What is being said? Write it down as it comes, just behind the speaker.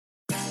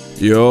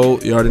Yo,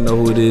 you already know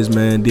who it is,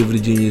 man.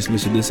 DeevoDaGenius,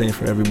 Mr. This Ain't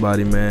For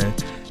Everybody, man.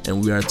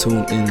 And we are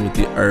tuned in with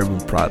the urban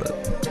product.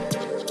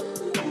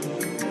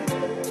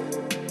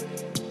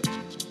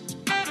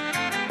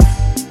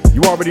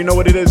 You already know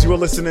what it is. You are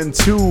listening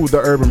to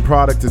The Urban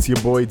Product. It's your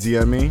boy,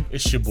 DME.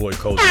 It's your boy,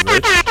 Cozy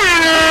Rich.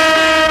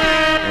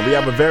 And we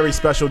have a very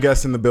special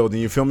guest in the building.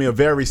 You feel me? A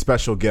very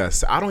special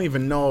guest. I don't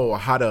even know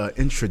how to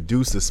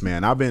introduce this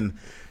man. I've been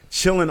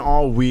chilling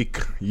all week.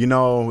 You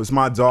know, it's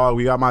my dog.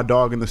 We got my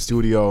dog in the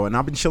studio. And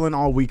I've been chilling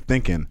all week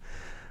thinking,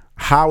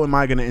 how am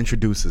I going to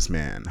introduce this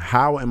man?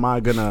 How am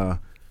I going to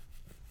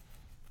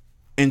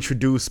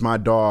introduce my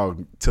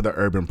dog to the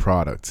urban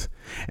product?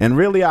 And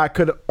really, I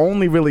could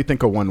only really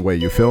think of one way,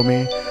 you feel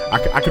me?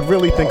 I could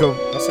really think of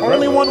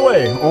only one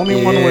way.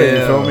 Only one way,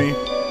 you feel me?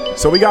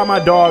 So we got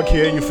my dog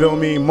here, you feel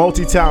me?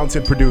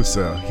 Multi-talented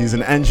producer. He's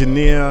an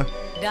engineer.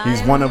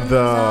 He's one of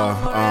the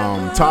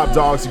top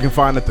dogs you can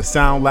find at the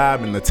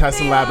SoundLab and the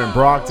testing lab in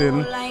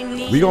Brockton.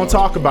 We gonna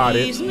talk about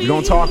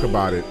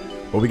it.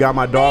 But we got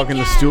my dog in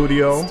the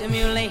studio.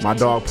 My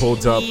dog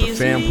pulled up. The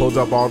fam pulled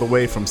up all the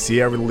way from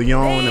Sierra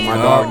Leone, and my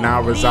dog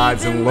now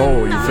resides in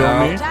Lowell. You feel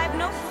me?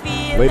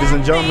 Ladies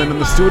and gentlemen, in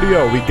the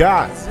studio, we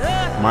got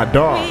my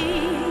dog,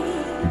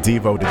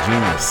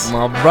 DeevoDaGenius.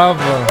 My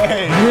brother.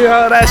 Hey.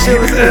 Yo, that shit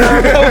was ill.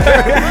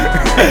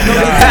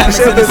 That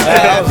shit was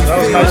That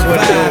was nice one,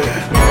 too.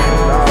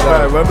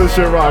 Alright, let this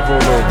shit rock for a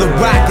little bit. The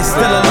rock is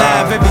still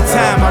alive every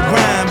time I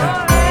rhyme.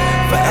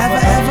 Forever,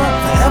 ever,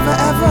 forever,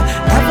 ever,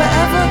 ever,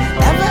 ever,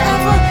 ever,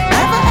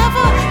 ever, ever,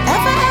 ever, ever,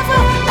 ever,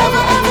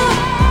 ever, ever.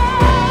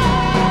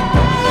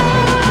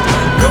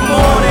 Good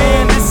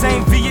morning, this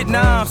ain't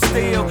Vietnam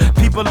still.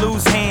 People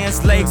lose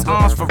hands, legs,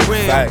 arms for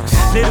real. Facts.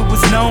 Little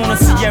was known of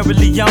Sierra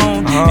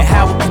Leone and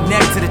how it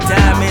connect to the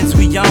diamonds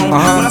we own.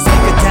 When I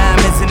speak of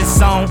diamonds in this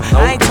song,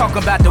 I ain't talking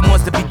about the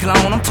ones that be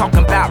glown. I'm talking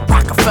about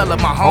Rockefeller,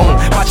 my home,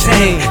 my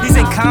chain. These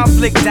ain't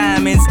conflict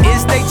diamonds.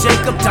 Is they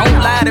Jacob?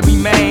 Don't lie to me,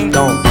 man.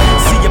 Don't.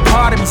 See a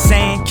part of me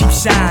saying, keep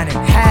shining.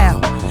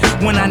 How?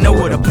 When I know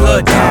what a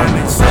blood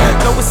diamonds.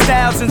 Though it's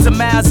thousands of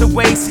miles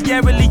away,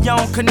 Sierra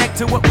Leone connect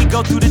to what we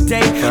go through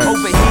today.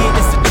 Over here,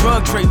 it's the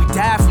drug trade. We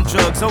die from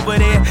drugs. Over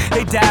there,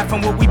 they die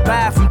from what we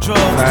buy from drugs.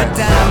 The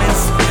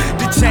diamonds,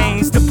 the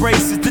chains, the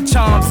braces, the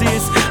charms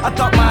is. I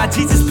thought my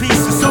Jesus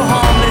piece was so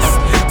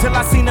harmless till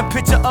I seen a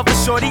picture of a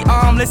shorty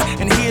armless.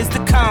 And here's the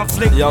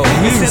conflict. Yo,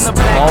 it's he's in the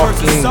black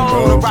person's talking,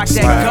 soul bro. to rock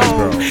that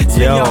gold.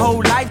 Spend Yo. your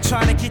whole life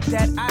trying to get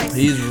that ice.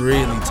 He's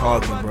really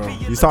talking, bro.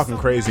 He's talking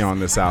crazy on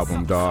this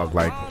album, dog.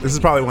 Like, this is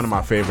probably one of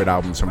my favorite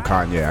albums from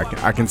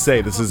Kanye. I can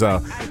say this is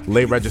a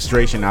late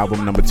registration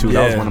album number 2.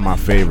 That was one of my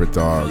favorite,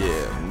 dog. Yeah,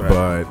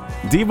 right. But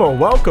Deevo,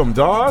 welcome,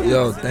 dog.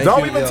 Yo, thank dog,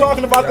 you. We've been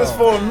talking about this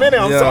for a minute.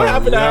 I'm so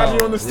happy to have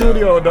you in the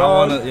studio,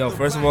 dog. Yo,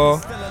 first of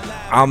all,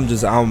 I want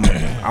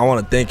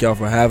to thank y'all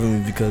for having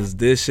me, because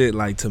this shit,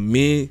 like, to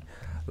me,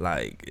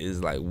 like,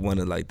 is like one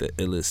of like the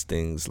illest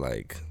things.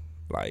 Like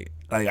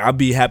I'd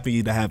be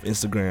happy to have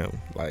Instagram,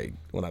 like,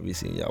 when I be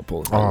seeing y'all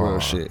post like real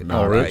shit.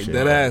 No, real like shit.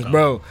 that ass,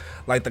 bro.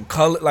 Like the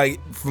color, like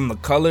from the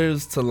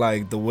colors to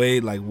like the way,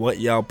 like what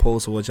y'all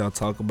post or what y'all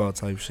talk about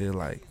type shit,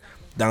 like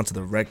down to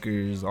the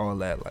records, all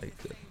that, like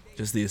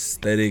just the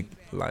aesthetic,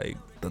 like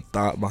the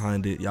thought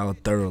behind it. Y'all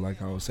thorough,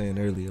 like I was saying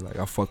earlier. Like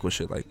I fuck with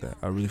shit like that.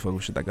 I really fuck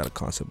with shit that got a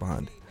concept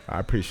behind it. I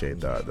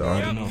appreciate that,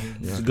 dog.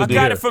 I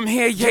got it from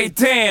here, yeah,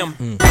 damn.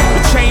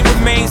 The chain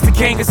remains, the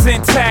gang is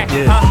intact.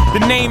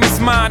 The name is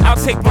mine, I'll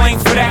take blame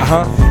for that.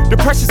 The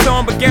pressure's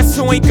on, but guess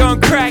who ain't gonna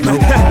crack?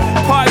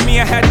 Pardon me,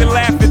 I had to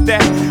laugh at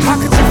that. How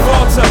could you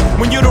falter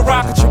when you the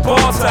rock at your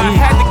balls? I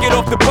had to get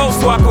off the boat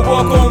so I could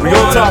walk on water. We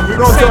gon' talk.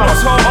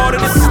 Tall order,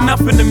 this is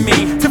nothing to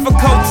me.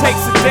 Difficult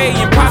takes a day,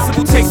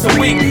 impossible takes a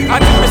week.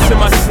 I do this in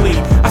my sleep.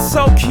 I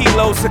sold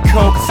kilos of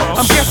coke.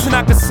 I'm guessing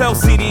I could sell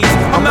CDs.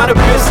 I'm not a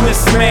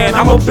businessman,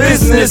 I'm a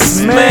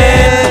businessman.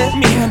 Let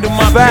me handle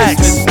my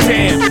business.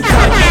 Damn.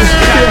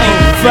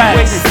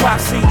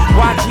 Foxy,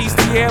 YG's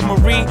Tierra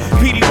Marie,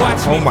 PD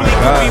watch me. Oh my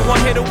God. Be one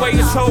hit away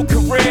his whole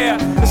career.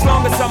 As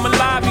long as I'm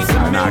alive, he's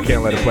a Nah, I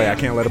can't let it play. I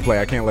can't let it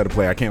play,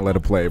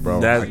 bro.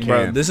 I can't.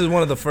 Bro, this is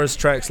one of the first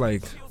tracks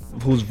like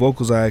whose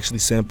vocals I actually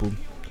sampled.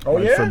 Oh,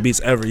 like, yeah? for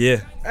beats ever,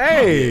 yeah.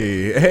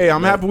 Hey,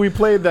 I'm happy we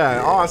played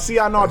that. Oh, see,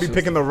 I know I'll be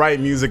picking the right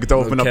music to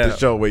open up the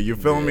show with. You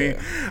feel me? All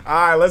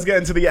right, let's get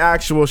into the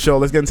actual show.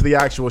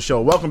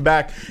 Welcome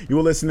back. You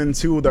were listening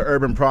to The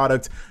Urban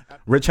Product.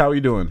 Rich, how are you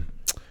doing?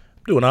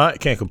 Doing all right.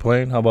 Can't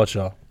complain. How about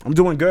y'all? I'm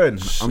doing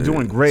good. I'm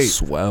doing great.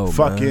 Swell,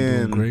 Fucking man.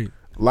 Doing great.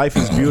 Life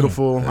is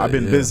beautiful. I've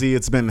been busy.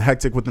 It's been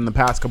hectic within the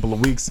past couple of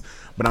weeks,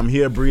 but I'm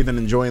here breathing,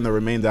 enjoying the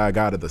remainder I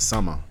got of the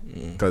summer,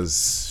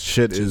 because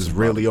shit is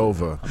really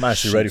over. I'm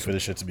actually ready for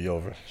this shit to be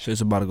over.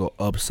 Shit's about to go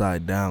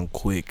upside down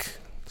quick.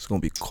 It's gonna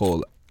be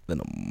cold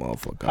than a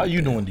motherfucker. How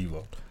you doing,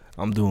 Deevo?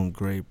 I'm doing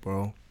great,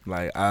 bro.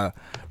 Like I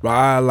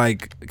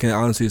like can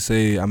honestly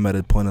say I'm at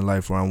a point in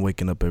life where I'm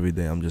waking up every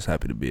day. I'm just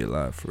happy to be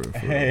alive for real.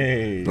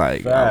 Hey,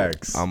 like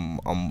facts. I'm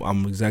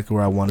exactly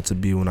where I wanted to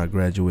be when I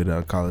graduated out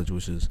of college,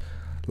 which is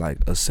like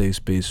a safe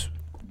space,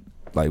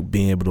 like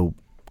being able to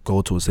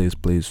go to a safe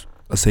place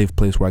a safe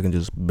place where I can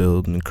just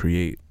build and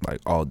create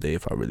like all day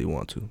if I really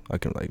want to. I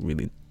can like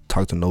really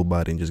talk to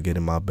nobody and just get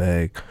in my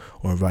bag,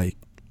 or invite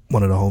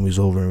one of the homies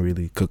over and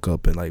really cook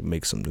up and like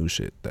make some new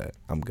shit that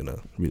I'm gonna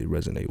really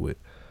resonate with.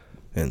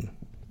 And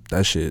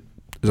that shit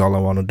is all I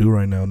want to do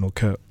right now, no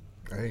cap.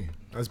 Hey,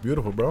 that's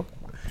beautiful, bro.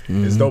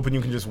 It's dope when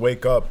you can just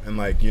wake up and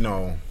like, you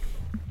know,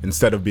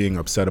 instead of being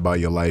upset about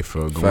your life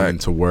or going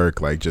to work,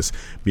 like just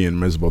being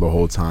miserable the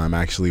whole time,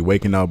 actually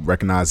waking up,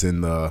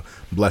 recognizing the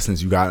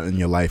blessings you got in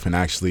your life, and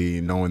actually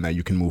knowing that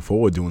you can move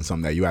forward doing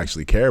something that you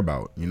actually care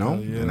about, you know,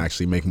 and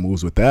actually make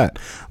moves with that.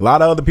 A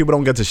lot of other people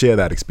don't get to share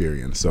that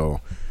experience.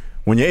 So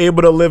when you're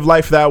able to live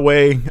life that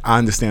way, I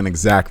understand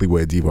exactly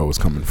where Deevo was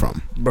coming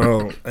from.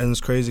 Bro, and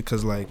it's crazy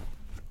because like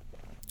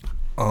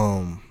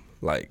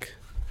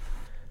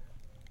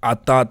I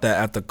thought that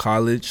after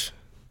college,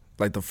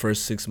 like the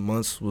first 6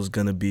 months was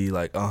gonna be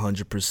like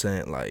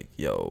 100% like,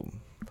 yo,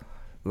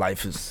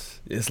 life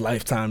it's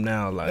lifetime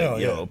now.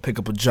 Like, pick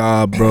up a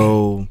job,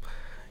 bro,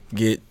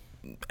 get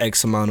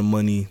X amount of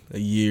money a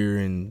year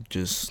and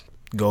just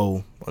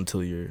go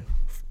until you're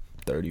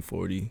 30,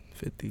 40,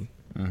 50,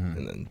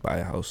 and then buy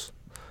a house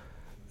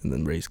and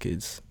then raise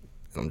kids.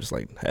 And I'm just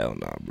like, hell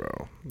nah,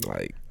 bro.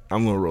 Like,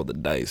 I'm gonna roll the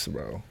dice,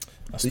 bro.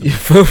 You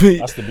feel me?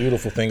 That's the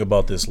beautiful thing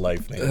about this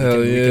life thing. We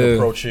can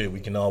approach it.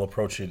 We can all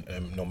approach it,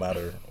 no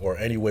matter, or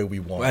any way we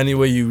want. Any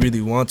way you really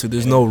want to.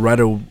 There's no right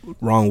or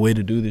wrong way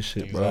to do this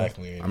shit, bro.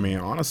 Exactly. I mean,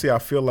 honestly, I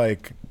feel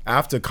like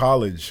after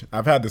college,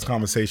 I've had this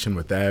conversation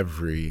with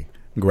every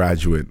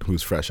graduate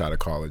who's fresh out of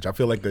college. I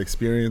feel like the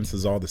experience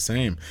is all the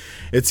same.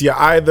 It's you're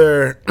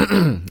either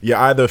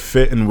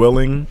fit and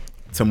willing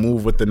to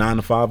move with the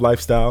 9-to-5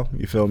 lifestyle.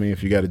 You feel me?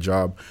 If you get a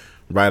job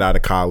right out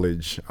of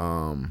college,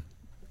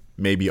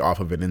 maybe off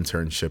of an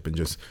internship and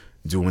just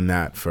doing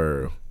that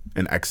for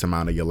an X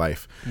amount of your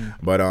life.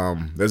 But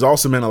there's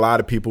also been a lot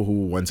of people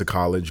who went to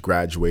college,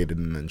 graduated,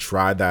 and then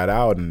tried that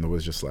out, and it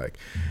was just like,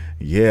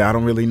 yeah, I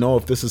don't really know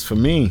if this is for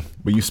me.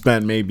 But you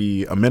spent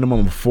maybe a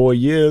minimum of 4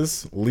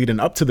 years leading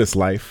up to this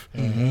life,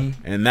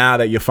 and now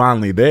that you're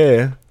finally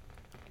there,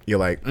 you're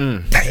like,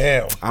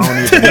 damn, I don't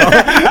even know.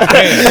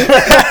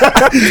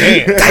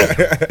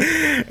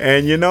 Damn.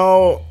 And you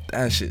know,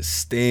 that shit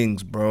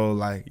stings, bro.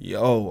 Like,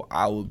 yo,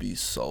 I would be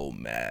so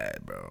mad,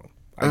 bro.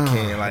 I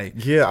can't, like...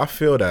 Yeah, I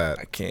feel that.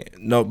 I can't.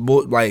 No,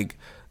 but, like,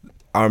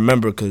 I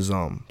remember because,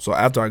 so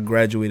after I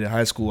graduated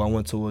high school, I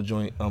went to a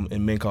joint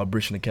in Maine called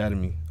Brockton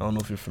Academy. I don't know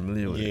if you're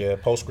familiar with it. Yeah,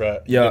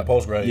 post-grad. Yeah,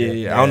 post-grad.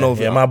 Yeah. I don't know if...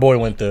 Yeah, my boy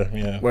went there,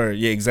 yeah. Where?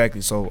 Yeah,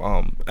 exactly. So,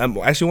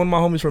 actually, one of my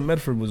homies from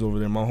Medford was over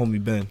there. My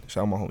homie Ben.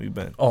 Shout out my homie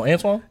Ben. Oh,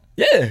 Antoine?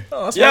 Yeah.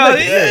 Oh, that's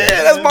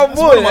that's my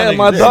boy. That's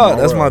my dog.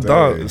 That's my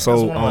dog. Yeah.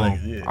 So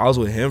That's I was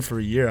with him for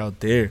a year out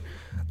there,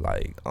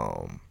 like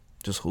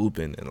just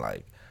hooping, and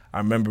like I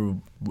remember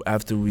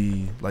after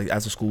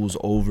school was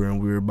over and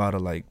we were about to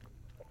like,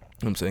 you know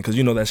what I'm saying, because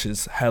you know that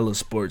shit's hella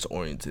sports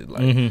oriented.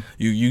 Like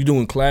you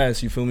doing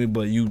class, you feel me,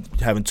 but you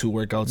having 2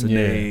 workouts a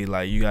day.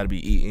 Like you gotta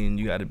be eating,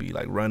 you gotta be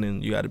like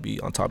running, you gotta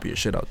be on top of your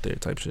shit out there,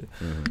 type shit.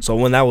 So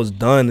when that was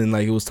done and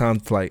like it was time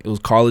for like it was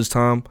college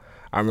time.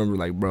 I remember,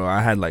 like, bro,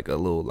 I had, like, a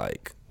little,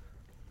 like,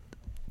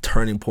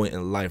 turning point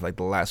in life, like,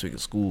 the last week of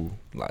school.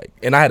 Like,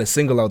 and I had a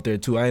single out there,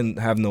 too. I didn't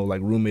have no,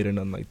 like, roommate or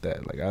nothing like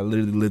that. Like, I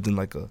literally lived in,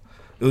 like,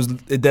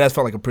 that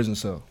felt like a prison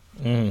cell.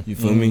 You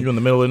feel me? You're in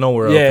the middle of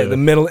nowhere out Yeah, there. the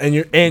middle, and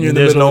you're in the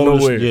middle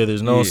of nowhere. Yeah,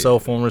 there's no cell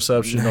phone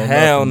reception. No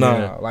Hell no.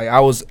 nah. Like, I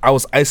was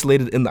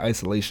isolated in the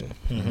isolation.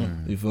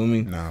 You feel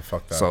me? Nah,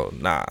 fuck that. So,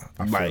 nah.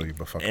 I feel you,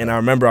 but fuck and that. I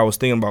remember I was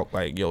thinking about,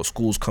 like, yo,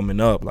 school's coming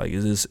up. Like,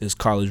 is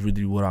college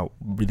really what I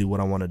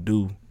want to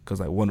do? Because,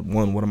 like, what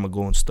I'm going to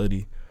go and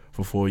study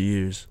for 4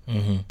 years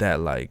that,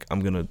 like,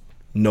 I'm going to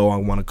know I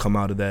want to come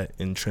out of that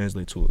and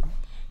translate to it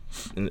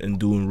and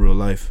do in real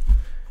life.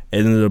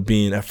 It ended up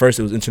being, at first,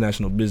 it was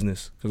international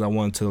business because I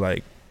wanted to,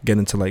 like, get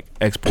into, like,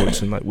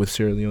 exports and, like, with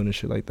Sierra Leone and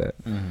shit like that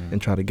and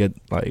try to get,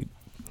 like,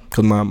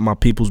 because my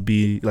peoples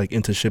be, like,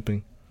 into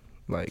shipping,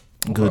 like,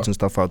 goods and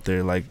stuff out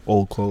there, like,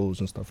 old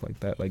clothes and stuff like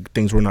that, like,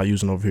 things we're not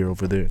using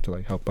over there to,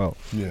 like, help out.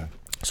 Yeah.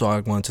 So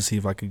I wanted to see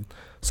if I could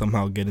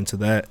somehow get into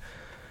that.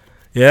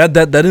 Yeah,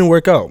 that didn't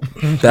work out.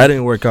 That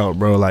didn't work out,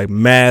 bro. Like,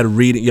 mad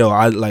reading. Yo,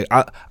 I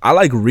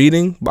like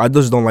reading, but I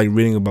just don't like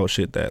reading about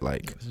shit that,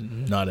 like,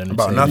 not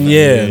about nothing.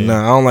 Yeah,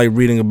 nah, I don't like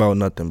reading about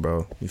nothing,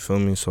 bro. You feel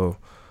me? So,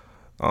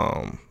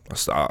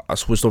 I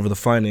switched over to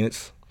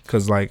finance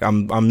because, like,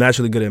 I'm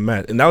naturally good at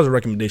math, and that was a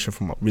recommendation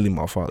from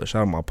my father.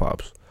 Shout out my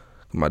pops.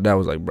 My dad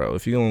was like, bro,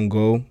 if you gonna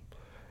go,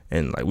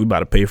 and like we about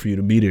to pay for you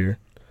to be there,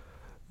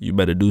 you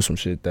better do some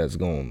shit that's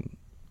gonna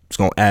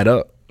add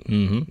up. You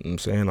know what I'm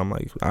saying? I'm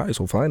like, all right,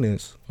 so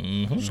finance.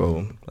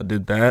 So I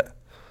did that.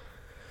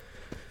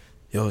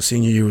 Yo,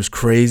 senior year was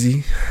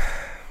crazy.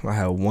 I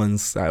had one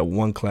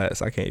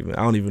class. I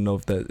don't even know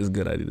if that is a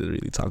good idea to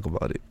really talk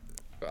about it.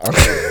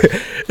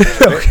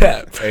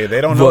 Hey,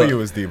 they don't know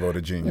you as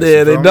DeevoDaGenius.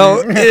 Yeah, they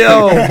don't.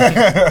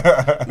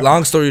 Yo.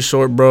 Long story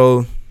short,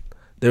 bro,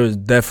 there was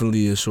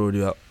definitely a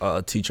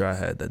teacher I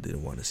had that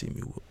didn't want to see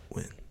me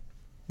win.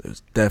 There was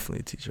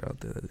definitely a teacher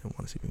out there that didn't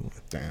want to see me win.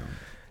 Damn.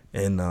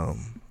 And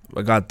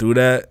I got through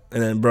that,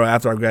 and then, bro,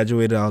 after I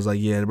graduated, I was like,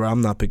 yeah, bro,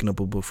 I'm not picking up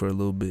a book for a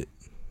little bit.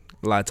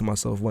 Lied to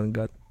myself when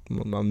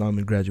I'm not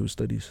in graduate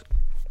studies.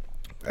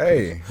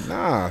 Hey,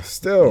 nah,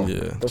 still.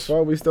 Yeah. The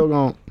fuck we still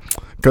going?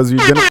 Because you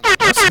didn't.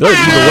 That's good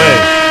either way.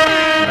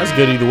 That's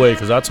good either way,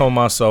 because I told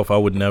myself I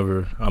would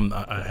never.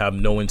 I have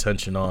no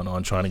intention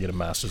on trying to get a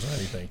master's or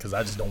anything, because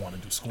I just don't want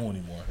to do school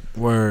anymore.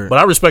 Word. But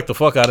I respect the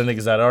fuck out of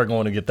niggas that are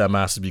going to get that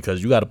master's,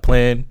 because you got a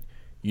plan,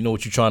 you know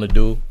what you're trying to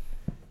do,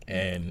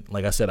 and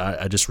like I said,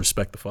 I just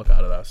respect the fuck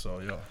out of that. So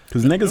yo,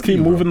 because niggas keep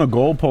moving the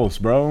goalposts,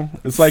 bro.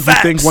 It's like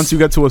Facts. You think once you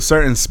get to a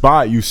certain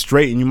spot, you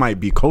straight and you might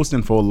be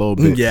coasting for a little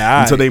bit.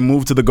 Yeah. Until they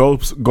move to the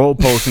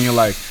goalpost and you're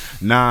like,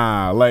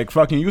 nah. Like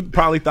fucking, you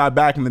probably thought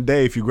back in the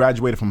day if you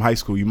graduated from high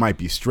school, you might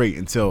be straight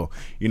until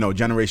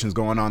generations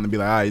going on and be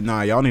like, all right,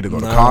 nah, y'all need to go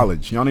to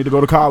college. Y'all need to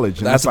go to college.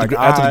 And after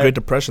the Great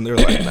Depression, they were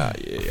like, nah,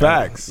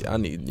 facts. Y'all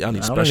need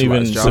specialized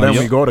even- jobs. So then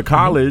we go to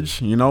college,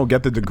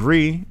 get the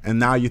degree, and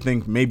now you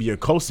think maybe you're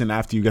coasting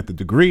after you get the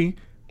degree,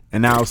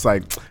 and now it's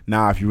like,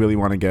 nah, if you really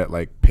want to get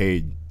like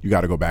paid, you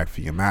got to go back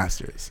for your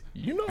master's.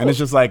 And it's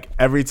just like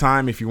every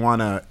time if you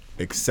want to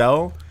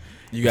excel,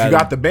 you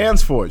got the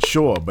bands for it,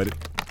 sure, but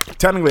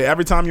technically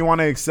every time you want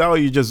to excel,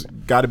 you just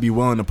got to be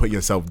willing to put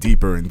yourself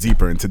deeper and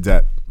deeper into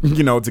debt,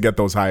 to get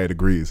those higher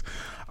degrees.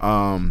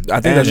 I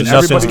think that's just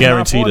nothing's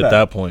guaranteed at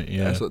that point.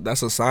 Yeah,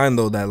 that's a sign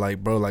though that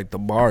like, bro, like the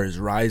bar is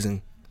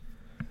rising.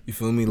 You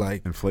feel me?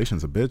 Like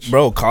inflation's a bitch,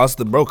 bro. Cost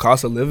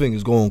of living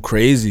is going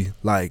crazy.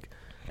 Like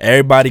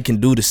everybody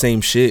can do the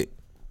same shit.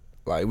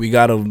 Like we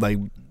gotta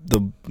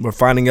we're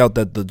finding out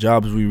that the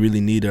jobs we really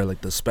need are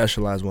like the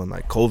specialized one.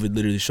 Like COVID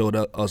literally showed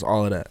us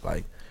all of that.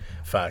 Like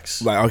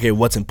facts. Like okay,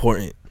 what's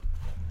important?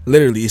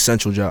 Literally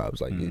essential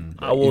jobs. Like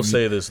I will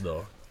say this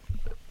though.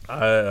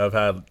 I've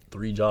had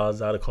 3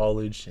 jobs out of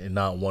college, and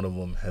not one of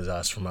them has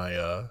asked for my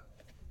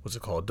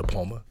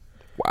diploma.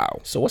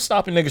 Wow. So what's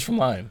stopping niggas from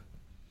lying?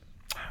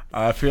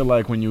 I feel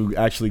like when you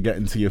actually get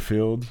into your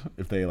field,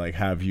 if they like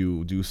have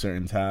you do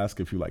certain tasks,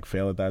 if you like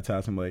fail at that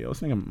task, I'm like, yo, this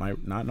nigga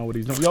might not know what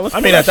he's doing. Yo,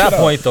 I mean, at that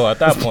point, pull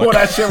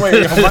that shit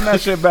away. Run that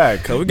shit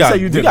back. We got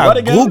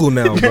Google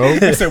now, bro.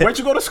 They said, where'd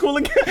you go to school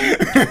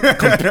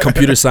again?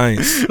 Computer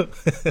science.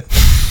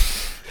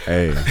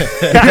 Hey,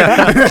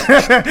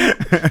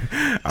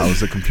 I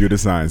was a computer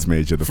science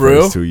major the For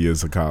first real? 2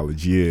 years of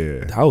college.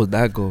 Yeah. How would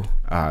that go?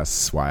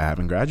 That's why I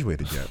haven't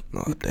graduated yet.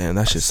 Oh, damn,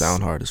 that shit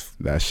sound hard as.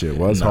 That shit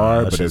was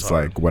hard, but it's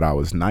hard. Like what I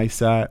was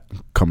nice at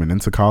coming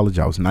into college.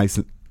 I was nice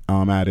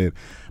at it.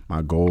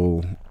 My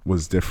goal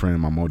was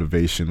different. My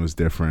motivation was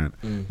different.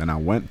 Then I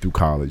went through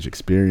college,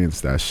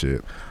 experienced that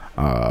shit.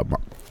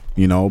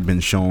 Been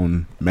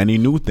shown many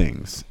new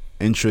things.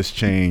 Interest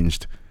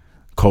changed.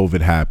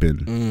 COVID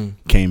happened.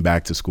 Came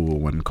back to school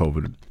when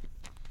COVID.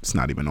 It's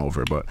not even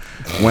over, but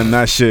when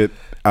that shit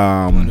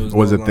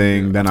was a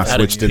thing, then I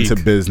switched into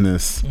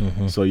business.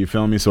 So you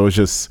feel me? So it's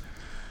just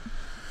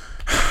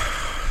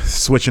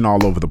switching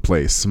all over the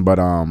place. But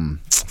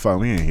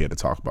we ain't here to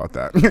talk about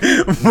that.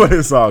 But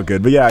it's all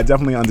good. But yeah, I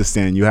definitely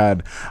understand. You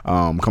had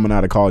coming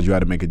out of college, you had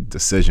to make a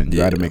decision.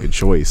 You had to make a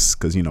choice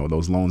because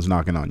those loans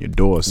knocking on your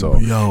door. So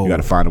you got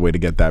to find a way to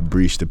get that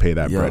breach to pay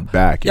that bread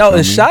back.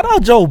 And shout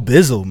out Joe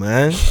Bizzle,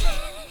 man.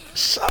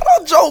 Shout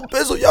out Joe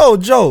Bizzle. Yo,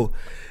 Joe,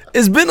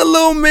 it's been a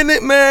little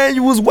minute, man.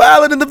 You was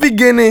wilding in the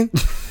beginning.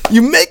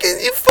 You making,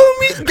 you feel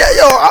me?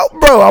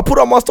 I put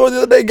on my story the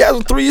other day. Gas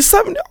was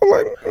 $3.70.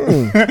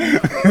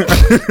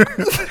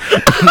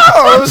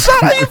 I was like,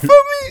 shout out, you feel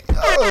me?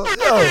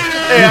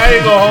 Hey, I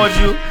ain't gonna hold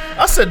you.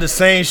 I said the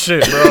same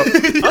shit, bro.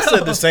 I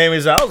said the same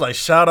exact. I was like,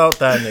 shout out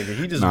that nigga.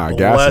 He just blessed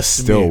gas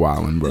is still me.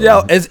 wilding, bro.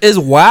 Yo, it's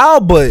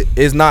wild, but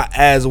it's not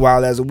as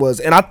wild as it was.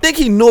 And I think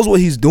he knows what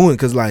he's doing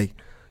because, like,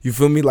 you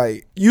feel me?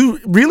 Like, you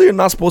really are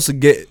not supposed to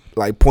get,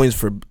 like, points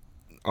for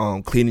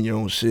cleaning your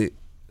own shit.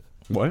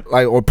 What?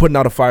 Like, or putting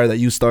out a fire that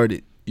you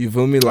started. You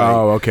feel me? Like,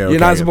 okay. You're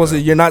not supposed to.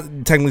 You're not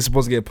technically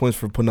supposed to get points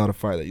for putting out a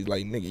fire that you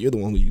like, nigga. You're the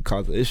one who you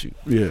caused the issue.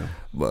 Yeah.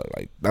 But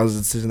like that was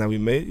the decision that we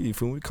made. You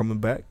feel me? Coming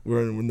back,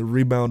 we're in the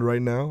rebound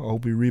right now. I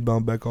hope we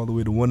rebound back all the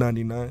way to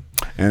 199.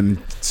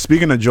 And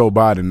speaking of Joe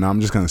Biden,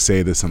 I'm just gonna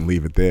say this and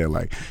leave it there.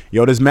 Like,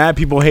 yo, there's mad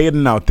people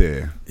hating out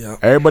there. Yeah.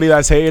 Everybody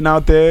that's hating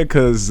out there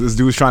because this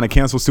dude's trying to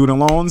cancel student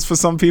loans for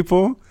some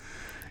people.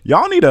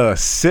 Y'all need to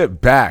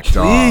sit back,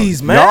 dog.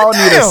 Please, man. Y'all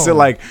need to sit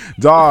like,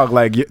 dog,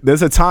 like,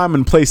 there's a time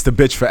and place to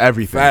bitch for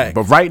everything. Fact.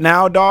 But right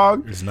now,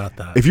 dog, It's not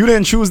that. if you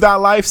didn't choose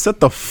that life, sit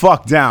the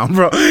fuck down,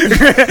 bro.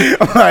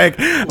 like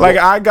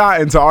I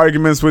got into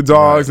arguments with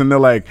dogs, and they're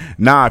like,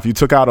 nah, if you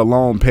took out a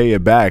loan, pay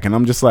it back. And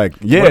I'm just like,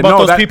 yeah, What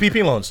about no, those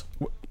PPP loans?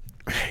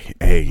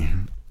 Hey,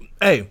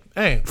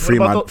 Hey, free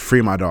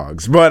my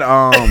dogs. But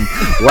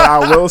what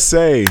I will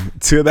say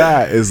to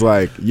that is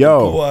like,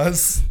 yo,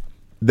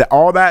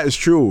 all that is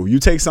true. You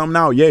take something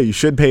out, yeah, you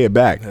should pay it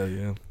back. Hell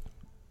yeah.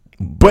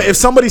 But if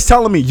somebody's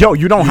telling me, yo,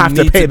 you don't have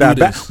to pay that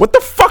back, what the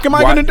fuck am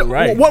I gonna do?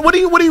 Right. What are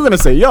you gonna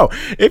say? Yo,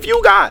 if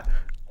you got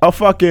a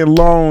fucking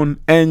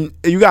loan and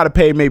you gotta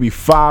pay maybe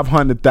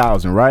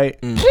 $500,000, right?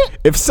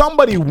 If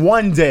somebody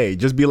one day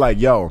just be like,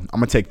 yo,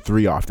 I'm gonna take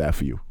 3 off that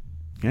for you.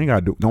 You ain't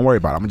gotta don't worry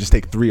about it. I'm gonna just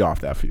take 3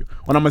 off that for you.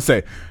 What I'm gonna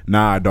say?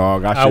 Nah,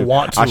 dog.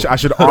 I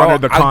should honor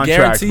the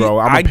contract, bro.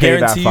 I'm gonna pay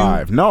that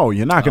 5. No,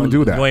 you're not gonna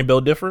do that. You ain't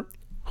built different.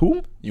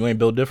 Who? You ain't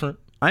built different.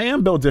 I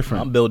am built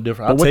different. I'm built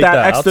different. But with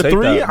that extra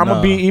 3, I'm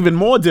gonna be even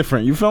more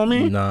different. You feel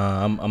me?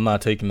 Nah, I'm not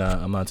taking that.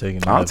 I'm not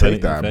taking that. I'll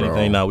take that, bro.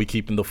 anything, nah, we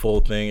keeping the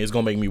full thing. It's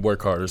gonna make me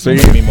work harder. So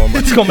it's gonna make me more.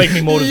 It's gonna make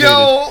me motivated.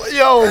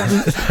 Yo.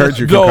 Heard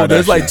you. Yo,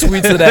 there's like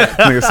tweets of that.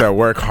 Nigga said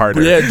work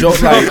harder. Yeah, Joe.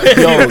 Like,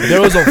 yo,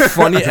 there was a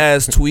funny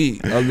ass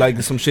tweet of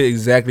like some shit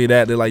exactly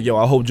that. They're like, yo,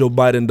 I hope Joe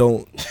Biden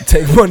don't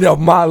take money off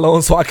my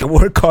loan so I can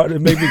work harder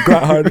and make me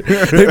grind harder.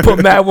 They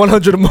put mad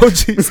 100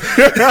 emojis.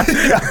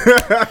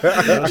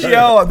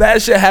 Yo,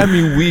 that shit had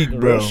me weak,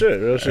 bro.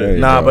 Real shit.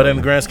 Nah, but in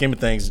the grand scheme of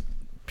things,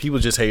 people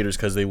just haters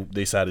because they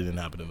decided it didn't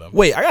happen to them.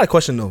 Wait, I got a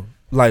question though.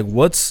 Like,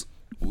 what's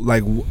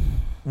like,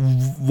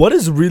 what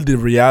is really the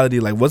reality?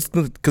 Like, what's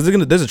because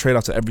there's a trade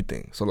off to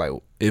everything. So like,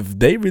 if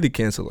they really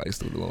cancel like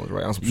student loans,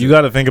 right? On some You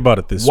got to think about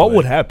it this way. What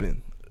would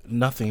happen?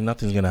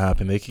 Nothing's gonna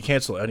happen. They can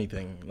cancel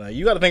anything. Like,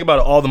 you got to think about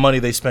all the money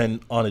they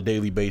spend on a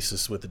daily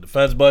basis with the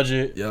defense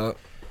budget. Yeah.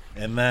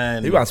 And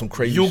then they got some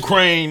crazy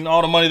Ukraine,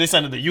 all the money they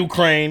sent to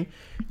Ukraine.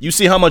 You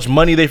see how much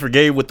money they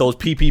forgave with those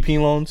PPP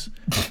loans,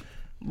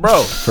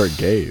 bro?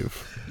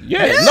 Forgave.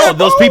 Yeah,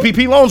 those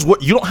PPP loans.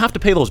 You don't have to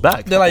pay those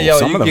back. They're like, yo,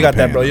 you got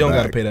that, bro. You don't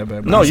got to pay that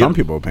back. Bro. No, some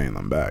people are paying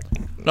them back.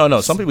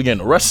 No, some people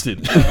getting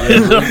arrested.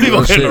 Some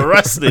people getting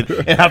arrested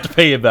and have to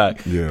pay it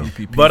back. Yeah,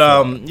 but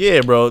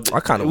yeah, bro. I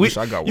kind of wish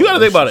I got one. You got to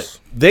think about it.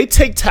 They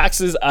take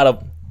taxes out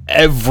of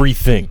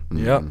everything.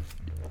 Yep.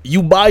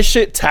 You buy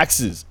shit,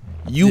 taxes.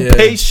 You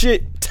pay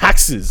shit,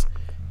 taxes.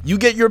 You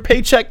get your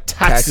paycheck,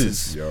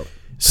 taxes. Yep.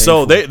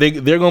 So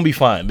they're gonna be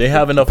fine. They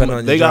have enough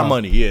money. They got job.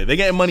 money. Yeah, they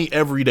getting money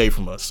every day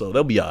from us, so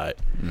they'll be all right.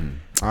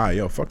 All right,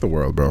 yo, fuck the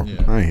world, bro.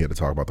 Yeah. I ain't here to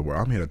talk about the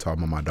world. I'm here to talk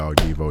about my dog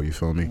Deevo. You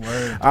feel me?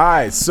 Word. All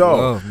right,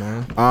 so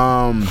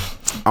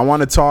I want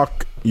to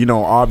talk,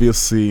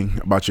 obviously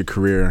about your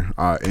career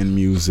in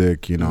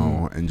music,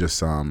 and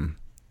just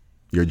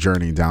your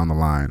journey down the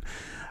line.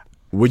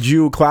 Would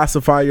you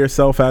classify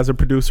yourself as a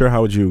producer?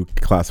 How would you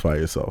classify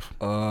yourself?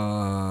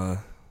 I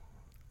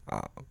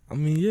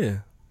mean, yeah.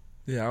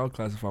 Yeah, I would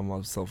classify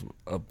myself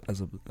up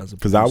as a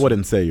because I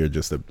wouldn't say you're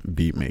just a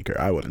beat maker.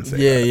 I wouldn't say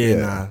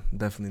that. Nah,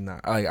 definitely not.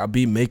 I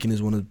beat making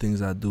is one of the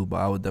things I do, but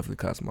I would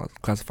definitely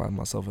classify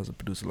myself as a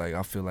producer. Like,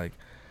 I feel like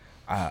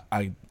I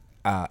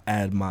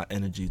add my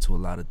energy to a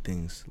lot of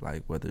things,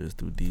 like whether it's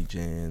through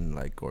DJing,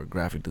 like, or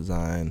graphic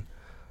design,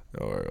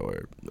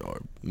 or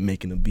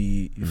making a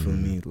beat. You feel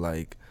me?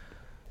 Like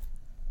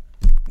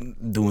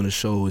doing a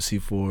show with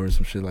C4 or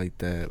some shit like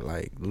that.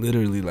 Like,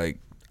 literally, like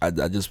I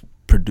just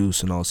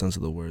produce in all sense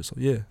of the word. So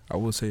yeah, I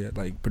would say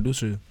like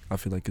producer, I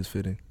feel like is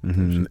fitting.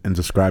 And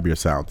describe your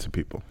sound to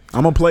people.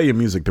 I'm gonna play your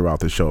music throughout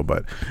the show,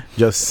 but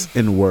just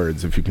in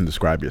words, if you can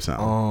describe your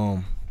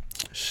sound.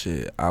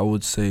 Shit, I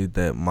would say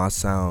that my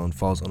sound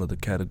falls under the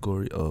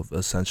category of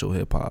essential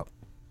hip hop.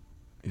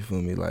 You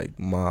feel me? Like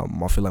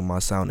I feel like my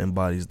sound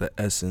embodies the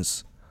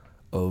essence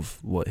of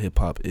what hip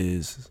hop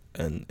is,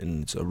 and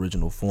in its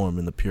original form,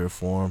 in the pure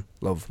form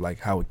of like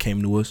how it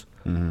came to us.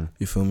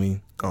 You feel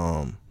me?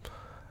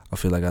 I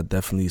feel like I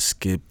definitely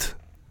skipped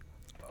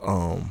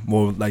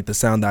more like the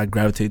sound that I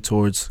gravitate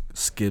towards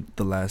skipped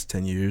the last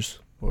 10 years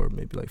or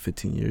maybe like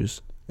 15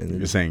 years. And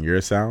you're saying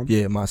your sound?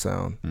 Yeah, my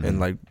sound. And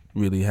like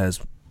really has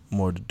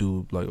more to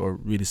do like, or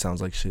really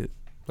sounds like shit,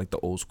 like the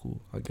old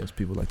school, I guess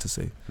people like to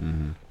say.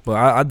 But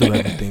I do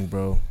everything,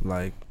 bro.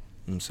 Like,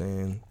 you know what I'm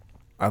saying,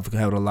 I've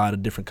had a lot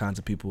of different kinds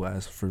of people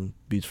ask for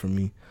beats from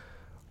me.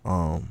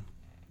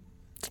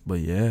 But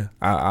yeah,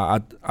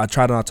 I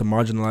try not to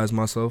marginalize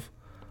myself.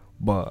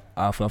 But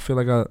I feel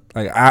like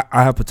I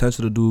have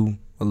potential to do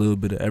a little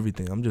bit of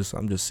everything. I'm just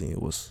seeing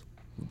what's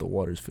the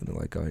water's feeling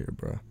like out here,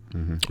 bro.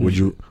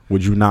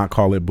 Would you not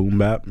call it boom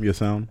bap your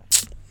sound?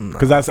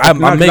 Because I see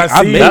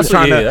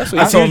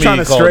you trying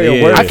to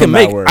stray away from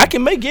that word. I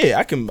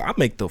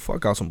make the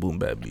fuck out some boom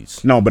bap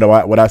beats. No, but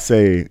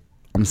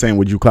I'm saying,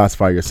 would you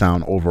classify your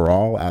sound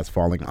overall as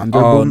falling under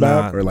boom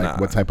bap, or like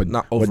what type of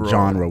what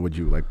genre would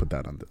you like put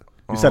that under?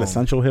 You said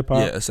essential hip hop.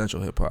 Yeah,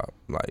 essential hip hop.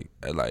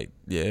 Like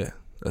yeah.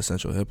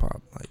 Essential hip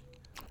hop. Like,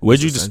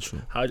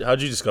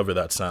 how'd you discover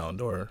that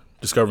sound, or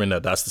discovering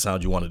that that's the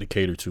sound you wanted to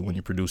cater to when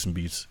you're producing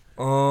beats?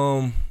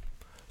 So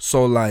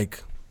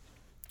like,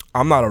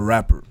 I'm not a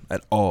rapper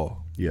at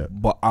all. Yeah.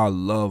 But I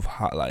love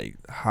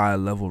high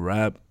level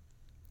rap.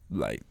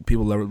 Like,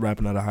 people love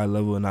rapping at a high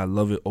level, and I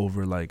love it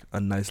over like a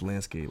nice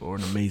landscape or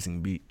an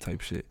amazing beat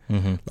type shit.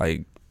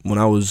 Like when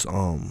I was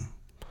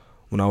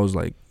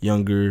like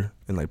younger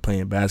and like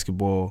playing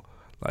basketball,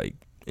 like.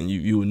 And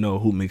you would know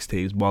who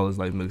mixtapes, Ballers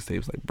Life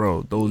mixtapes, like,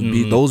 bro,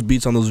 those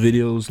beats on those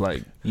videos,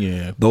 like,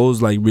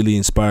 those like really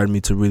inspired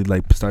me to really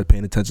like start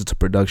paying attention to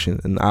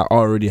production. And I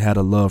already had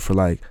a love for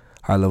like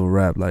high level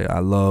rap. Like, I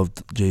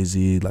loved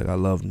Jay-Z, like I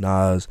loved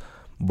Nas,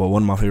 but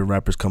one of my favorite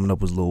rappers coming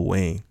up was Lil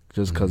Wayne,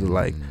 just because of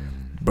like,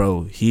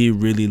 bro, he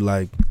really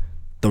like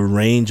the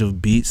range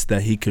of beats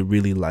that he could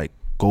really like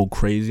go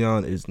crazy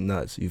on is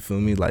nuts. You feel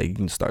me? Like, you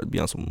can start to be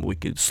on some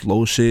wicked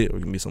slow shit, or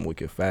you can be some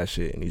wicked fast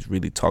shit, and he's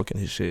really talking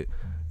his shit.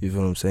 You feel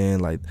what I'm saying?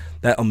 Like,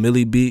 that A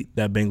Milli beat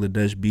that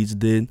Bangladesh Beats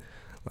did,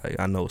 like,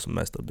 I know some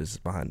messed up business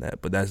behind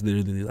that, but that's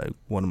literally, like,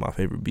 one of my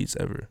favorite beats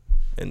ever.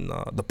 And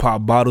the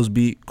Pop Bottles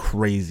beat,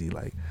 crazy.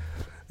 Like, you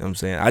know what I'm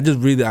saying? I just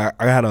really, I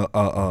had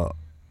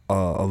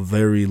a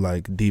very,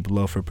 like, deep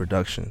love for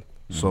production.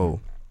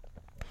 So,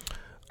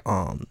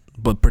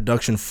 but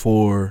production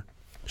for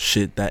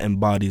shit that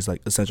embodies,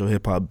 like, essential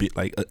hip-hop beat,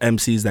 like,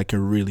 MCs that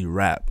can really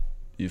rap.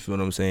 You feel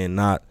what I'm saying?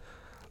 Not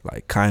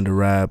like kind of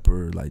rap,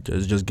 or like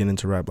just get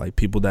into rap, like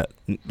people that,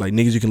 like,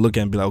 niggas you can look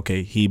at and be like,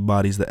 okay, he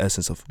embodies the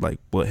essence of, like,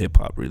 what hip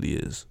hop really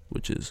is,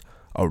 which is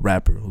a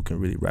rapper who can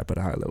really rap at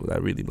a high level,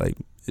 that really, like,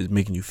 is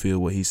making you feel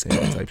what he's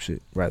saying type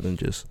shit, rather than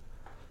just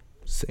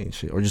saying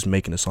shit or just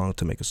making a song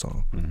to make a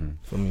song.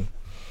 For me,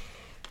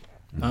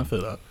 I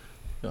feel that.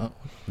 Yeah.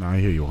 No, I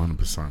hear you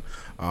 100%.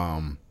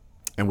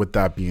 And with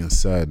that being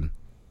said,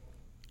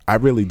 I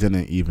really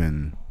didn't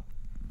even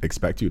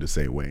expect you to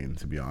say Wayne,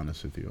 to be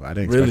honest with you. I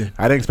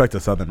didn't expect a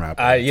southern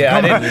rapper. I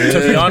didn't.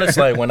 To be honest,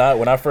 like, when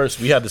I first,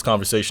 we had this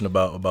conversation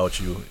about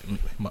you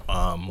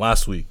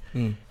last week,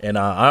 and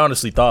I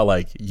honestly thought,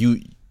 like,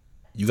 you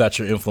got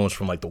your influence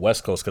from, like, the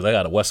West Coast, because I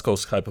got a West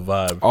Coast type of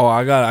vibe. Oh,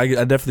 I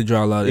definitely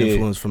draw a lot of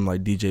influence from,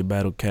 like, DJ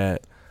Battle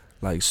Cat,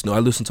 like Snoop. I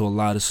listen to a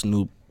lot of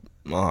Snoop.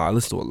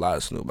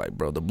 Like,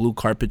 bro, the Blue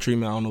Carpet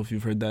Treatment, I don't know if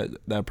you've heard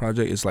that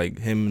project. It's like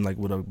him, like,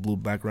 with a blue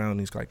background.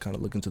 He's like kind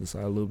of looking to the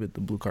side a little bit.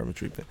 The Blue Carpet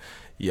Treatment,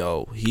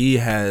 yo, he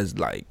has,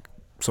 like,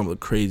 some of the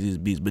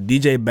craziest beats. But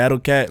DJ Battle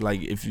Cat, like,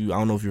 I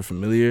don't know if you're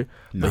familiar,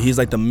 but he's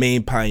like the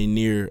main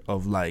pioneer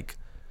of, like,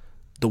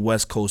 the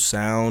West Coast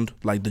sound,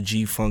 like the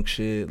G-Funk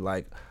shit,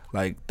 like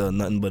the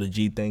Nothing But a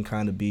G Thing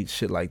kind of beats,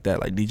 shit like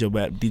that. Like,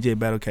 DJ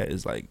Battle Cat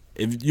is, like,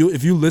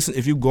 if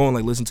you go and,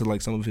 like, listen to,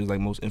 like, some of his, like,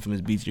 most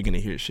infamous beats, you're gonna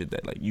hear shit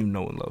that, like, you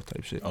know and love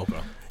type shit. Okay. You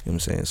know what I'm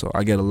saying? So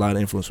I get a lot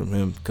of influence from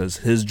him, because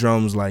his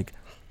drums, like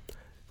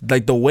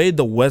the way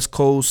the West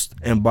Coast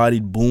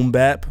embodied boom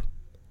bap,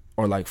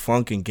 or, like,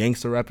 funk and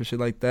gangster rap and shit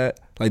like that,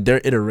 like,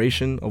 their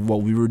iteration of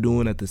what we were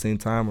doing at the same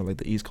time, or, like,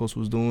 the East Coast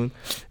was doing,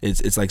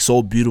 it's like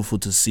so beautiful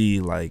to see,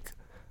 like,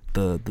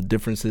 the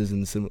differences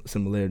and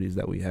similarities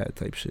that we had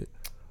type shit.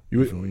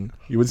 You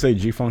would say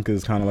G-Funk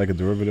is kind of like a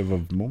derivative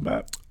of boom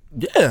bap?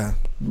 Yeah,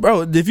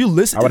 bro. If you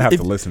listen, I would have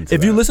to listen to.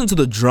 If you listen to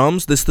the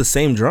drums, it's the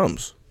same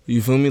drums.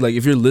 You feel me? Like,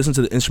 if you're listening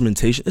to the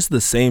instrumentation, it's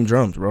the same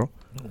drums, bro.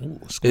 Ooh,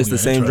 it's the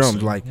same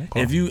drums. Like,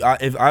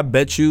 if I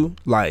bet you,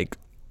 like,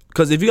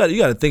 because if you got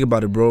to think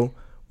about it, bro.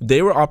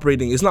 They were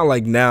operating. It's not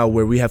like now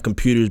where we have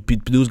computers.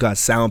 Dudes got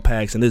sound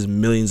packs and there's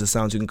millions of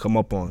sounds you can come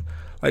up on.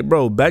 Like,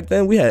 bro, back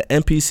then we had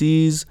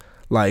MPCs.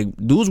 Like,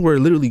 dudes were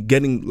literally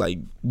getting, like,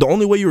 the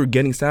only way you were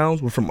getting sounds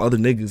were from other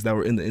niggas that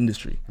were in the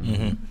industry.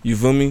 You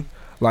feel me?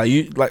 Like,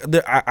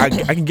 I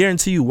can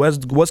guarantee you,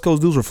 West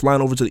Coast dudes were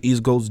flying over to the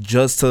East Coast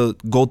just to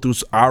go through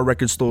our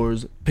record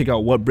stores, pick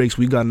out what breaks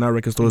we got in our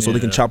record stores, so they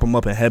can chop them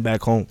up and head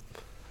back home.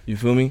 You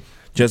feel me?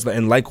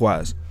 And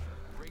likewise,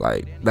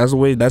 like, that's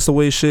the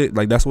way shit.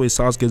 Like, that's the way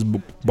sauce gets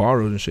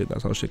borrowed and shit.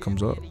 That's how shit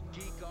comes up.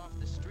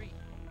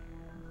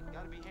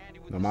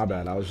 No, my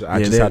bad. I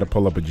just had to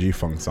pull up a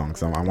G-Funk song,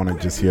 so I want to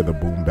just hear the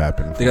boom bap.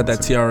 They got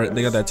that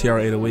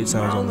TR-808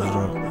 sounds on the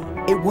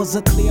drum. It was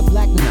a clear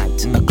black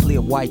night, a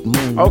clear white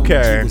moon.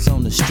 Okay. She was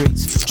on the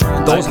streets.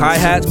 Those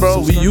hi-hats,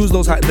 bro, we use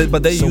those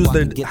but they use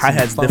their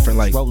hi-hats different.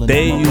 Like,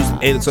 they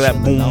use so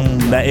that boom,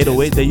 that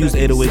 808, they use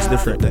 808s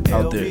different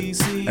out there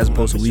as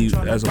opposed to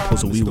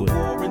we would.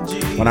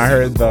 When I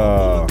heard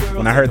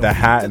the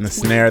hat and the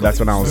snare, that's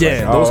when I was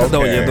like,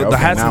 the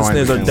hats and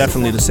snares are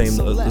definitely the same.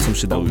 Some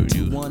shit that we would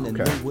use.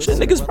 Okay. Shit,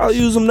 niggas probably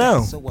use them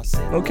now.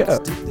 Okay.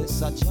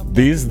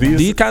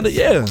 These kind of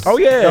Oh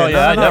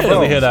yeah. I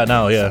definitely hear that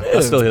now. Yeah,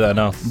 I still hear that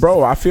now.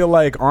 Bro, I feel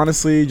like,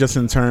 honestly, just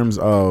in terms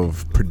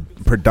of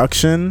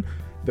production,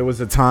 there was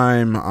a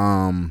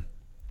time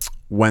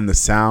when the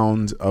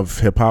sound of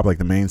hip hop, like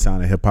the main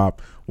sound of hip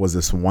hop, was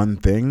this one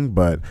thing,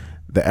 but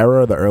the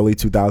era of the early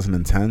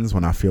 2010s,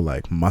 when I feel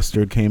like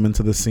Mustard came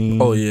into the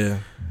scene. Oh yeah.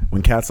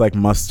 When cats like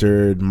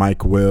Mustard,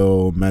 Mike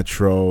Will,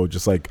 Metro,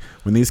 just like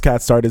when these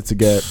cats started to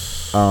get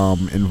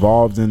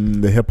involved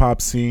in the hip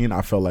hop scene,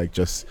 I felt like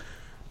just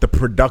the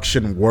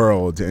production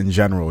world in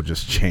general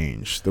just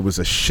changed. There was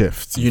a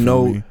shift. You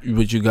know,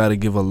 but you got to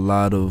give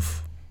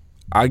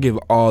I give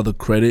all the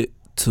credit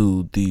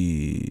to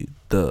the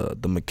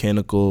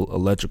mechanical,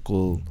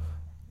 electrical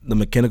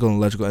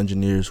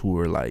engineers who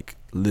were, like,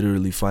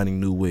 literally finding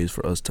new ways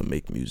for us to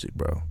make music,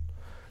 bro.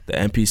 The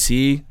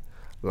MPC,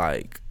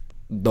 like,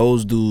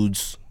 those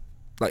dudes,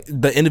 like,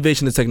 the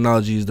innovation of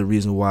technology is the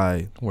reason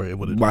why we're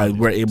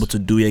able to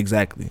do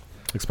exactly.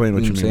 Explain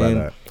what you mean by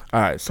that. All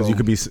right, so you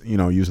could be,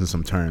 using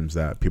some terms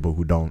that people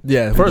who don't.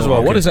 Yeah. First of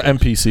all, what is an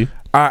MPC?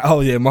 All right,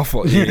 oh yeah, my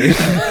fault. Yeah.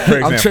 For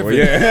example, I'm tripping.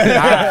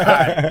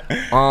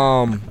 Yeah.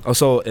 All right.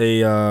 So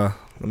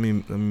let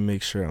me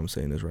make sure I'm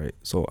saying this right.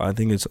 So I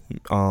think it's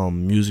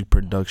music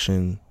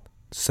production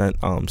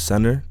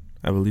center.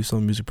 I believe so.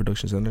 Music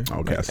production center.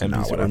 Okay, like so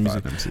now what I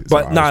thought.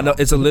 But no,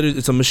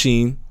 it's a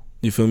machine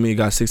You feel me? It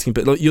got 16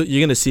 pads.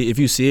 You're gonna see, if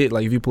you see it,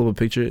 like if you pull up a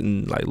picture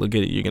and like look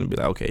at it, you're gonna be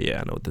like, okay,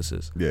 yeah, I know what this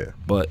is. Yeah.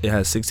 But it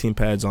has 16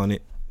 pads on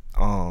it.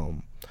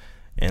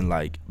 And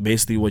like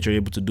basically what you're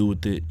able to do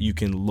with it, you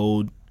can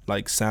load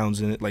like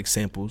sounds in it, like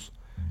samples,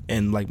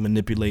 and like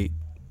manipulate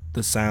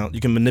the sound.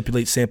 You can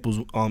manipulate samples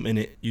in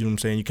it. You know what I'm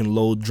saying? You can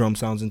load drum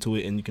sounds into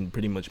it, and you can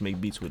pretty much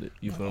make beats with it.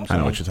 You feel what I'm saying?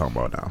 I know what you're talking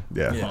about now.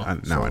 Yeah. I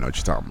know what you're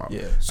talking about.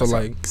 Yeah. So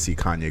like see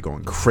Kanye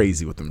going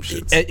crazy with them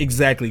shits.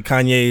 Exactly.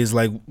 Kanye is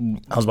like,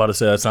 I was about to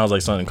say that sounds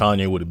like something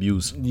Kanye would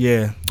abuse.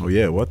 Yeah. Oh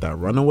yeah, what, that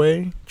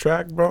Runaway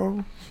track,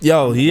 bro?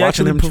 Yo, he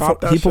Watching actually him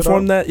chop that he shit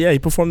performed up? that. Yeah, he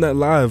performed that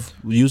live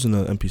using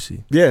the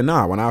MPC. Yeah,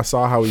 nah. When I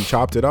saw how he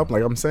chopped it up,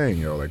 like I'm saying,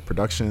 yo, like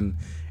production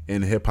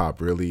in hip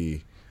hop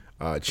really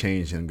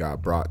changed and got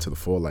brought to the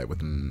full light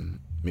within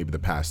maybe the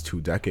past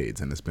 2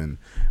 decades, and it's been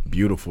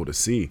beautiful to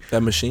see.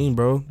 That machine,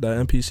 bro,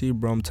 that MPC,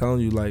 bro, I'm telling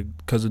you, like,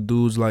 because of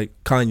dudes like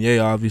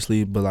Kanye,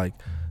 obviously, but like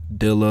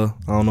Dilla,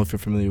 I don't know if you're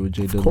familiar with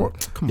J Dilla.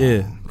 Come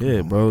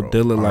on, bro.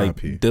 Dilla,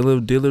 like R.I.P.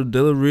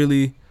 Dilla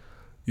really,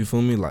 you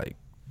feel me, like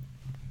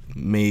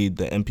made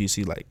the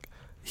MPC, like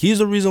he's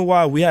the reason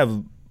why we have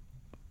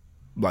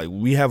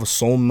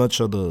so much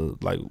of the,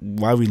 like,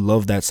 why we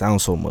love that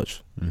sound so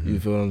much.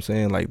 You feel what I'm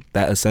saying? Like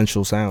that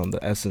essential sound,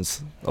 the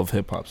essence of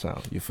hip hop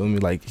sound. You feel me?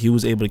 Like he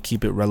was able to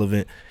keep it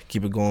relevant,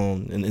 keep it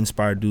going, and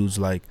inspire dudes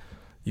like,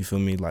 you feel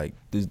me? Like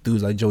these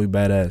dudes like Joey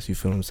Badass. You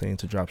feel what I'm saying?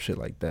 To drop shit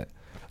like that,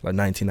 like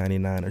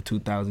 1999 or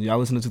 2000. Y'all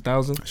listen to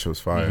 2000? That shit was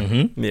fire.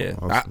 Yeah.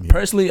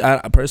 Personally,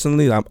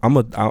 I'm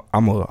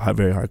a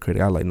very hard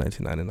critic. I like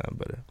 1999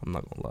 better. I'm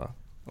not gonna lie.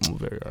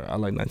 I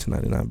like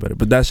 1999 better,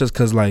 but that's just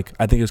cause like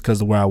I think it's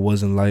cause of where I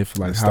was in life,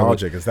 like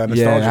nostalgic. Is that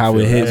nostalgic? Yeah, how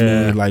it hits me,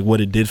 me, like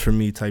what it did for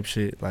me, type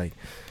shit. Like,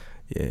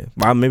 yeah,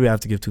 maybe I have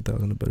to give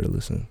 2000 a better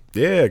listen.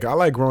 Yeah, I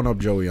like Grown Up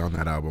Joey on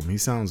that album. He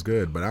sounds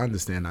good, but I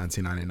understand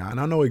 1999.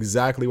 I know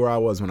exactly where I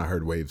was when I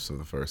heard Waves for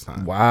the first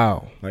time.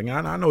 Wow, like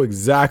I know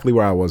exactly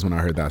where I was when I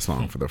heard that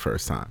song for the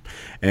first time,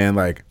 and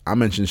like I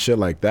mentioned shit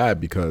like that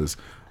because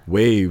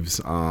Waves,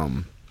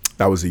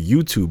 that was a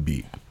YouTube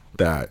beat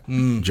that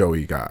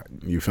Joey got.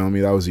 You feel me?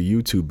 That was a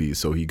YouTube beat.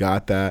 So he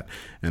got that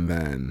and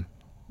then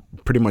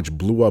pretty much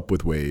blew up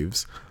with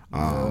Waves.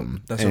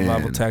 That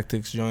Survival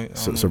Tactics joint.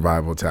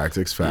 Survival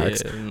Tactics,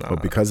 facts. Yeah, nah.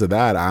 But because of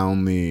that, I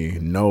only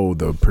know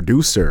the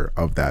producer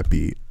of that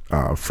beat,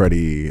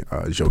 Freddie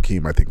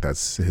Joachim, I think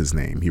that's his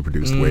name. He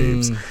produced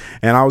Waves.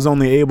 And I was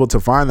only able to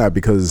find that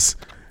because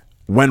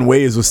when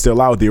Waves was still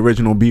out, the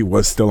original beat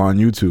was still on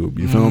YouTube.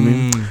 You feel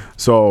me?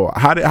 So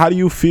how do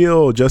you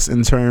feel just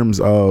in terms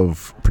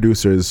of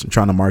producers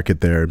trying to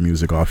market their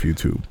music off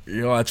YouTube?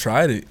 Yo, I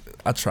tried it,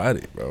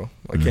 bro.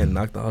 I can't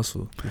knock the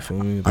hustle. You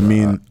feel me? I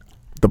mean,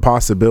 the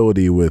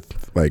possibility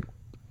with like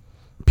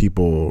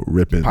people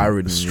ripping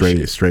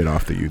straight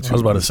off the YouTube. I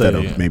was about to say,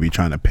 instead of maybe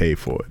trying to pay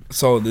for it.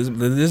 So this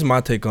is my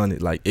take on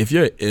it. Like if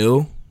you're an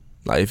ill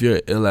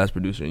ass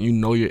producer and you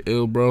know you're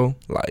ill, bro,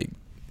 like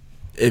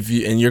if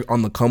you're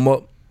on the come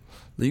up,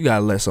 you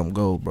gotta let something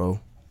go, bro.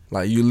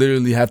 Like you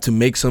literally have to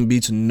make some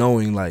beats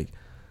knowing like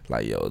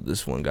yo,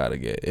 this one gotta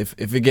get, if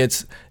it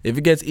gets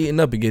eaten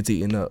up, it gets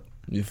eaten up.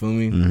 You feel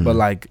me? But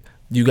like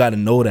you gotta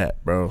know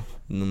that, bro.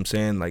 You know what I'm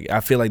saying? Like I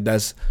feel like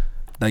that's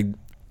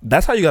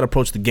how you gotta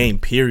approach the game,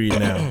 period.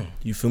 Now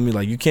you feel me?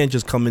 Like you can't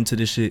just come into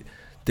this shit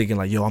thinking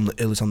like, yo, I'm the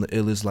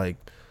illest, like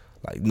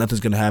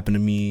nothing's gonna happen to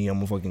me, I'm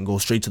gonna fucking go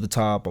straight to the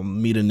top, I'm gonna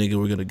meet a nigga,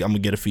 I'm gonna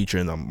get a feature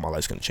and my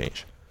life's gonna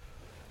change.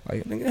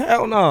 Like, nigga,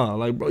 hell nah.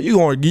 Like, bro,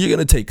 you're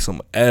gonna take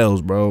some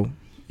L's, bro.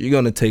 You're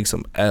gonna take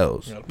some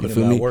L's. You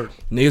feel me?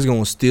 Niggas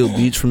gonna steal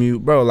beats from you,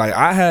 bro. Like,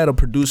 I had a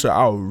producer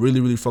I really,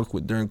 really fuck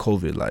with during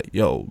COVID. Like,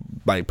 yo,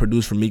 like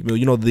produced for Meek Mill.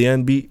 You know the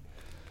End beat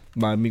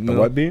by Meek Mill.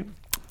 The what beat?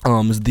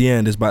 It's The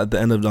End. It's by the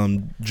end of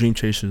Dream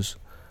Chasers.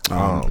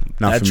 Not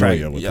that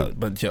familiar track, with yo, it.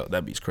 but yo,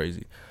 that beat's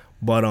crazy.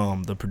 But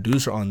the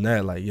producer on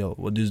that, like, yo,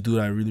 what this dude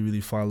I really,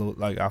 really followed,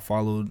 like I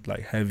followed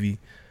like heavy.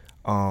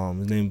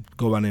 His name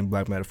go by name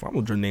Black Metaphor.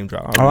 I'm gonna name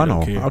drop. I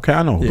know. Okay,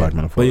 I know who Black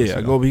Metaphor is.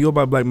 But yeah, he go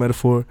by Black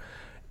Metaphor,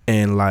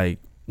 and like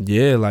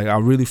like I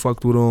really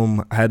fucked with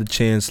him. I had a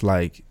chance,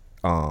 like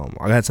I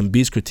had some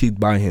beats critiqued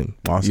by him.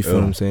 You feel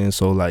what I'm saying?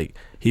 So like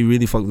he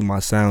really fucked with my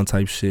sound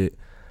type shit,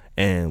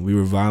 and we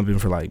were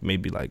vibing for like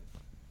maybe like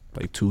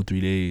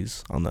 2-3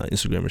 days on the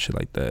Instagram and shit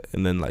like that.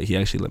 And then like he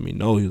actually let me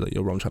know. He was like,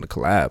 yo, bro, I'm trying to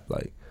collab.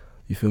 Like,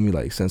 you feel me?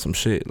 Like, send some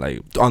shit.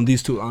 Like, on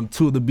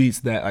two of the beats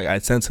that I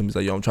sent him, he's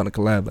like, yo, I'm trying to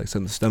collab. Like,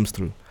 send the stems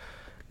through.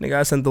 Nigga,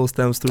 I sent those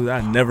stems through.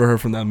 I never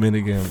heard from that man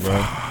again, bro.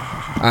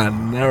 I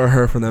never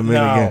heard from that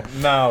man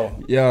again.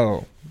 No.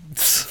 Yo.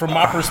 From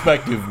my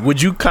perspective,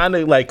 would you kind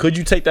of, like, could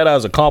you take that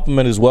as a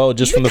compliment as well?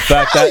 Just from the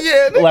fact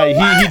that, like,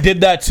 he did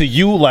that to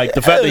you? Like,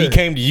 the fact that he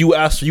came to you,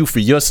 asked you for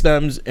your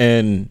stems,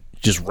 and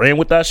just ran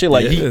with that shit.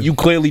 Like you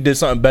clearly did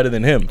something better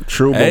than him.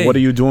 True, but what are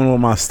you doing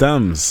with my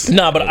stems?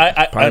 Nah, but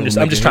I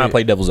understand. I'm just trying to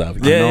play devil's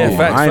advocate. Yeah,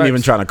 facts, I ain't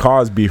even trying to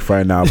cause beef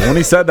right now. But when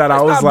he said that,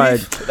 I was like,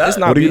 "What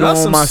are you doing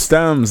with my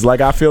stems?" Like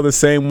I feel the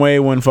same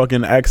way when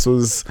fucking X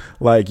was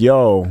like,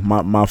 "Yo,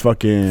 my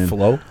fucking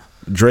flow."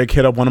 Drake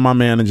hit up one of my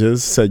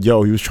managers, said,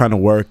 "Yo, he was trying to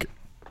work,"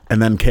 and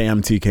then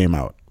KMT came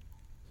out.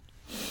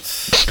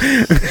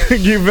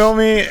 You feel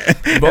me?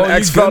 Bro, And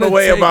X felt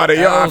away about it.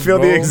 Yo, I feel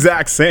bro. the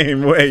exact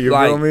same way. You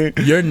feel me?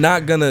 You're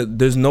not gonna.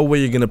 There's no way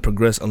you're gonna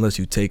progress unless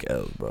you take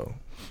L's, bro.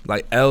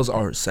 Like L's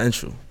are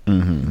essential.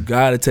 You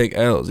gotta take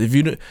L's. If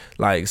you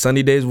like,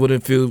 sunny days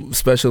wouldn't feel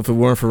special if it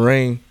weren't for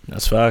rain.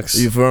 That's facts.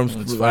 You feel me?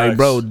 Like,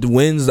 bro, the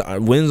wins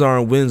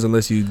aren't wins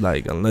unless you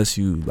like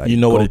you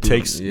know what it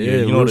takes. Yeah,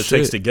 you know what it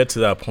takes to get to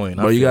that point.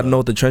 Bro, you gotta know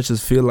what the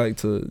trenches feel like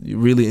to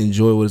really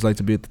enjoy what it's like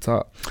to be at the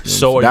top. You know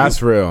so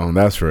that's real.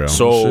 That's real.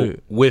 So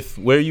with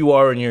where you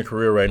are in your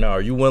career right now,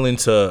 are you willing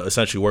to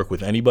essentially work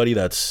with anybody?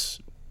 Are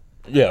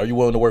you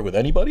willing to work with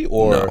anybody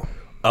or? No.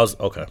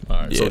 Okay. All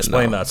right. So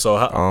explain that. So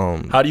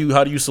how do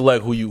you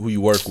select who you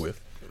work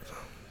with?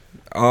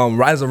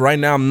 As of right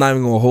now, I'm not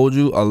even gonna hold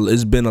you.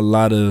 It's been a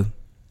lot of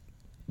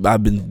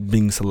I've been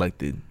being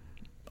selected.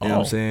 You know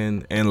what I'm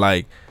saying? And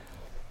like,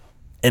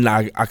 and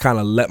I kind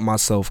of let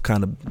myself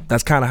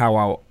that's kind of how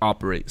I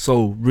operate.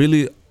 So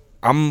really,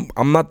 I'm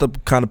not the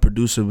kind of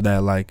producer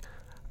that like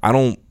I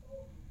don't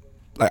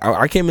like.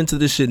 I came into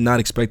this shit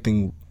not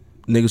expecting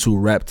niggas who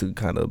rap to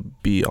kind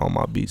of be on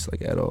my beats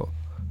like at all.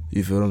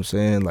 You feel what I'm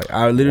saying? Like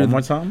I literally. One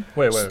more time.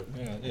 Wait.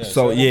 Yeah.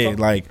 So yeah,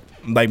 like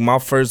my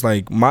first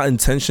my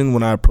intention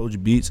when I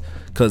approach beats,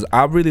 cause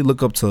I really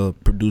look up to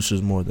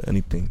producers more than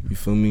anything. You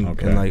feel me?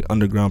 Okay. And like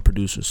underground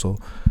producers. So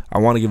I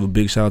want to give a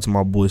big shout out to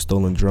my boy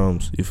Stolen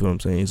Drums. You feel what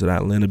I'm saying? He's an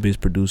Atlanta-based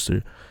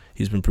producer.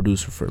 He's been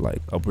producer for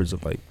like upwards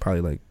of he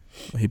probably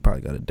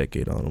got a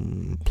decade on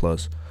him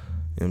plus.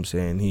 You know what I'm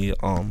saying?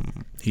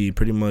 He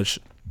pretty much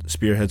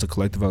spearheads a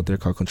collective out there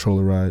called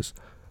Controllerize.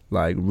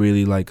 Like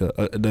really like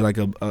they're like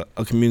a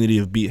community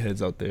of beat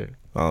heads out there.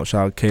 Shout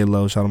out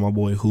K-Lo, shout out my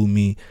boy Who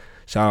Me,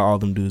 shout out all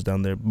them dudes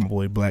down there, my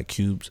boy Black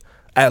Cubes.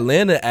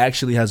 Atlanta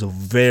actually has a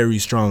very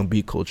strong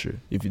beat culture,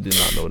 if you did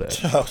not know that.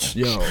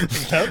 Yo. I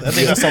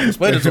think that's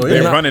self-explanatory.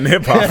 They're running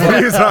hip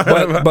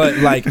hop. but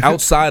like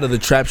outside of the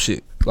trap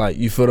shit, like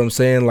you feel what I'm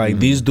saying? Like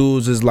these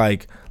dudes is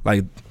like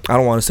I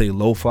don't want to say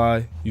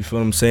lo-fi, you feel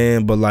what I'm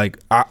saying? But like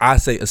I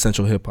say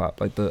essential hip hop,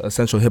 like the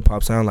essential hip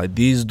hop sound. Like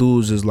these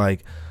dudes is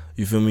like,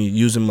 you feel me?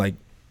 Using like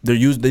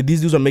these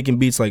dudes are making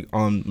beats like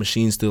on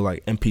machines still,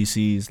 like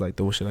MPCs, like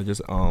the shit I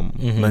just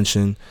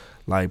mentioned,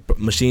 like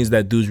machines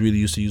that dudes really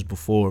used to use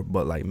before,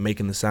 but like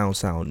making the sound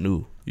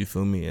new. You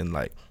feel me? And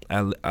like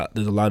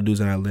there's a lot of dudes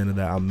in Atlanta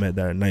that I met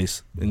that are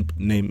nice. In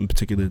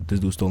particular, this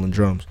dude Stolen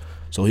Drums.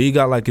 So he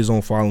got like his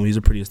own following. He's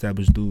a pretty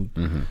established dude.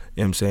 You know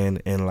what I'm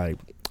saying? And like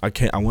I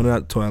went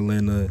out to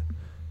Atlanta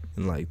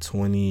in like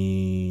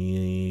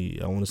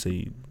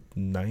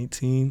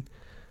 19,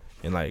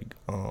 and like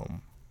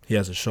he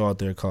has a show out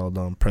there called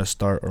Press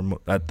Start, or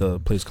at the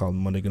place called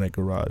Monday Night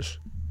Garage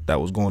that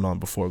was going on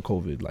before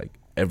COVID, like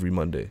every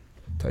Monday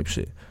type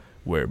shit,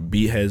 where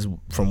beat heads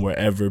from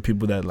wherever,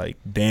 people that like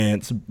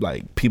dance,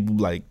 like people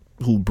like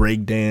who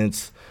break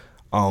dance,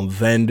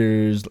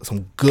 vendors,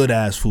 some good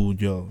ass food,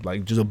 yo,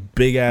 like just a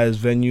big ass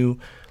venue.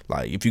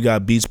 Like if you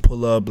got beats,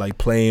 pull up, like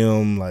play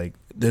them. Like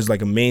there's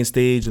like a main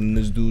stage, and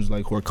there's dudes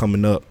like who are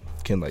coming up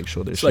can like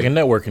show their shit. It's like a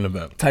networking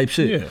event type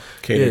shit. Yeah.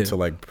 Catered to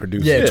like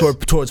producers. Yeah,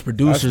 towards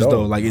producers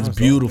though. Like it's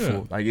beautiful.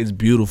 Yeah. Like it's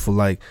beautiful.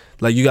 Like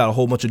you got a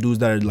whole bunch of dudes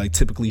that are like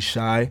typically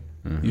shy.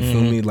 You feel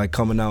me? Like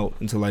coming out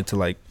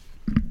to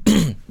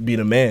be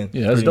the man.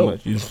 Yeah, that's dope.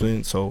 Much, you feel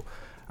me? So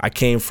I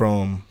came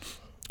from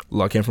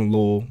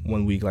Lowell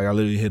 1 week. Like I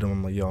literally hit him.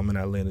 I'm like, yo, I'm in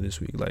Atlanta this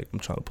week. Like I'm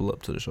trying to pull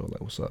up to the show.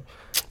 Like what's up?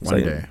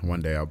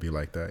 One day I'll be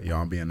like that. Yo,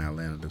 I'll be in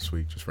Atlanta this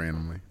week, just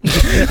randomly. I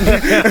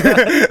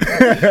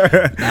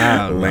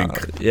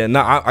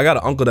got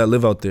an uncle that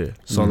live out there.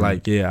 So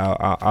like,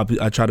 yeah,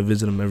 I try to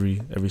visit him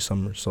every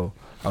summer. So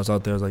I was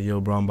out there. I was like,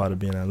 yo, bro, I'm about to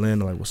be in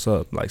Atlanta. Like, what's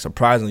up? Like,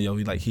 surprisingly, yo,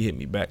 he hit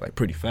me back like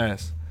pretty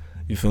fast.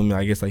 You feel me?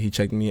 I guess like he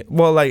checked me.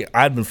 Well, like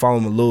I'd been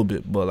following him a little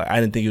bit, but like I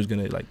didn't think he was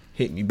gonna like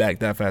hit me back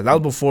that fast. That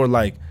was before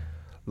like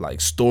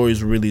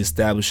stories were really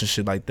established and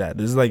shit like that.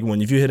 This is like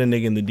when if you hit a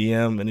nigga in the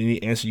DM and then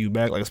he answer you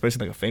back, like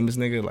especially like a famous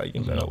nigga, like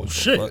you're like, oh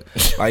shit.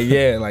 Like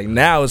yeah, like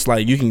now it's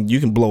like you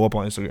can blow up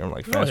on Instagram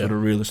like fast with a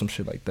reel or some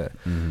shit like that.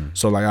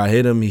 So like I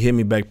hit him, he hit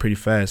me back pretty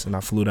fast, and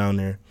I flew down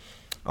there.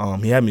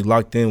 He had me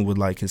locked in with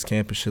like his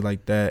camp and shit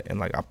like that, and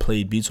like I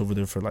played beats over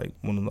there for like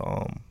one of the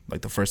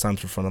like the first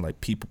times in front of like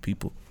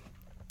people,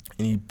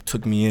 and he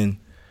took me in.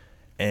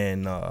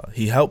 And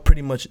he helped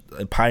pretty much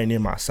pioneer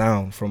my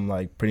sound from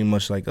like pretty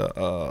much like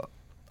a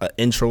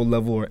intro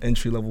level or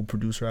entry level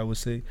producer, I would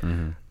say,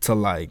 to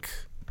like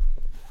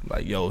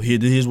yo,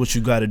 here's what you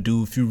gotta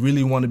do if you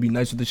really want to be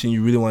nice with this shit and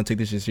you really want to take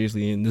this shit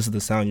seriously, and this is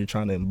the sound you're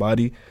trying to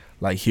embody.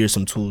 Like here's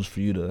some tools for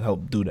you to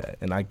help do that.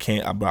 And I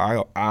can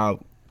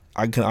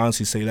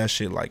honestly say that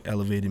shit like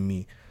elevated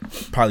me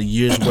probably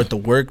years worth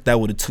of work that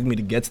would have took me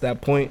to get to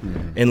that point.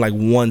 In like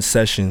one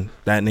session,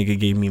 that nigga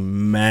gave me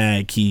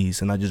mad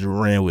keys and I just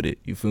ran with it.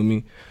 You feel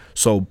me?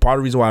 So part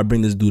of the reason why I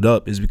bring this dude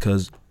up is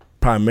because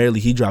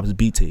primarily he drops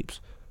beat tapes.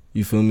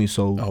 You feel me?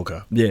 So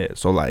yeah,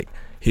 so like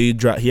he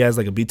has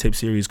like a beat tape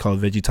series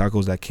called Veggie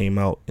Tacos that came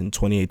out in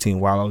 2018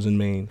 while I was in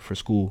Maine for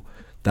school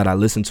that I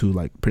listened to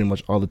like pretty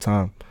much all the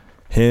time.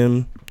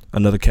 Him,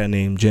 another cat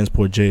named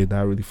Jansport J that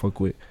I really fuck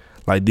with.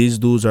 Like these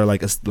dudes are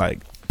like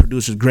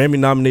producers, Grammy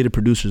nominated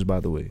producers, by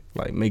the way,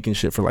 like making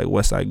shit for like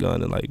West Side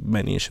Gun and like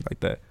Benny and shit like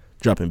that,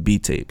 dropping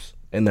beat tapes,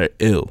 and they're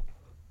ill.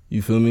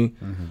 You feel me?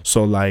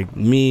 So like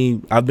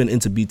me, I've been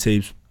into beat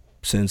tapes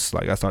since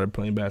like I started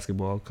playing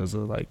basketball because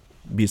of like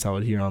beats I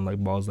would hear on like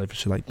Balls Life and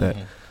shit like that.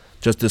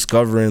 Just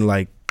discovering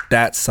like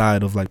that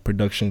side of like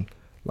production,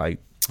 like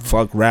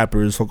fuck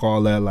rappers, fuck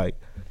all that.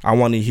 Like I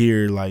want to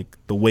hear like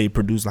the way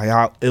produced, like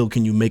how ill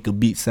can you make a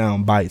beat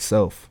sound by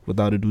itself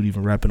without a dude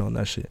even rapping on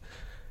that shit.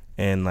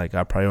 And like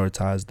I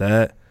prioritize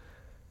that,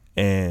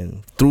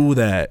 and through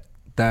that,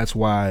 that's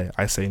why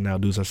I say now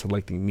dudes are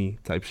selecting me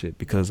type shit,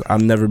 because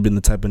I've never been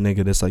the type of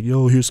nigga that's like,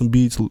 yo, here's some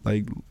beats,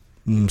 like, you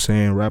know what I'm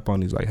saying, rap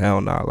on these. Like,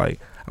 hell nah. Like,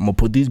 I'm gonna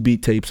put these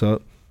beat tapes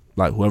up.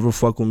 Like, whoever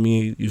fuck with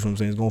me, you know what I'm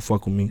saying, is gonna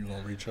fuck with me. You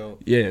gonna reach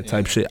out? Yeah,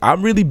 type shit. I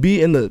really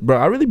be in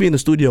the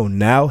studio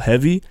now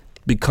heavy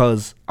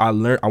because I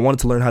wanted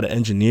to learn how to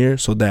engineer,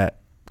 so that,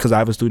 because I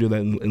have a studio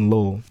that in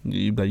Lowell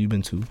that you've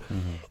been to.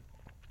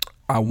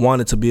 I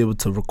wanted to be able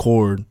to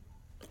record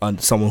on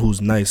someone who's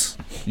nice.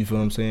 You feel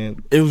what I'm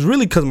saying? It was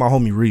really because my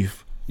homie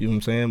Reef. You know what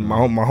I'm saying? My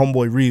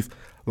homeboy Reef,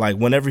 like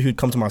whenever he'd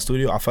come to my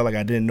studio, I felt like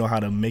I didn't know how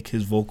to make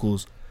his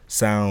vocals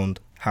sound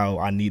how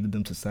I needed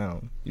them to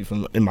sound. You feel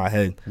me? In my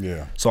head.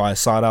 Yeah. So I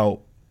sought out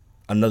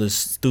another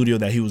studio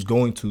that he was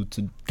going to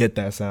get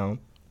that sound,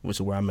 which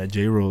is where I met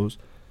J Rose.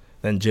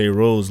 Then J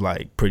Rose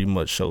like pretty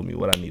much showed me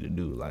what I need to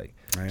do. Like,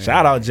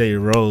 shout out J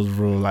Rose,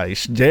 bro. Like,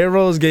 J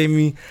Rose gave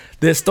me,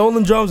 there's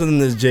Stolen Drums and then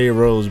there's J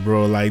Rose,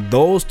 bro. Like,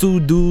 those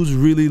two dudes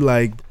really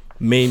like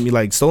made me,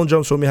 like, Stolen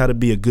Drums showed me how to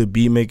be a good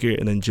beat maker,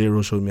 and then J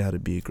Rose showed me how to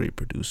be a great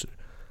producer.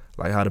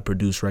 Like, how to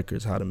produce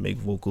records, how to make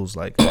vocals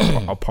like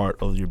a part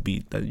of your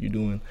beat that you're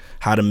doing,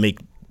 how to make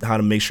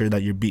sure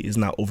that your beat is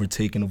not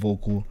overtaking a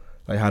vocal.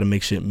 Like, how to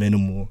make shit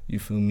minimal, you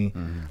feel me?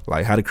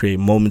 Like, how to create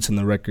moments in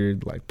the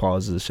record, like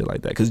pauses, shit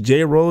like that. Because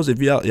J Rose, if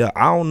y'all,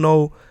 I don't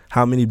know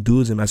how many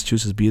dudes in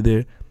Massachusetts be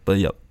there, but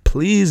yo,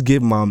 please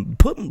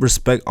put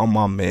respect on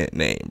my man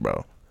name,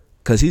 bro.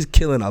 Because he's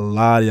killing a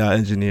lot of y'all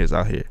engineers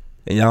out here,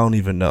 and y'all don't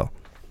even know.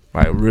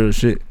 Like, real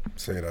shit.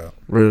 Say that.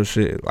 Real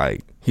shit.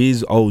 Like,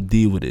 he's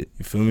OD with it,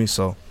 you feel me?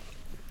 So,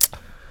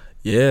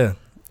 yeah.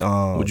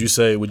 Would you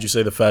say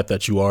the fact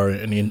that you are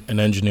an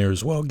engineer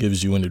as well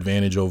gives you an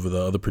advantage over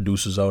the other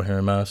producers out here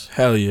in Mass?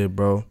 Hell yeah,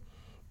 bro.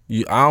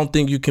 I don't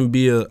think you can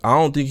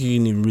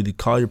even really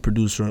call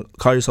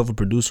yourself a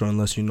producer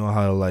unless you know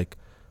how to like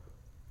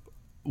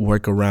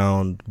work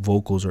around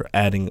vocals or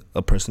adding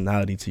a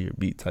personality to your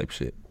beat type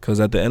shit.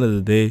 Because at the end of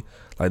the day,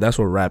 like, that's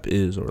what rap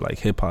is, or like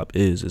hip hop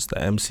is. It's the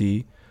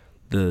MC,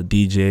 the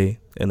DJ,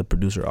 and the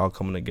producer all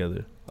coming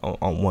together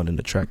on one in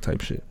the track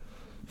type shit.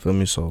 Feel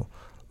me? So,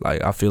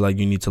 like, I feel like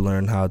you need to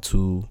learn how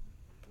to,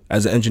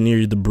 as an engineer,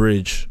 you're the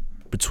bridge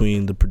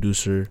between the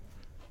producer,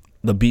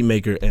 the beat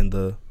maker, and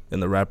the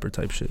rapper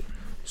type shit.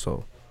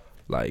 So,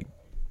 like,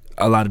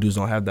 a lot of dudes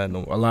don't have that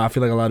no more. I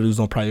feel like a lot of dudes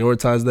don't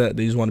prioritize that.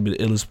 They just want to be the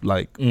illest,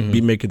 like,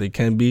 beat maker they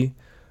can be,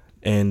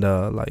 and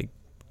like,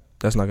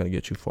 that's not gonna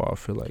get you far, I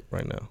feel like,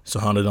 right now. So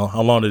how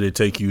long did it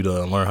take you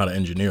to learn how to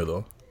engineer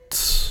though?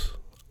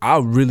 I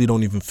really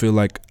don't even feel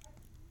like.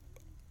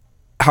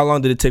 How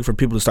long did it take for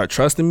people to start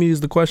trusting me is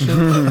the question.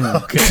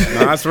 Okay.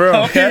 No, that's real.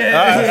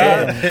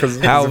 Okay. Because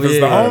the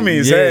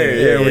homies,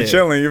 we're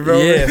chilling, you feel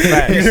me? Yeah,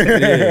 facts.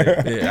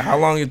 Yeah. How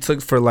long it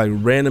took for like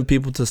random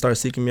people to start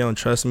seeking me out and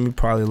trusting me?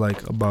 Probably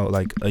like about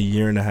like a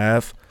year and a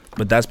half.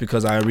 But that's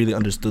because I really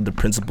understood the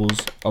principles,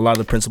 a lot of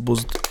the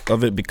principles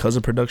of it because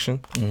of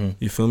production.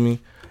 You feel me?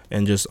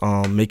 And just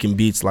making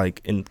beats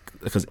like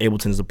because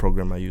Ableton is the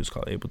program I use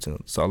called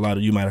Ableton. So a lot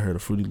of you might have heard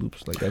of Fruity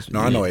Loops. Like that's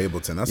I know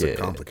Ableton. That's a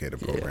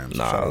complicated program.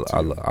 Nah,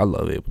 I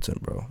love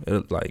Ableton, bro.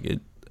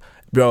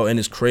 Bro, and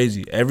it's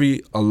crazy.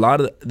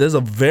 There's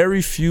a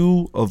very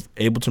few of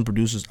Ableton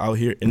producers out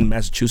here in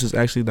Massachusetts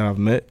actually that I've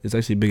met. It's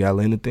actually a big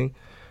Atlanta thing,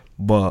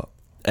 but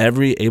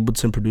every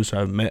Ableton producer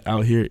I've met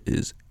out here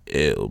is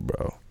ill,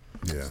 bro.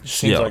 Yeah,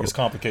 seems like it's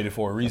complicated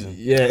for a reason.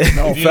 Yeah,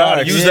 no, if you know how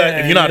to use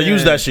that, if you know how to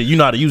use that shit, you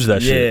know how to use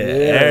that shit.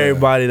 Yeah,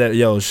 everybody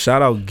that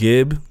shout out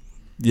Gib,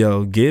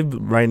 Gib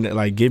right now,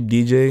 like Gib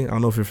DJ. I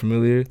don't know if you're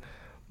familiar,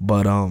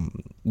 but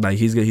like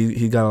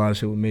he got a lot of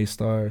shit with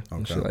Maystar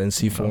and shit, and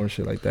C4 and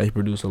shit like that. He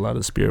produced a lot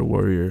of Spirit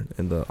Warrior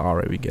and the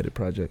Alright We Get It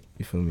project.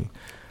 You feel me?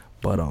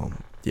 But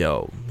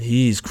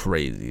he's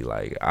crazy.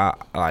 Like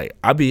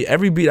I be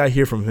every beat I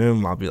hear from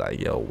him, I'll be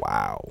like, yo,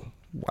 wow.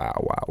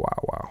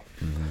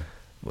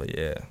 But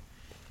yeah.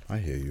 I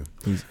hear you.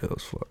 He's ill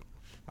as fuck.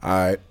 All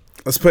right.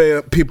 Let's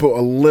play people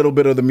a little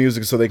bit of the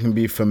music so they can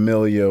be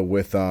familiar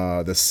with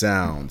the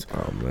sound.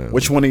 Oh, man.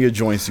 Which one of your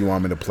joints do you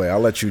want me to play? I'll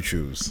let you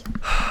choose.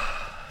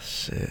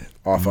 Shit.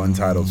 Off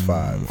Untitled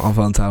 5. Off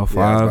Untitled 5?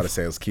 Yeah, I was about to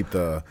say, let's keep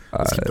the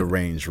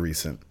range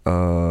recent.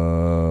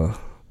 Damn.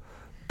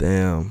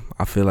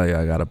 I feel like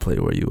I gotta play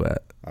Where You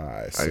At. All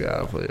right. I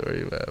gotta play Where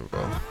You At,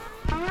 bro.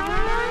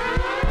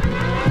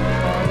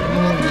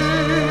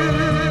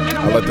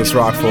 I'll let this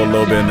rock for a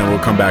little bit and then we'll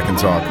come back and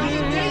talk.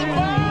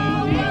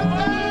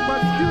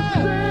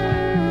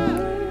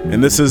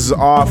 And this is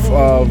off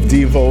of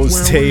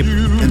Deevo's tape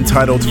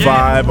entitled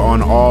 5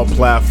 on all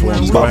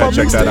platforms. Go ahead,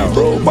 check that out.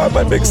 Bro, buy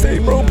my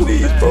mixtape, bro,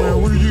 please,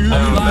 bro.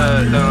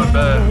 Down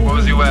bad. Where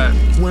was you at?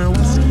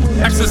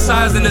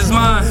 Exercising his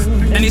mind,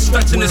 and he's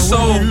stretching his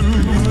soul.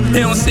 He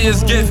don't see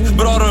his gift,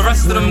 but all the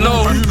rest of them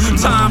know.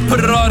 Time, put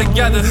it all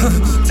together,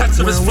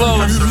 Tetris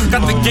flows.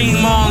 Got the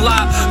game on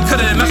lock,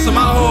 couldn't mess with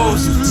my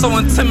hoes. So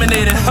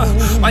intimidated,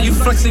 why you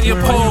flexing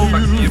your pole?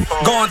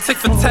 Going tick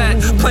for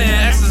tat, playing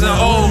X's and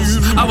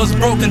O's. I was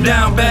broken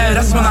down bad,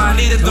 that's when I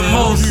needed the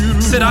most.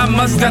 Shit, I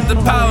must got the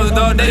power,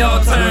 dog, they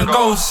all turn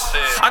ghosts.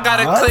 I got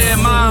a clear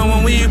mind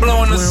when we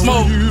blowing the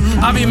smoke.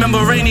 I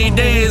remember rainy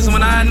days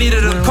when I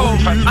needed a coat.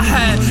 I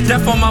had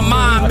death on my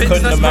mind, bitch. I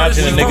couldn't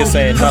imagine a nigga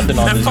saying nothing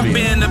on this beat.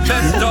 Being the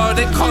best, dog,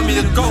 they call me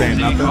the GOAT.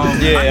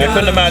 Yeah, I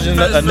couldn't imagine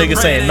a nigga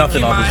saying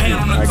nothing on this beat.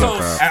 I get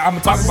that. I'm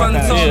gonna talk about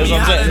that. Yeah, that's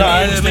what I'm saying. No,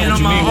 I understand what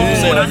you mean when you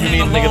say like you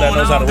need a nigga that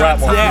knows how to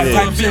rap on Yeah, it.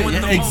 type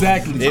shit.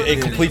 Exactly.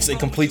 It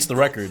completes the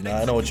record.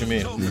 Nah, I know what you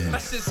mean.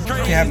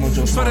 Can't have no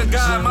jokes. Swear to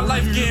God, my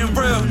life getting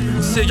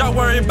real. Shit, y'all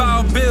worry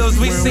about bills.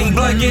 We seen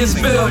blood getting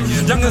spilled.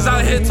 Youngers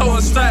out here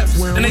towing straps,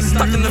 and they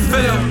stuck in the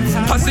field.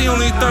 Plus he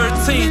only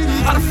 13.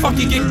 How the fuck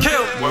he get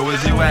killed? Where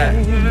was you at?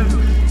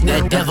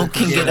 That devil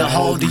can get a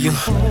hold of you.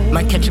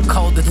 Might catch a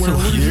cold or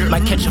two.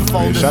 Might catch a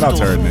fold or shout out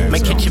to her, man.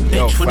 Might catch a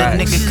bitch with a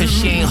facts. nigga cause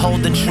she ain't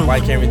holding true. Why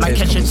can't we Might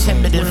taste catch a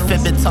timid and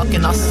fibbing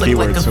talking all slick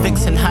Keyword like a too.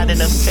 vixen.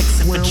 Hiding a fix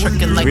it for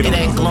tricking like it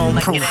ain't glowing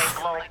proof.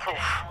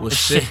 Well,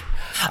 Shit.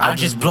 I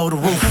just blow the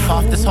roof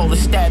off this whole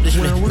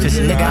establishment. Cause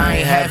nigga, I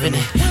ain't having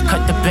it.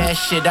 Cut the bad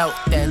shit out.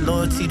 That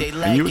loyalty they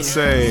lacking. And you would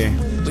say,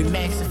 We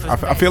maxing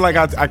for I feel like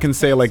I can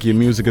say like your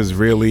music is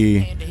really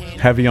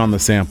heavy on the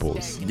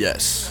samples.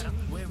 Yes.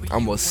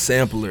 I'm a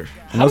sampler.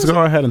 And let's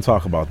go ahead and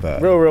talk about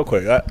that. Real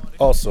quick.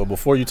 Also,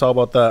 before you talk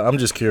about that, I'm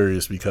just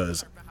curious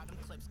because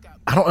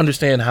I don't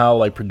understand how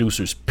like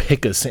producers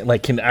pick a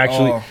like can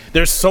actually. Oh.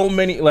 There's so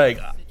many like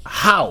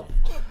how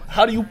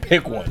do you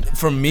pick one?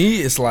 For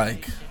me, it's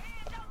like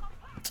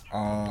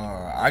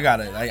I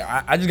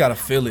just gotta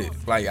feel it.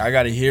 Like I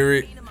gotta hear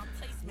it.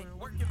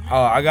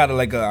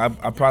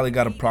 I probably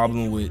got a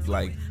problem with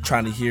like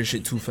trying to hear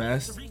shit too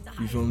fast.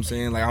 You feel what I'm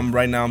saying? Like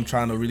I'm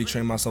trying to really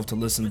train myself to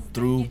listen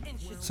through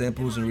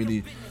samples and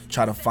really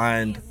try to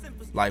find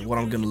like what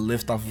I'm gonna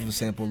lift off of a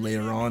sample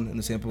later on in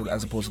the sample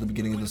as opposed to the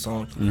beginning of the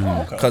song.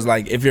 Cause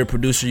like if you're a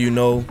producer, you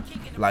know,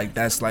 like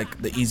that's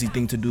like the easy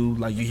thing to do.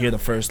 Like you hear the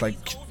first like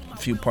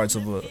few parts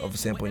of a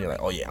sample and you're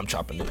like, oh yeah, I'm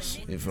chopping this.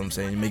 You feel what I'm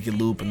saying? You make it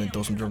loop and then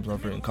throw some drums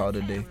off it and call it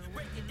a day.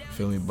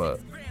 Feel me? But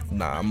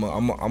nah,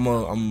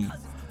 I'm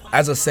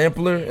as a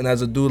sampler and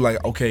as a dude,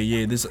 like okay,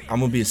 yeah,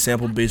 I'm gonna be a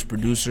sample based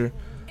producer.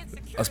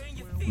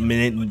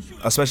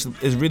 Especially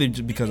it's really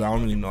just because I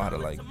don't really know how to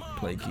like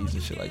play keys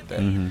and shit like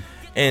that.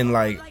 And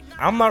like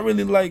I'm not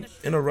really like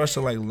in a rush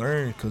to like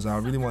learn because I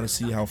really want to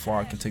see how far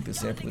I can take this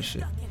sampling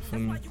shit. Feel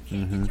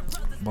me?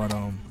 But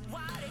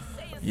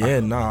yeah,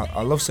 nah,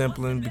 I love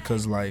sampling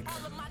because like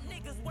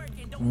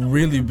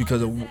really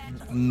because of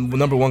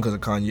number one because of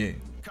Kanye.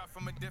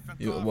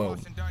 Well,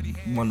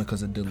 one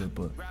because of Dilla,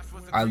 but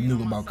I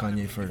knew about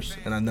Kanye first,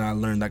 and then I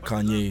learned that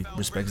Kanye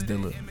respects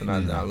Dilla, and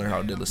I learned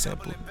how Dilla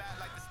sampled.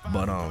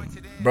 But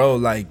bro,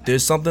 like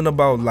there's something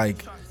about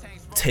like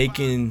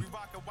taking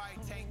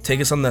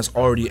something that's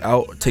already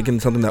out,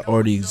 taking something that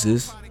already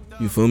exists,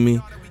 you feel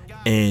me,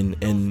 and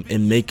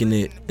making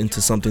it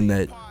into something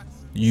that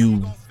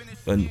you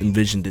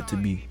envisioned it to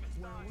be.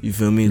 You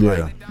feel me?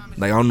 Yeah.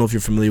 Like I don't know if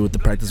you're familiar with the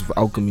practice of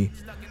alchemy,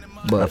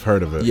 but I've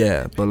heard of it.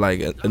 Yeah, but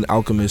like an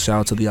alchemist, shout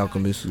out to the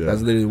alchemist. Yeah.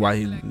 That's literally why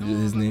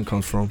his name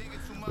comes from.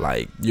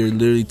 Like you're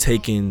literally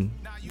taking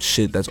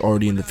shit that's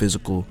already in the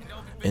physical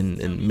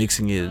and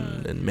mixing it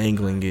and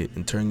mangling it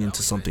and turning it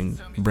into something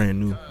brand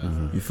new.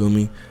 You feel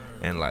me?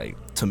 And like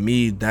to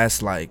me,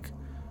 that's like,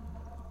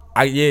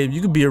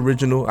 you could be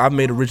original. I've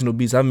made original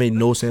beats. I've made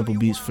no sample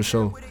beats for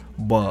sure.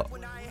 But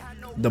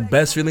the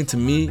best feeling to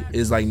me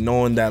is like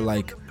knowing that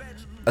like,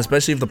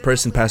 especially if the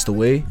person passed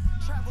away,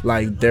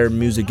 like their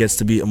music gets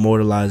to be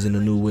immortalized in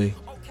a new way.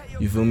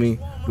 You feel me?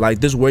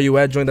 Like this Where You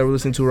At joint that we're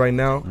listening to right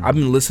now, I've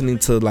been listening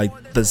to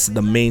like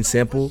the main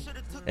sample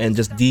and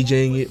just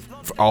DJing it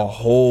for a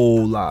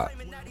whole lot.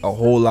 A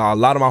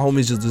lot of my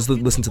homies just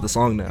listen to the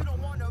song now,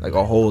 like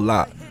a whole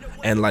lot.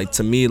 And like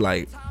to me,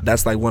 like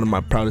that's like one of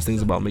my proudest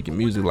things about making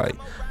music. Like,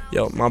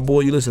 yo, my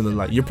boy, you listen to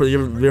like your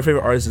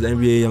favorite artist is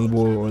NBA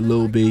Youngboy or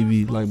Lil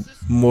Baby, like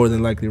more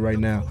than likely right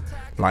now.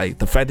 Like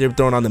the fact that you're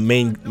throwing on the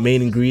main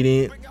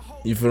ingredient,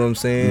 you feel what I'm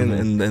saying,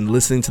 and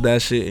listening to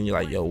that shit, and you're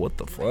like, yo, what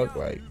the fuck,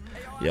 like,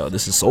 yo,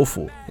 this is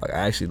soulful. Like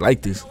I actually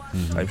like this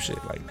type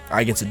shit. Like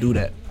I get to do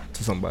that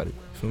to somebody.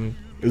 Feel me?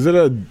 Is it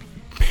a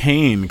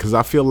pain? Because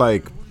I feel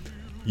like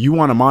you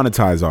want to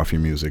monetize off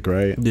your music,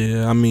 right?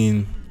 Yeah, I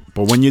mean,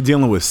 but when you're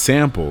dealing with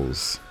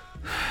samples,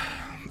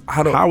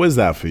 how is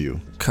that for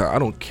you? I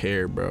don't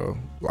care, bro.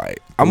 Like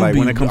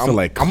when it comes to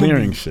like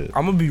clearing shit.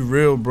 I'm gonna be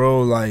real,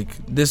 bro. Like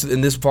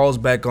this falls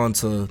back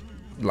onto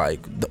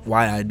like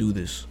why I do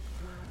this.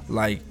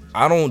 Like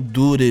I don't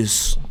do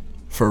this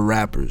for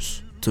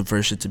rappers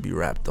for shit to be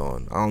rapped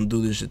on. I don't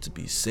do this shit to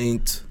be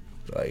synced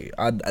Like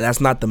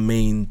that's not the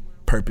main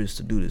purpose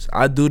to do this.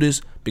 I do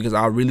this because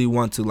I really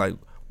want to, like,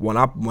 when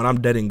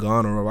I'm dead and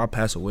gone, or if I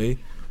pass away,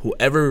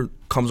 whoever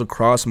comes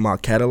across my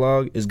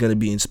catalog is gonna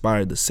be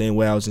inspired the same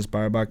way I was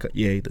inspired by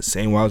Ye, the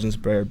same way I was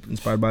inspired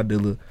by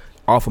Dilla,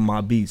 off of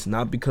my beats,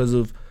 not because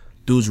of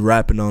dudes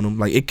rapping on them.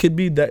 Like, it could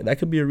be that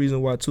could be a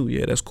reason why too.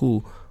 Yeah, that's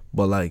cool.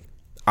 But like,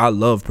 I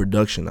love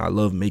production. I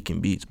love making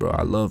beats, bro.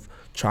 I love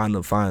trying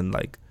to find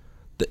like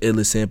the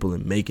illest sample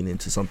and making it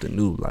into something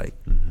new. Like,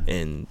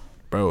 and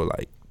bro,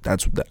 like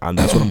that's what I'm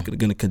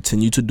gonna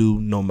continue to do.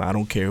 I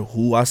don't care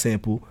who I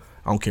sample.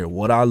 I don't care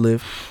what I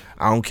lift.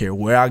 I don't care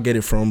where I get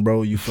it from,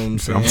 bro. You feel what I'm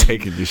saying? I'm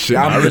taking this shit.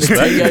 I respect.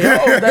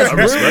 That's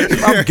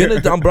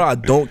real. Bro. I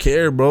don't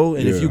care, bro.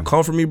 And if you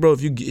come for me, bro,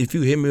 if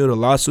you hit me with a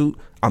lawsuit,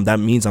 that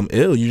means I'm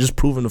ill. You're just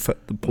proving the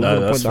point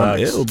that I'm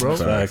ill, bro.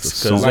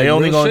 Facts. Because they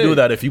only gonna do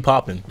that if you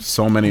popping.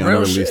 So many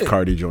unreleased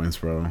Cardi joints,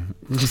 bro.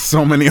 Just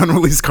so many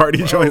unreleased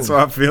Cardi joints. So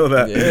I feel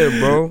that. Yeah,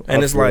 bro.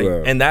 And it's like,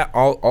 and that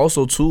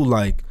also too,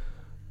 like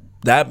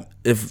that.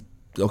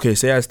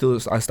 Say I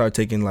start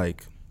taking,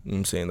 like, you know what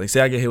I'm saying? Like,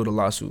 say I get hit with a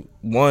lawsuit.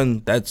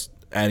 One, that's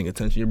adding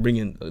attention. You're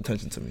bringing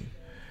attention to me.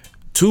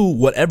 Two,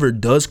 whatever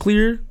does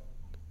clear,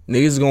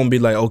 niggas is gonna be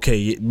like,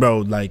 okay, bro,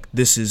 like,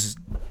 this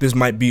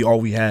might be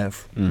all we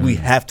have. We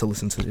have to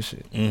listen to this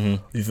shit. You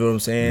feel what I'm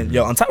saying?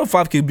 Yo, Untitled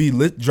 5 could be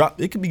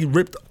it could be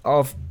ripped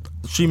off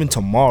streaming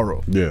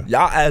tomorrow. Yeah.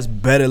 Y'all ass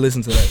better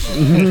listen to that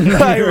shit.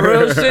 Like,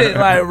 real shit.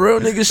 Like,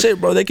 real nigga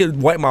shit, bro. They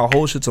could wipe my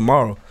whole shit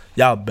tomorrow.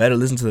 Y'all better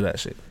listen to that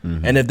shit.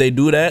 And if they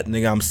do that,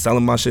 nigga, I'm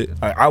selling my shit.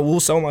 I will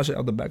sell my shit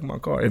out the back of my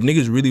car. If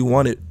niggas really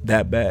want it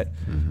that bad.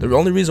 The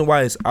only reason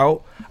why it's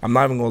out, I'm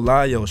not even gonna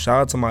lie, yo,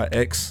 shout out to my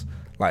ex.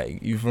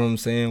 Like, you feel what I'm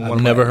saying?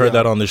 I've never heard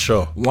that on this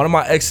show. One of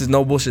my exes,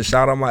 no bullshit,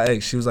 shout out my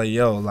ex. She was like,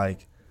 yo,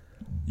 like,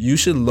 you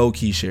should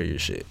low-key share your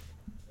shit.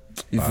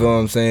 You feel what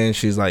I'm saying?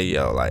 She's like,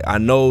 yo, like, I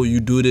know you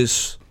do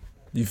this,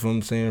 you feel what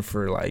I'm saying,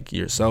 for, like,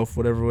 yourself,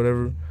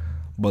 whatever.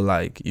 But,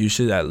 like, you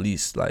should at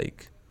least,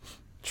 like,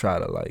 try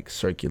to, like,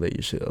 circulate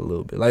your shit a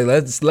little bit. Like,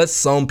 let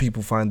some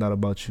people find out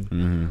about you.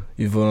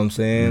 You feel what I'm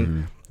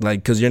saying?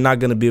 Like, because you're not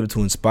going to be able to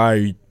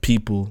inspire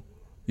people.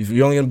 If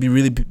you're only going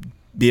to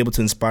be able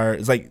to inspire,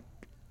 it's like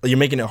you're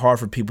making it hard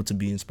for people to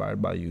be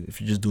inspired by you if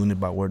you're just doing it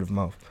by word of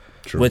mouth.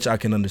 True. Which I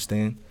can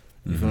understand.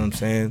 You feel what I'm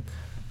saying?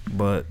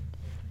 But,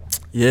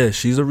 yeah,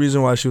 she's the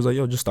reason why she was like,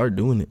 yo, just start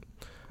doing it.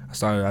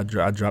 I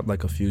dropped,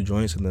 like, a few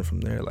joints, and then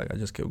from there, like, I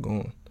just kept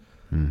going.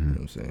 You know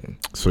what I'm saying?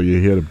 So you're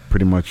here to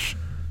pretty much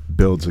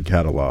build a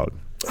catalog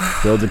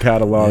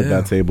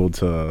that's able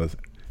to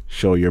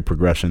show your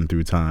progression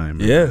through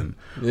time. Yeah.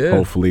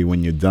 Hopefully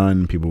when you're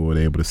done, people will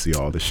be able to see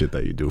all the shit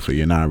that you do. So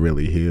you're not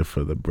really here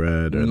for the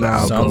bread or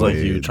the sounds like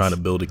you're trying to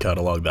build a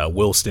catalog that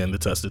will stand the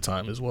test of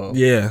time as well.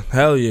 Yeah,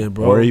 hell yeah,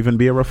 bro. Or even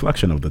be a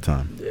reflection of the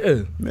time.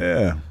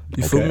 Yeah.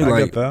 You feel me?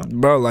 Like,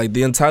 bro, like,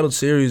 the Untitled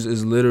series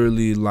is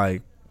literally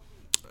like,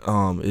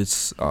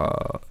 it's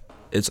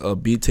a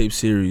beat tape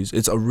series.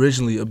 It's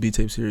originally a beat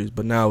tape series,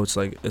 but now it's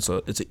like it's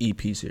an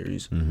EP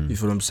series. You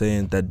feel what I'm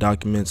saying? That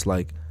documents,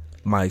 like,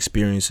 my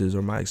experiences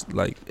or my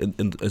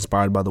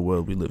inspired by the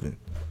world we live in.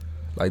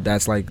 Like,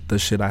 that's like the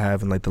shit I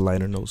have in, like, the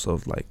liner notes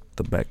of, like,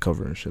 the back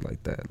cover and shit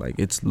like that. Like,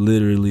 it's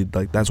literally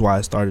like, that's why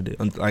I started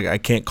it. Like, I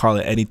can't call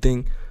it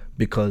anything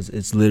because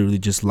it's literally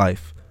just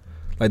life.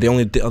 Like, the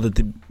only other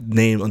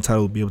name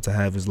Untitled would be able to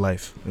have is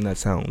life, and that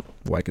sound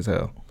whack as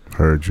hell.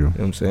 Heard you. You know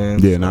what I'm saying?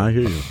 Yeah, no, I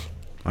hear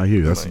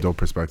you. That's a dope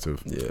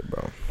perspective. Yeah,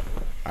 bro.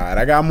 All right,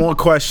 I got more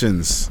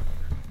questions.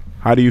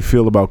 How do you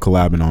feel about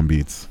collabing on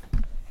beats?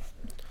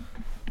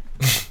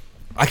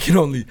 I can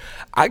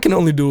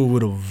only do it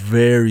with a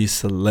very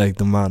select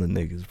amount of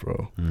niggas,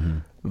 bro.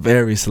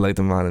 Very select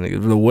amount of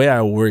niggas. The way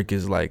I work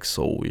is, like,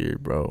 so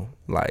weird, bro.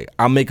 Like,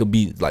 I make a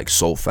beat, like,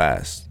 so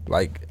fast.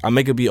 Like, I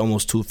make a beat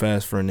almost too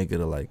fast for a nigga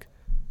to, like,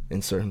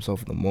 insert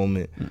himself in the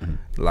moment.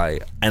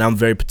 Like, and I'm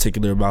very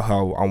particular about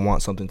how I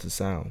want something to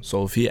sound.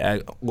 So if he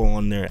go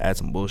on there and add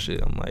some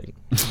bullshit, I'm like,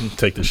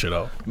 take this shit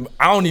out.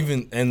 I don't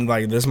even, and,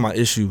 like, that's my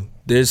issue.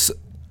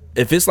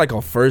 If it's like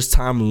a first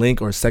time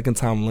link or second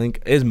time link,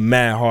 it's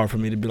mad hard for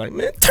me to be like,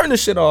 man, turn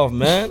this shit off,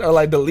 man, or,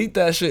 like, delete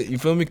that shit. You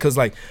feel me? Because,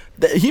 like,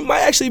 he might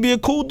actually be a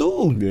cool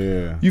dude.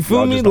 Yeah, you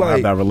feel me? Like,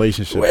 have that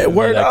relationship,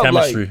 word that out,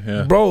 chemistry,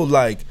 like, bro,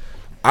 like,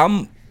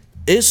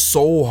 it's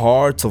so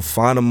hard to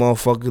find a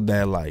motherfucker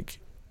that, like,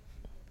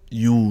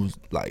 you,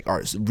 like,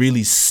 are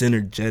really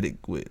synergetic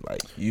with,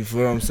 like, you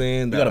feel what I'm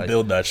saying? You gotta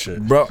build that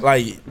shit, bro.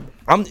 Like,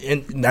 and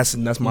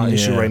that's my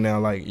issue right now.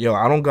 Like, yo,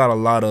 I don't got a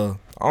lot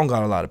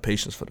of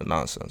patience for the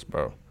nonsense,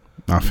 bro.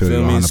 I feel you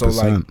 100%. So,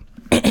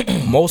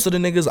 like, most of the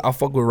niggas I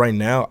fuck with right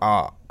now,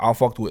 I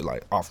fucked with,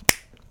 like, off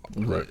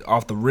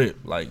the rip,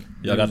 like,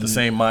 y'all got the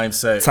same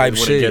mindset type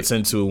what shit. It gets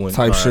into when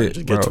type shit,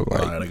 just bro. get to,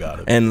 like, I got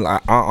it. And I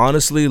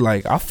honestly,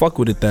 like, I fuck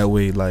with it that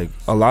way. Like,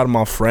 a lot of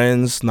my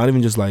friends, not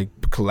even just, like,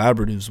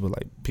 collaboratives, but,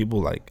 like, people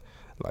like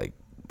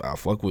I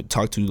fuck with,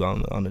 talk to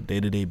on a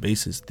day-to-day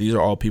basis. These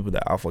are all people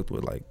that I fucked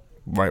with, like,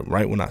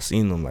 right when I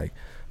seen them. Like,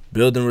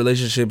 building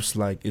relationships,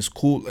 like, it's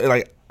cool.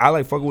 Like, I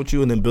like fucking with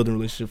you and then building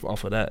relationships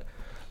off of that.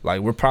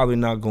 Like, we're probably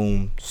not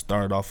gonna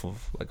start off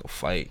of, like, a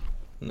fight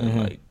and then,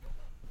 like,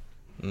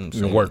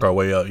 and work our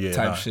way up,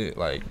 type shit.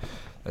 Like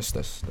that's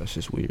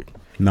just weird.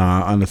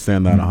 Nah, I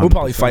understand that. 100%. We'll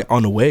probably fight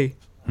on the way.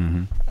 You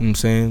know what I'm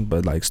saying?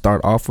 But like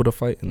start off with a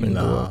fight and then go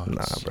up.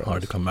 Nah, bro.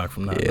 Hard to come back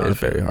from that. Yeah, it's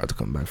very hard to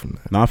come back from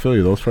that. No, I feel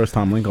you. Those first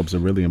time link ups are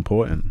really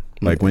important.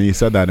 Like when you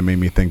said that, it made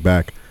me think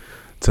back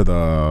to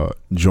the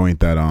joint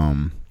that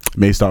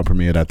Maystar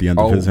premiered at the end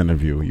of his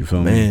interview. You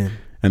feel me?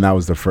 And that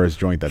was the first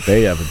joint that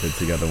they ever did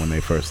together when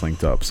they first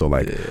linked up. So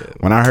like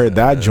when I heard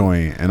that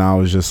joint, and I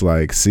was just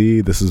like,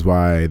 see, this is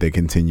why they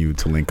continue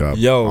to link up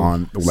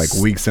on like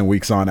weeks and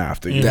weeks on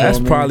after. You That's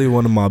probably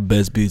one of my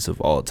best beats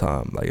of all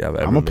time. Like I've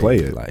ever I'm gonna play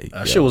it. Like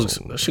that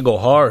shit go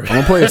hard. I'm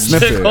gonna play a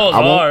snippet.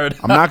 Hard.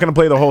 I'm not gonna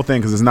play the whole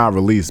thing because it's not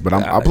released, but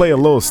I'll play a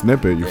little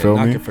snippet. You feel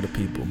me? For the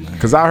people, man.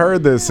 Because I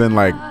heard this and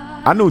like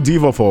I knew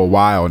Deevo for a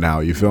while now.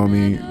 You feel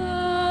me?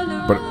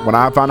 But when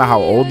I found out how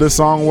old this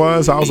song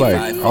was, I was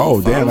like,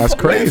 "Oh, damn, that's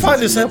crazy." Where you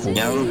find this sample?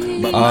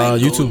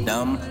 YouTube.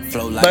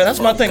 Like that's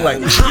my thing.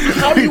 Like,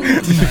 how do you?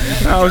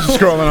 I was just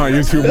scrolling on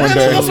YouTube one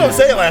day. That's what I'm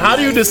saying. Like, how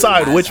do you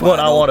decide which one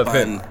I want to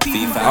pick?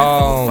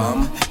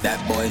 I'll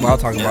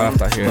talk about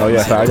after I hear. Oh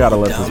yeah, so I gotta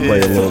let this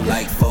play a little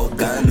bit.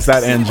 It's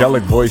that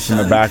angelic voice in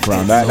the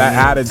background that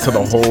added to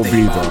the whole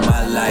beat.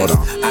 Hold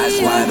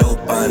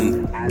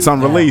on. It's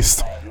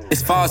unreleased.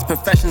 As far as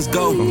professions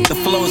go, the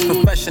flow is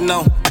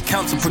professional. I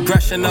count to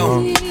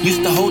progressional.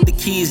 Used to hold the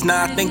keys,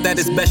 now I think that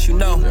it's best you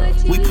know.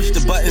 We push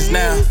the buttons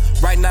now.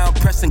 Right now I'm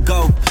press and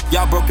go.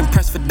 Y'all broken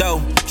press for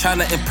dough. Trying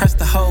to impress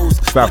the hoes.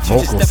 That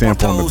vocal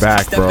sample in the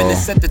back, bro. And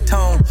set the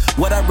tone.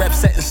 What I rep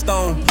set in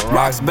stone.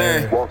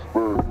 Roxbury.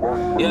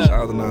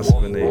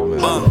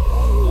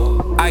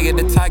 I get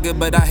the tiger,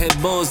 but I hit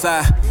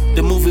bullseye.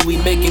 The movie we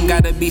making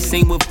gotta be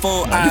seen with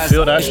full eyes. You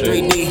feel that shit?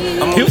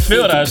 3D. You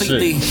feel that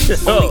shit?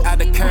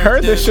 I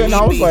heard this shit and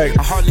I was like,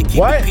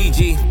 what?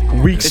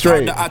 Week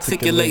straight. To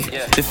articulate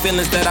the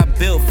feelings that I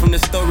built from the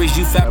stories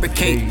you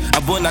fabricate. I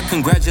will not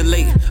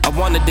congratulate. I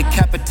wanna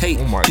decapitate.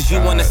 Cause you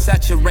wanna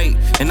saturate.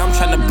 And I'm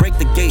trying to break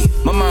the gate.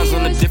 My mind's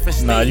on a different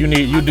state. Nah,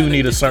 you do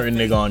need a certain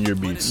nigga on your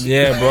beats.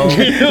 Yeah, bro.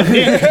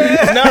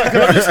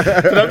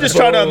 Cause I'm just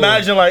trying to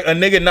imagine like a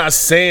nigga not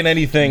saying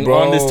anything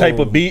on this type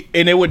of beat,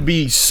 and it would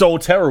be so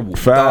terrible.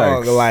 Facts.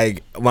 Dog,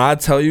 like when I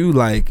tell you,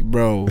 like,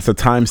 bro, it's a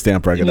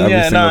timestamp record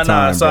every single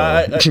time.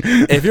 So bro.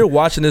 If you're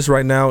watching this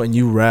right now and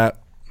you rap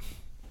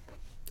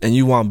and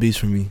you want beats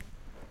from me,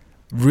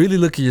 really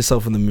look at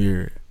yourself in the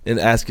mirror and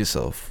ask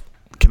yourself,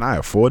 can I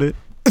afford it?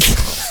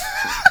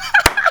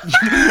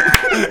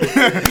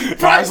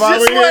 Price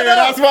just went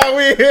up. That's why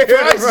we here.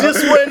 Price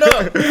just went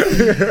up.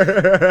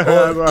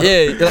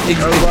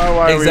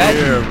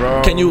 Exactly. Here,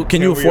 bro.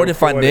 Can you afford it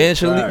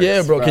financially? Facts,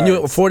 yeah, bro. Can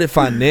you afford it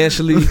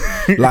financially?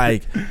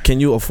 Like, can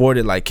you afford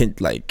it? Like,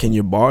 can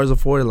your bars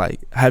afford it? Like,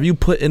 have you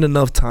put in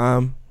enough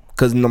time?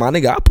 Cause my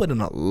nigga, I put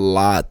in a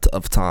lot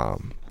of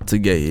time to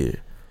get here.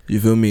 You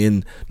feel me?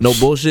 And no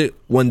bullshit,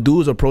 when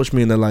dudes approach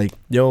me and they're like,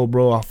 yo,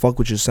 bro, I fuck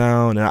with your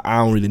sound, and I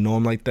don't really know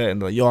them like that,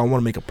 and they're like, yo, I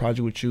want to make a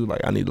project with you.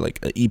 Like, I need like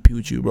an EP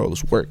with you, bro.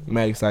 Let's work. I'm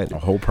mad excited. A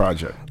whole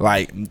project.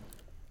 Like,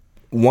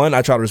 one,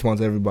 I try to respond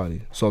to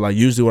everybody. So like,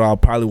 usually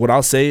what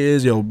I'll say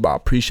is, yo, I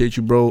appreciate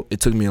you, bro.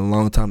 It took me a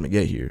long time to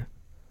get here.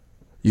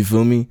 You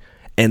feel me?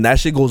 And that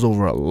shit goes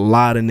over a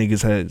lot of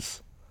niggas'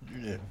 heads.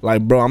 Yeah.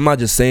 Like, bro, I'm not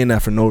just saying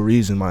that for no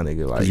reason, my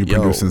nigga. Like, you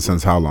producing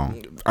since how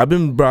long? I've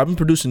been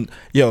producing.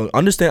 Yo,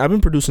 understand? I've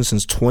been producing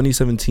since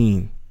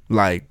 2017.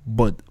 Like,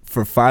 but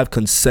for 5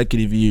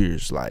 consecutive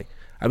years. Like,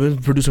 I've been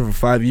producing for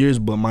 5 years.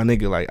 But my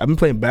nigga, like, I've been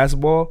playing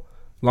basketball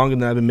longer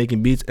than I've been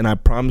making beats. And I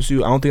promise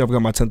you, I don't think I've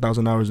got my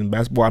 10,000 hours in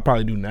basketball. I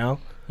probably do now.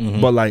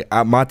 But like,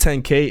 my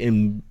 10K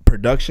in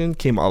production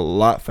came a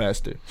lot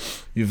faster.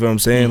 You feel what I'm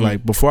saying?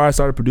 Like, before I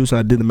started producing,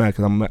 I did the math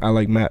because I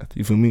like math.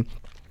 You feel me?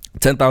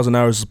 10,000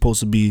 hours is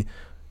supposed to be,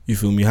 you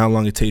feel me, how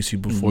long it takes you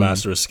before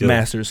master a skill.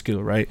 Master a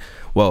skill, right?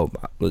 Well,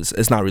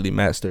 it's not really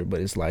master,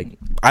 but it's like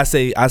I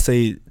say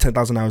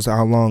 10,000 hours is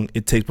how long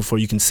it takes before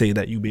you can say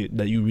that you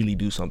really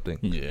do something.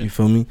 Yeah. You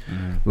feel me?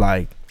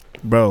 Like,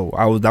 bro,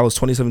 that was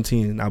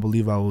 2017, and I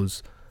believe I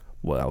was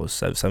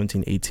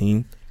 17,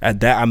 18. At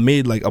that, I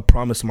made like a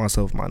promise to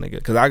myself, my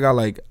nigga, because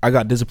I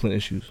got discipline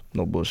issues,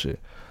 no bullshit,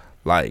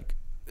 like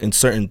in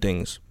certain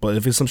things. But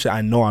if it's some shit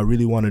I know I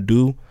really want to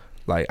do,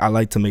 like, I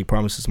like to make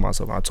promises to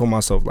myself. I told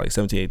myself, like,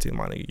 17, 18,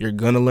 my nigga, you're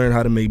going to learn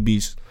how to make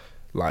beats,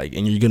 like,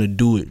 and you're going to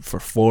do it for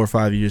 4 or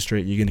 5 years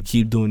straight. You're going to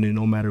keep doing it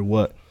no matter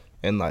what.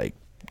 And, like,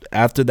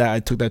 after that,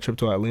 I took that trip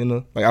to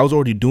Atlanta. Like, I was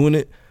already doing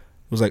it.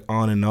 It was, like,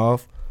 on and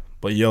off.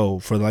 But, yo,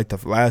 for, like,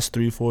 the last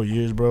 3-4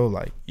 years, bro,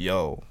 like,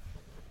 yo,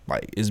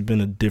 like, it's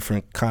been a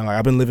different kind of, like,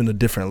 I've been living a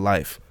different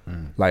life.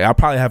 Like, I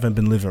probably haven't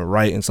been living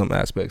right in some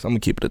aspects. I'm going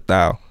to keep it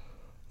 1,000.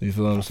 You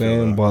feel what I'm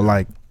saying? But,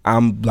 like,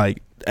 I'm,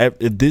 like,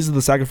 if these are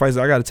the sacrifices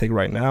I gotta take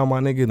right now,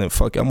 my nigga, then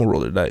fuck it, I'm gonna roll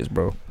the dice,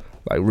 bro.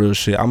 Like, real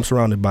shit. I'm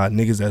surrounded by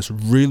niggas that's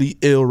really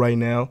ill right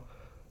now. You know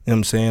what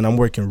I'm saying? I'm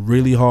working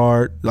really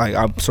hard. Like,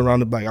 I'm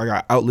surrounded by, I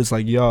got outlets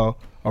like y'all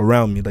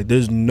around me. Like,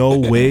 there's no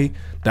way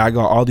that I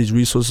got all these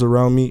resources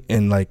around me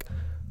and, like,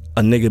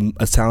 a nigga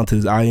as talented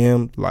as I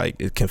am, like,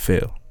 it can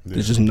fail.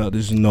 There's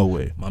just no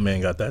way. My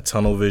man got that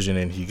tunnel vision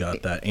and he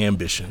got that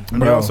ambition.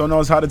 And he also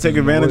knows how to take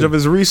advantage of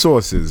his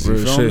resources.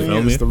 You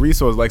feel me? It's the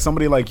resource. Like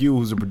somebody like you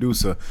who's a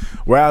producer.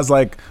 Whereas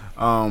like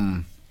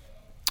when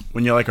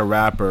you're like a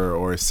rapper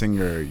or a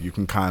singer, you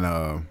can kind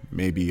of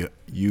maybe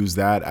use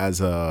that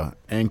as a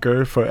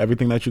anchor for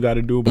everything that you got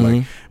to do. But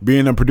like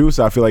being a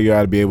producer, I feel like you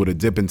got to be able to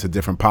dip into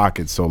different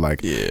pockets. So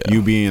like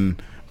you being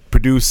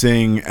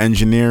producing,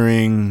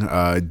 engineering,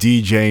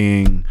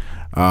 DJing,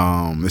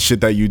 the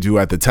shit that you do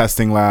at the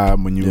testing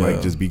lab when you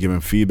like just be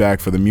giving feedback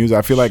for the music.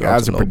 I feel like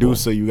as a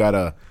producer, you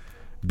gotta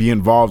be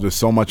involved with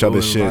so much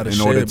other shit in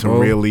order to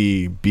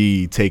really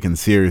be taken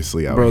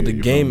seriously out here. The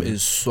game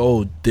is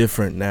so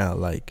different now.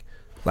 Like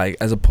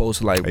as opposed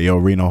to like, hey, yo,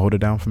 Reno, hold it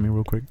down for me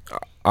real quick.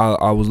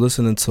 I was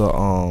listening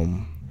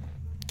to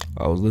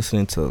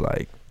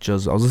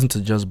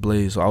Just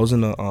Blaze. So I was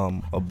in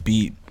a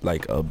beat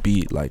like I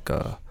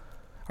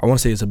want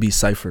to say it's a beat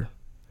cipher.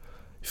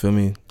 You feel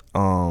me?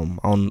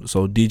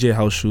 So DJ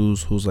House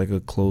Shoes, who's like a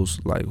close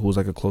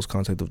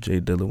contact of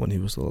Jay Dilla when he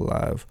was still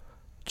alive.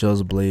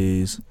 Just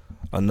Blaze,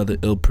 another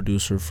ill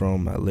producer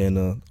from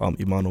Atlanta,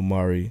 Iman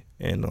Omari,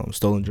 and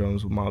Stolen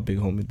Drums with my big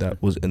homie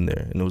that was in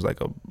there, and it was like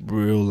a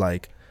real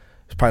like,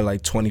 it's probably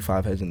like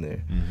 25 heads in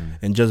there.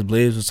 And Just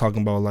Blaze was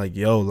talking about like,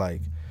 yo, like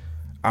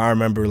I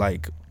remember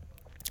like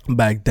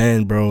back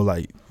then, bro,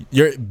 like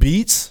your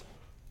beats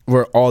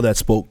were all that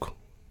spoke.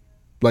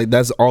 Like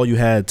that's all you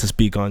had to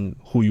speak on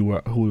who you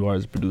are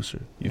as a producer.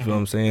 You feel what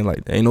I'm saying?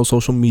 Like there ain't no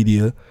social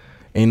media,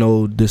 ain't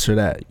no this or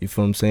that. You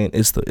feel what I'm saying?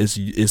 It's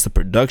the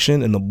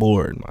production and the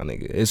board, my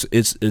nigga. It's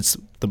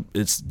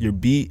your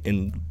beat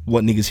and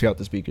what niggas hear out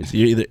the speakers.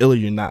 You're either ill or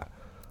you're not.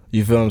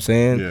 You feel what I'm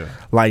saying? Yeah.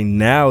 Like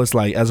now it's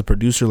like as a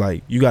producer,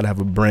 like you gotta have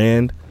a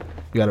brand.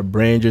 You gotta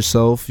brand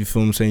yourself. You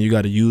feel what I'm saying? You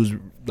gotta use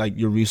like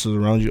your resources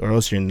around you, or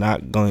else you're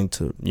not going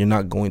to. I'm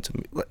not gonna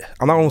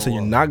say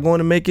you're not going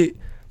to make it,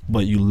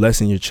 but you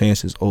lessen your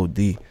chances.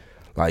 OD.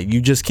 Like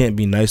you just can't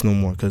be nice no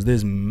more, because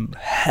there's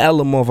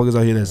hella motherfuckers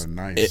out here that's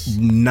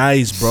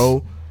nice,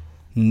 bro.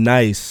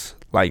 Nice,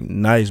 bro.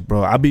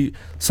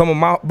 Some of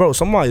my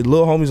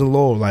little homies in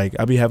Lowell, like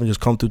I be having just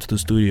come through to the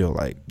studio.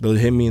 Like they'll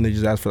hit me and they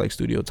just ask for like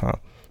studio time,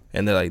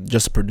 and they're like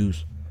just to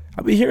produce.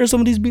 I be hearing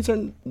some of these beats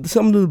and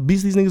some of the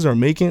beats these niggas are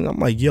making. I'm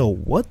like, yo,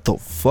 what the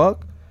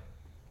fuck?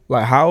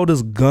 Like how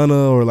does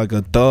Gunna or like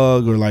a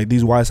Thug or like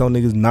these YSL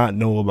niggas not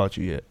know about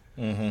you yet?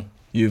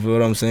 You feel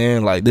what I'm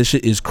saying? Like this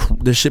shit is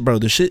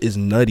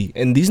nutty.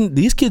 And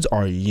these kids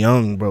are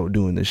young, bro,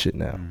 doing this shit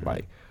now.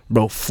 Like,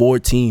 bro,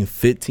 14,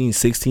 15,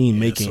 16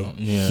 making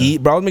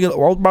heat. Bro, I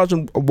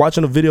was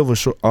watching a video of a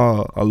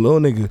little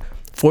nigga,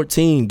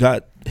 14,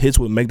 got hits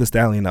with Meg Thee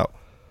Stallion out.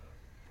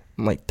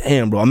 I'm like,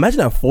 damn, bro.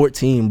 Imagine at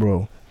 14,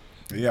 bro.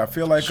 Yeah, I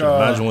feel like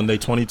imagine when they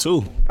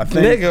 22. I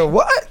think, nigga,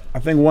 what? I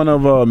think one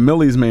of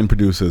Millie's main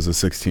producers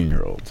is a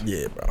 16-year-old.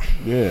 Yeah, bro.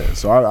 Yeah,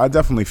 so I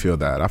definitely feel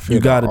that. I feel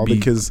that all the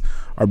kids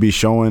are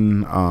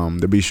showing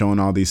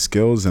all these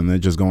skills and they're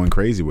just going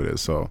crazy with it.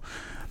 So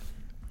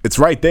it's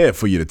right there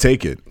for you to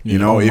take it, you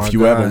know, if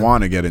you ever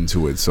want to get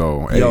into it.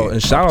 So yo, and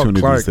shout out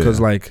Clark, because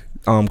like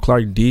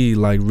Clark D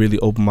like really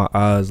opened my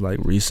eyes like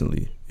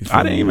recently.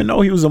 I didn't even know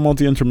he was a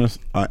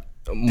multi-instrumentalist.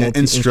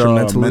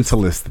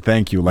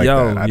 Thank you. Like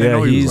that. I didn't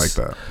know he was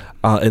like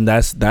that. And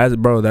that's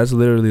bro, that's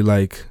literally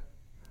like,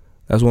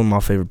 that's one of my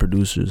favorite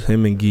producers.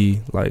 Him and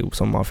Guy, like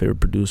some of my favorite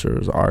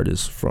producers,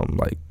 artists from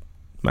like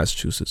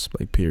Massachusetts,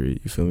 like period.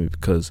 You feel me?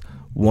 Because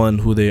one,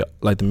 who they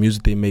like, the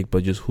music they make,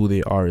 but just who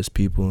they are as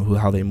people and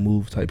how they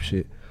move type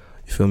shit.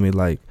 You feel me?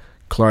 Like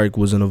Clark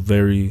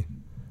graduated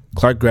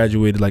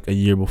like a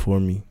year before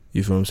me.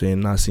 You feel what I'm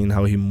saying? Not seeing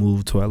how he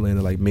moved to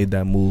Atlanta, like made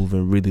that move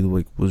and really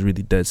like was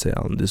really dead set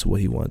on this is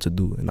what he wanted to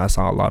do. And I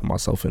saw a lot of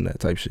myself in that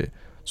type shit.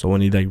 So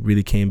when he like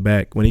really came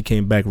back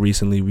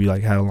recently, we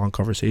like had a long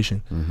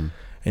conversation.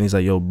 And he's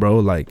like, yo, bro,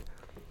 like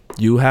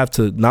you have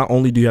to, not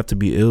only do you have to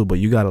be ill, but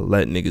you gotta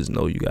let niggas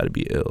know you gotta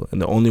be ill. And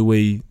the only way,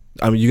 you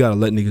gotta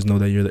let niggas know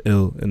that you're the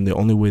ill. And the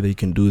only way they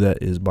can do that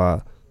is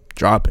by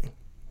dropping.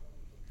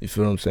 You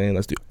feel what I'm saying?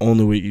 That's the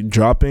only way. You're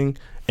dropping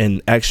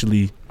and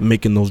actually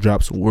making those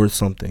drops worth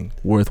something,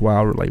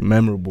 worthwhile, or like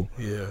memorable.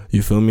 Yeah.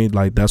 You feel me?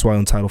 Like that's why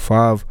Untitled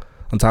 5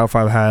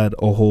 had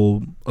a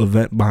whole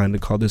event behind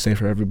it called This Ain't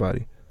For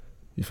Everybody.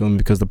 You feel me?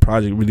 Because the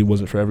project really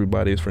wasn't for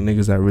everybody. It's for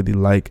niggas that really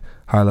like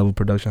high level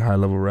production, high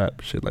level rap,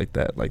 shit like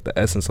that, like the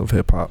essence of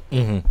hip hop.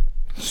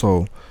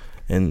 So,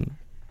 and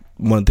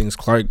one of the things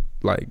Clark,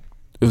 like,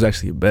 it was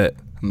actually a bet.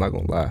 I'm not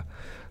gonna lie.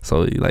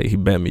 So he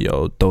bet me,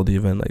 yo, throw the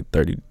event like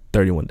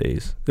 31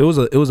 days. It was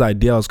an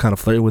idea I was kind of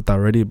flirting with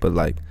already, but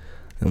like, you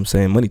know what I'm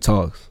saying, money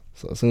talks.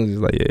 So as soon as he's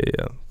like,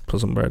 yeah,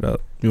 put some bread up,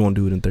 you won't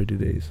do it in 30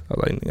 days. I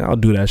was like, I'll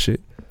do that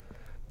shit.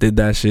 Did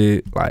that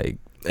shit, like,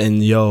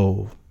 and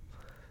yo,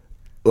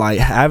 like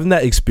having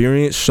that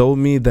experience showed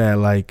me that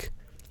like,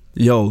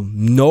 yo,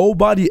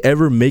 nobody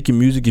ever making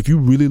music. If you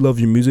really love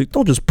your music,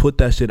 don't just put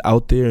that shit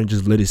out there and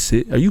just let it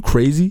sit. Are you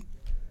crazy?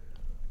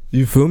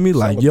 You feel me?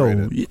 Like, yo,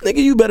 nigga,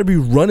 you better be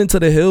running to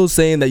the hills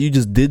saying that you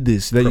just did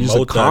this, that you just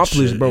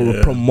accomplished, bro.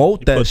 Yeah.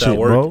 Promote that shit,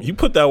 bro. You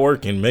put that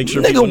work in. Make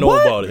sure people know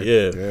about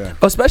it. Yeah.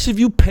 Especially if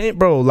you paint,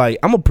 bro. Like,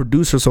 I'm a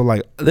producer, so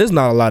like, there's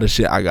not a lot of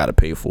shit I gotta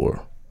pay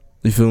for.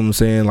 You feel what I'm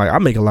saying? Like, I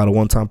make a lot of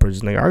one-time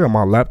purchases, nigga. I got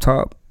my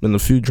laptop and a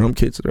few drum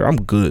kits there. I'm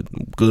good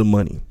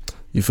money.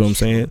 You feel what I'm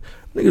saying?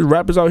 Niggas,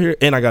 rappers out here,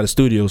 and I got a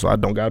studio, so I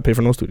don't gotta pay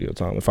for no studio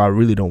time if I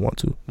really don't want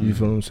to. You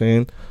feel what I'm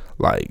saying?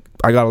 Like,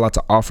 I got a lot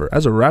to offer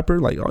as a rapper.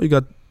 Like, all you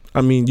got. I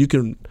mean, you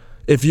can,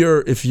 if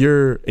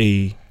you're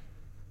a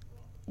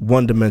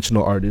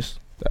one-dimensional artist,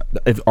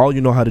 if all you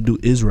know how to do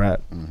is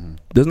rap,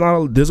 there's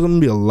gonna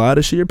be a lot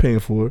of shit you're paying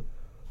for.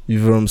 You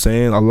feel what I'm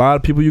saying? A lot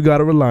of people you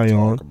gotta rely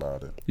on.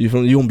 About it. You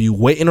feel? You gonna be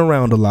waiting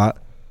around a lot.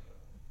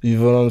 You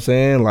feel what I'm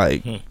saying?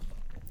 Like,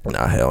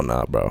 nah, hell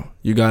nah, bro.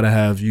 You gotta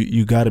have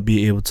you gotta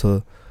be able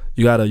to.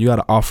 You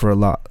gotta offer a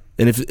lot.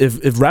 And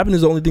if rapping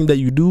is the only thing that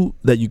you do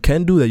that you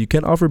can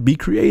offer, be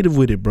creative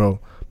with it, bro.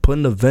 Put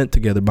an event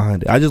together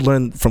behind it. I just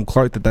learned from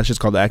Clark that's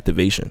just called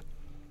activation.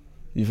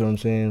 You feel what I'm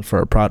saying? For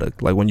a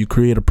product. Like when you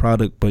create a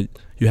product, but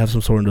you have some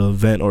sort of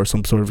event or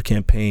some sort of a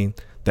campaign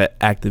that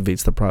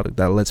activates the product,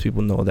 that lets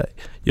people know that,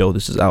 yo,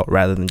 this is out,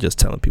 rather than just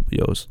telling people,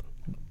 yo, it's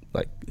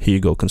like, here you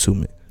go,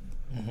 consume it.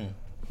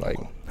 Like,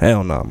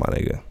 hell nah, my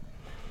nigga.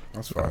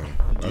 That's fine.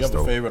 Do you have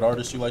a favorite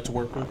artist you like to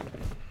work with?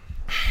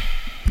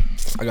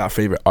 I got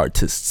favorite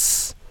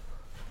artists.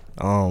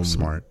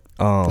 Smart.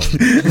 I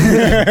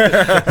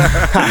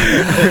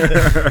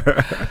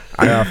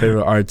got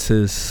favorite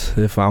artists.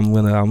 If I'm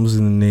just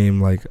gonna name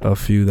like a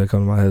few that come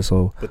to my head.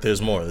 So, but there's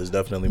more. There's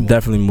definitely more.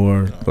 Definitely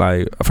more.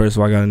 Like, first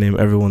of all, I gotta name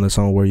everyone that's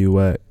on Where You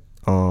At.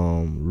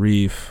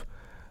 Reef,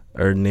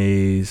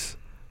 Ernest,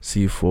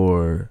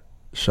 C4,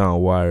 Sean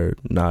Wire,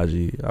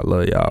 Najee. I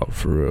love y'all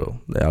for real.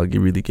 Y'all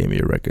really gave me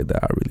a record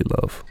that I really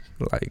love.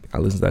 Like, I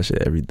listen to that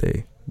shit every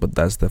day. But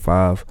that's the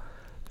 5.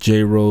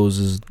 J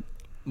Rose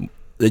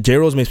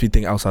makes me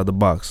think outside the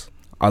box.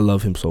 I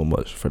love him so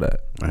much for that.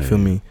 You feel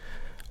me?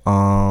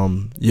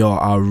 Yo,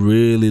 I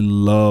really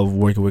love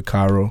working with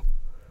Cairo.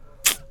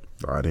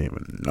 I didn't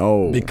even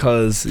know.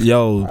 Because,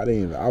 yo,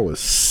 I was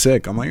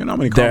sick. I'm like, you know how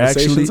many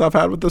conversations I've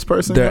had with this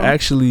person? They're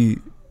actually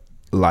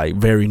like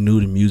very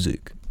new to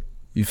music.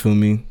 You feel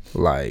me?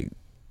 Like,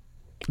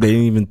 they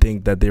didn't even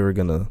think that they were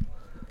gonna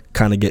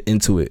kind of get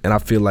into it. And I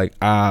feel like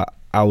I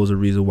was a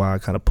reason why I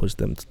kind of pushed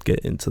them to get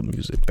into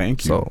music.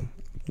 Thank you. So,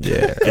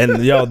 yeah.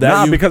 And yo,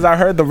 that because I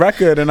heard the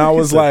record and I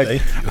was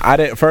like, I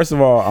didn't. First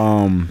of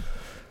all,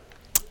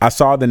 I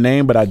saw the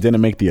name, but I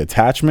didn't make the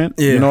attachment.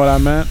 Yeah. You know what I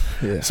meant?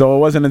 Yeah. So it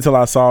wasn't until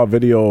I saw a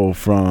video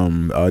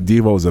from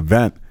Deevo's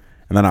event,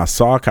 and then I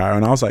saw Kyra,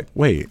 and I was like,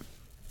 wait.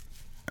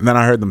 And then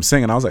I heard them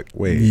sing, and I was like,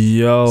 wait.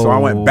 Yo. So I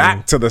went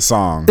back to the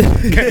song,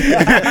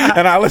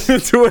 and I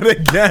listened to it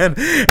again,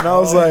 and I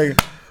was like,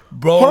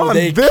 bro,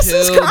 they this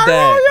killed is Cairo,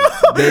 that.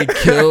 yo. They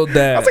killed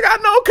that. I was like, I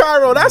know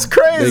Cairo. That's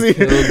crazy.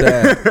 They killed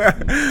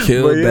that.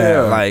 Killed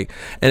that. Like,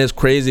 and it's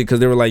crazy because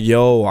they were like,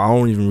 yo, I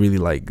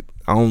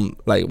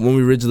don't like when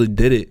we originally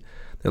did it,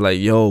 they're like,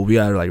 yo, we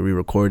gotta like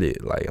re-record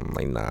it. Like, I'm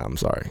like, nah, I'm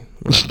sorry.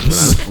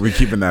 We're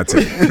keeping that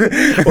too.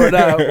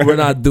 we're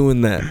not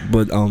doing that.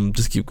 But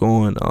just keep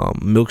going.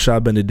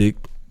 Milkshot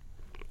Benedict.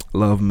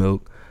 Love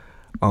Milk.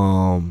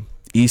 Eastside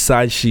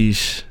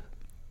Sheesh.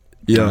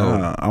 Yo,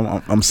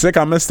 I'm sick.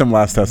 I missed him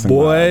last testing.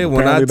 Boy,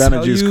 when I that tell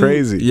energy's you,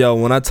 crazy. Yo,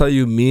 when I tell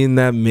you, me and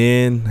that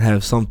man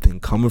have something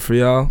coming for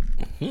y'all.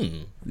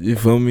 You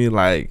feel me?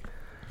 Like,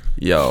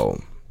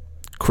 yo,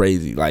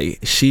 crazy. Like,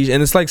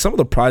 and it's like some of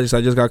the projects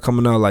I just got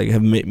coming out like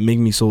have make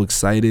me so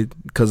excited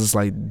because it's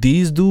like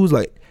these dudes.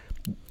 Like,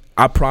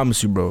 I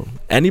promise you, bro.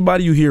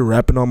 Anybody you hear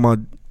rapping on my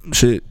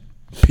shit,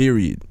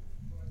 period,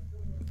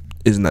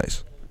 is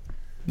nice.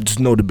 Just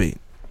no debate.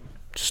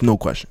 Just no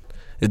question.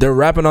 If they're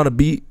rapping on a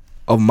beat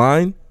of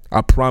mine,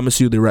 I promise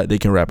you they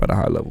can rap at a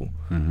high level.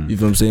 You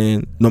feel what I'm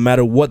saying? No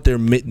matter what their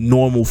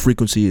normal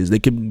frequency is, they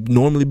can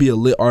normally be a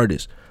lit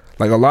artist.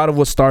 Like a lot of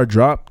what Star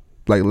dropped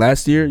like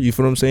last year, you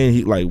feel what I'm saying?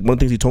 He like one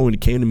thing he told me when he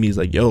came to me is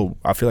like, yo,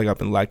 I feel like I've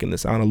been lacking the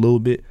sound a little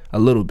bit,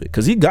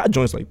 because he got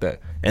joints like that,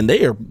 and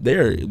they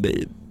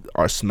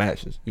are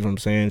smashes. You know what I'm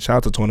saying? Shout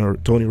out to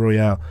Tony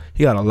Royale.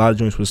 He got a lot of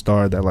joints with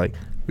Star that like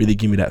really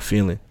give me that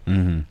feeling.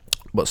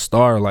 But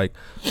Star like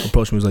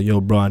approached me, was like,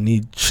 yo, bro, I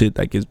need shit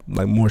that gives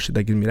like more shit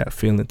that gives me that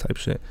feeling type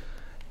shit.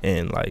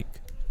 And like,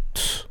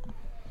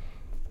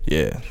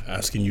 yeah,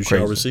 asking you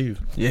shall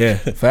receive. Yeah,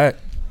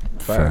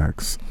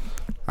 facts.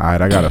 All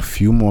right, I got a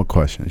few more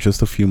questions.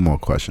 Just a few more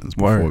questions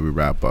before we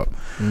wrap up.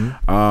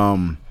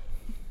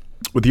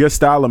 With your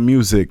style of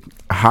music,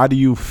 how do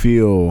you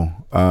feel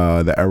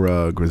the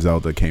era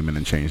Griselda came in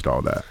and changed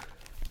all that?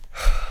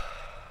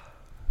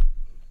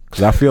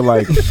 Because I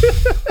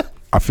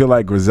feel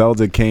like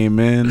Griselda came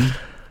in,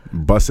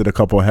 busted a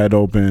couple head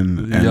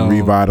open, and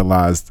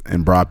revitalized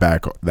and brought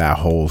back that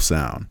whole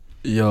sound.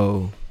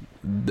 Yo,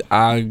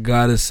 I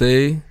gotta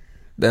say,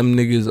 them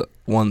niggas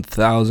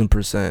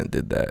 1000%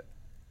 did that.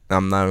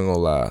 I'm not even gonna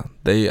lie.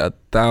 They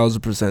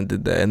 1000%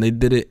 did that, and they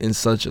did it in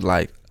such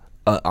like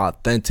an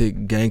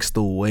authentic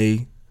gangster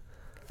way.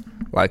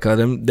 Like,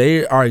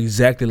 they are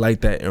exactly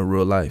like that in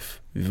real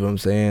life. You feel what I'm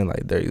saying?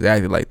 Like, they're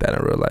exactly like that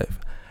in real life.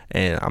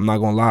 And I'm not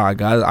gonna lie,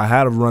 I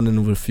had a run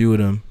in with a few of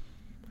them.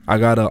 I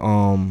got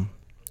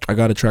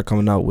a track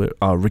coming out with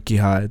Ricky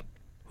Hyde,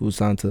 who's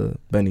signed to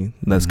Benny.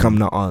 That's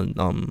coming out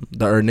on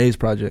the Ernay's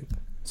project.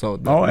 So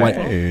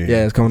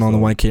it's coming on the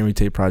White Camry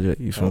Tape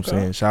project. You feel what I'm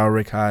saying? Shout out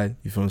Rick Hyde.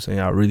 You feel what I'm saying?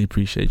 I really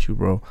appreciate you,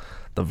 bro.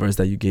 The verse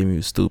that you gave me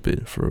was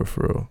stupid, for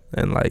real.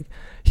 And like,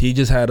 he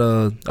just had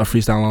a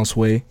freestyle on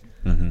Sway.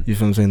 You feel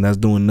what I'm saying? That's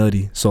doing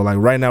nutty. So like,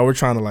 right now we're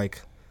trying to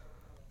like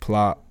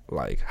plot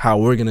like how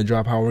we're gonna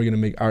drop, how we're gonna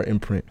make our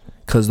imprint.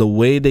 Cause the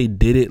way they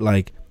did it,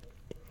 like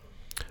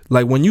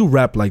when you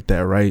rap like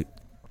that, right?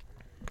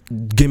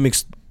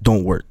 Gimmicks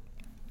don't work.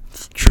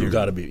 True. You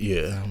gotta be,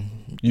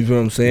 You feel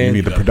what I'm saying? You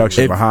need the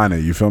production behind it.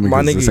 You feel me?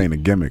 Because this ain't a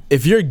gimmick.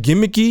 If you're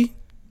gimmicky,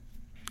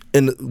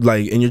 and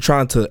you're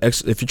trying to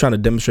if you're trying to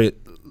demonstrate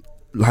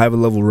high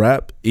level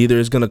rap, either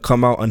it's gonna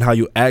come out on how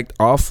you act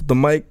off the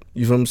mic.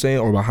 You feel what I'm saying?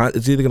 Or behind.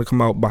 It's either gonna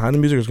come out behind the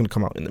music or it's gonna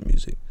come out in the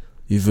music.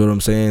 You feel what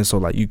I'm saying? So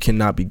like, you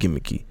cannot be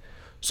gimmicky.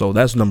 So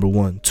that's number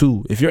one.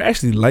 Two, if you're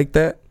actually like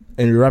that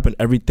and you're rapping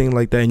everything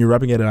like that and you're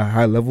rapping it at a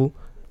high level,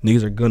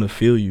 niggas are gonna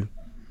feel you.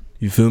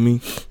 You feel me?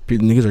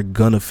 Niggas are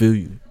gonna feel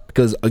you.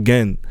 Because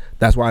again,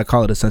 that's why I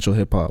call it essential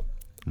hip hop.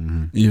 You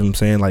know what I'm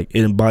saying? Like,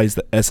 it embodies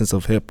the essence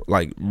of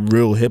like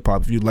real hip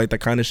hop. If you like that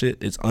kind of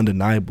shit, it's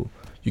undeniable.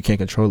 You can't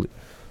control it.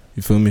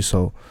 You feel me?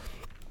 So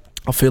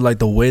I feel like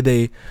the way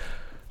they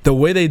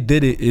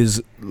did it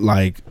is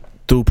like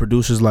through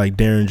producers like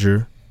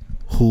Derringer,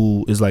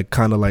 who is like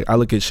kind of like, I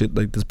look at shit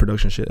like this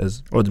production shit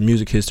as, or the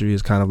music history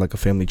is kind of like a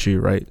family tree,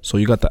 right? So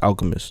you got The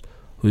Alchemist,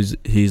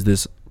 he's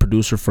this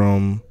producer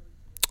from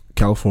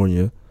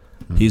California.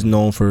 He's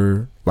known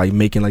for like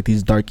making like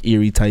these dark,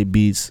 eerie type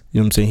beats. You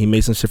know what I'm saying? He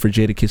made some shit for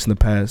Jadakiss in the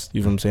past.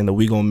 You know what I'm saying? That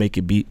We Gonna Make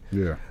It beat. Yeah.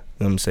 You know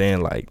what I'm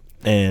saying? Like,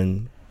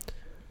 and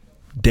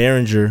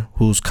Derringer,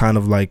 who's kind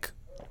of like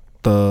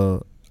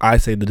the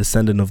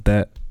descendant of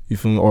that. You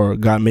feel me? Or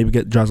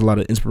draws a lot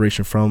of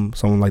inspiration from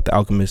someone like The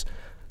Alchemist.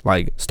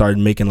 Like, started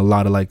making a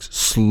lot of like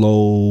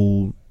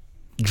slow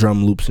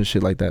drum loops and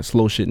shit like that.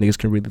 Slow shit niggas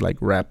can really like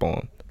rap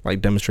on.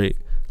 Like, demonstrate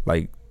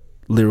like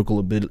lyrical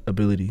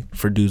ability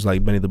for dudes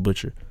like Benny the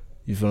Butcher.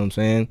 You feel what I'm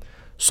saying?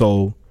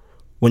 So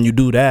when you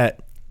do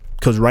that,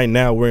 because right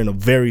now we're in a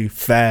very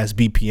fast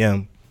BPM, you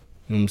know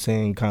what I'm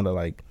saying, kind of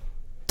like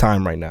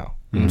time right now.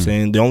 You know what I'm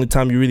saying? The only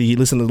time you really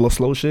listen to the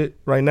slow shit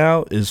right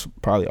now is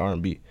probably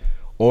R&B.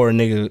 Or a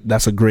nigga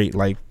that's a great,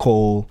 like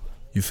Cole,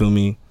 you feel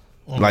me?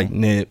 Like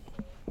Nip,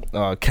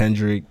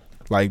 Kendrick,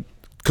 like,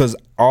 because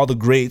all the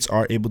greats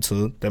are able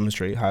to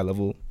demonstrate high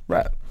level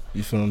rap.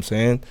 You feel what I'm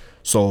saying?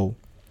 So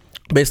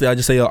basically,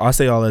 I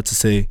say all that to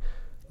say,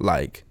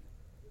 like,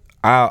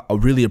 I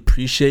really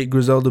appreciate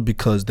Griselda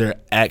because they're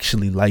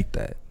actually like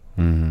that.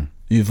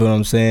 You feel what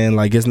I'm saying?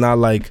 Like, it's not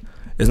like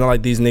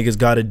these niggas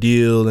got a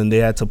deal and they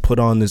had to put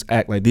on this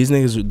act. Like, these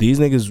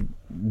niggas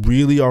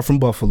really are from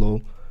Buffalo,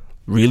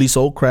 really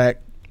sold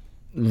crack,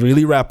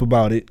 really rap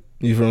about it.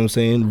 You feel what I'm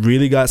saying?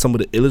 Really got some of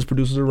the illest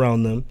producers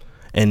around them,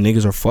 and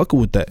niggas are fucking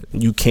with that.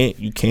 You can't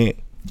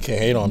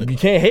hate on it. You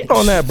can't hate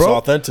on that, bro.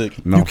 It's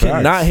authentic. No, you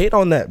cannot hate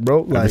on that,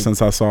 bro. Ever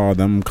since I saw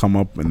them come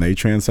up and they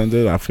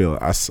transcended, I feel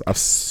I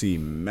see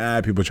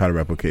mad people try to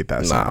replicate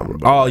that sound.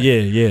 Bro. Oh,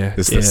 yeah.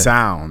 It's the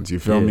sounds. You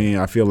feel me?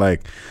 I feel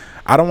like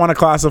I don't want to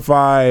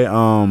classify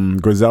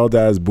Griselda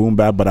as boom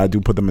bap, but I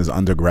do put them as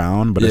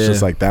underground. But it's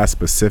just like that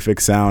specific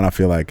sound, I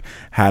feel like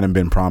hadn't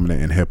been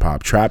prominent in hip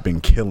hop. Trap been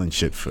killing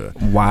shit for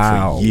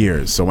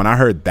years. So when I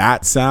heard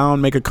that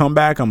sound make a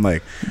comeback, I'm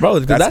like, bro,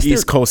 that's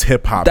East Coast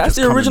hip hop. That's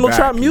the original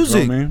trap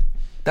music.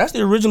 That's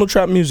the original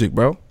trap music,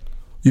 bro.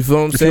 You feel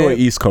what I'm saying? What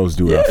East Coast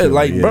do. Yeah,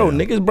 like,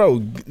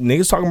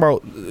 niggas talking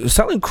about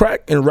selling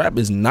crack and rap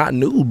is not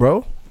new, bro.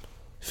 You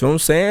feel what I'm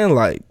saying?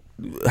 Like,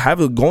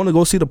 going to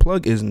go see the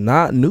plug is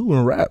not new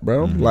in rap,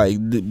 bro. Like,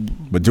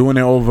 but doing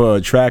it over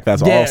a track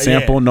that's all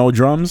sample, no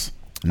drums,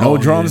 my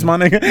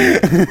nigga.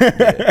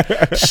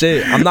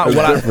 Shit, I'm not.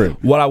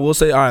 What I will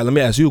say. All right, let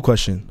me ask you a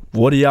question.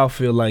 What do y'all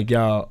feel like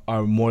y'all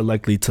are more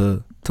likely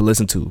to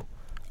listen to?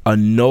 A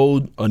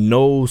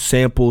no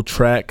sample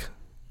track,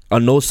 a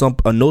no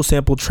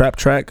sample trap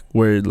track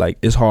where like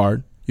it's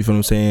hard. You feel what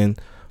I'm saying?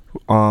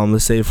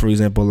 Let's say for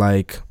example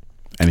like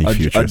any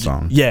Future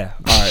song. Yeah.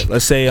 All right.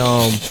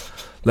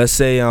 Let's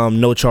say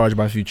No Charge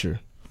by Future.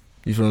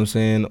 You feel what I'm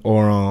saying?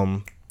 Or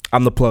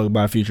I'm the Plug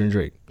by Future and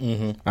Drake.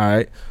 All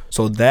right.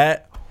 So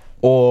that,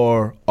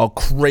 or a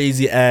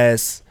crazy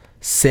ass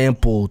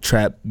sample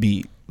trap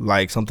beat,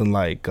 like something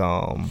like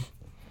you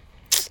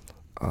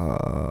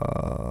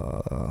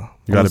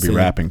gotta be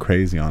rapping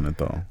crazy on it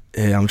though.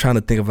 Yeah, I'm trying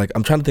to think of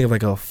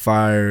like a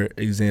fire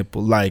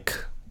example. Like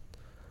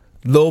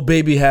Lil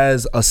Baby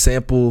has a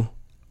sample,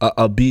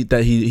 a beat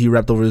that he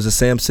rapped over. It was the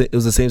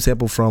same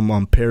sample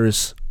from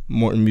Paris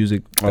Morton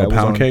music. The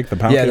pound cake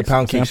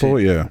sample.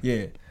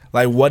 Yeah.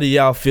 Like, what do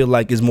y'all feel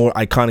like is more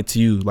iconic to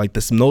you? Like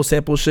the no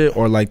sample shit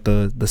or like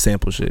the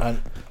sample shit?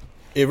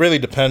 It really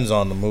depends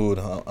on the mood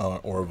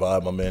or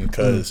vibe I'm in.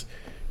 Because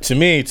to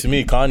me,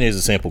 Kanye is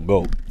a sample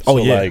goat. So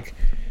like,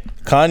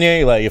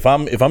 Kanye, like if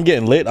I'm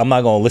getting lit, I'm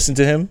not gonna listen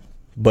to him.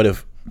 But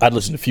if I'd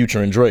listen to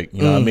Future and Drake,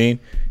 you know what I mean?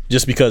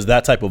 Just because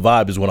that type of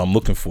vibe is what I'm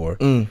looking for.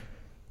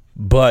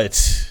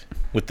 But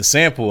with the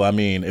sample, I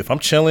mean, if I'm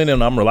chilling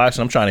and I'm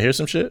relaxing, I'm trying to hear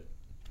some shit,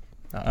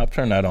 I'll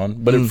turn that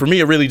on. But for me,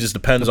 it really just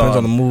depends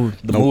on the mood.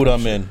 The mood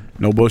I'm in.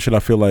 No bullshit. I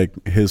feel like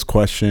his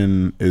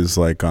question is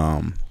like,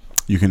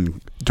 you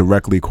can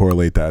directly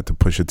correlate that to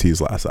Pusha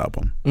T's last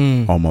album,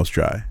 Almost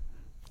Dry.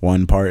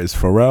 One part is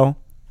Pharrell,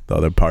 the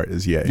other part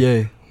is Ye.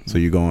 Yeah. So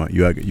you got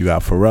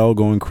Pharrell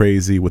going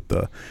crazy with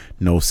the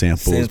no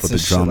samples, but the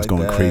drums like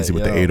going that. crazy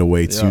with the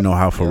 808s. You know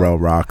how Pharrell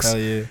rocks.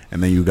 Yeah.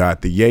 And then you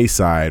got the Ye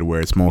side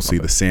where it's mostly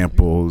the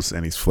samples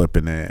and he's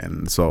flipping it.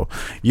 And so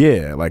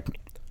yeah, like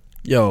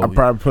I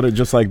probably put it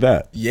just like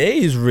that. Ye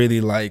is really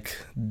like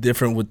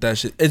different with that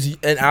shit.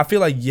 And I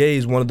feel like Ye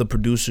is one of the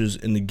producers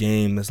in the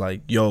game that's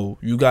like, yo,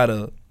 you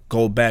gotta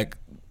go back.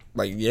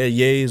 Like, yeah,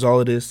 Ye is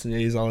all of this,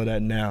 Ye is all of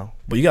that now.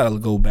 But you gotta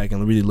go back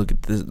and really look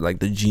at this, like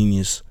the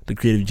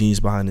creative genius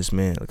behind this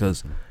man,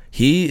 because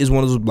he is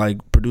one of those like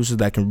producers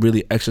that can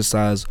really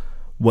exercise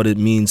what it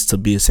means to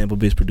be a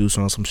sample-based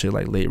producer on some shit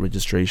like Late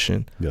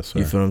Registration. Yes, sir.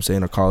 You feel what I'm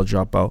saying? Or College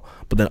Dropout.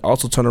 But then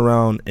also turn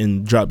around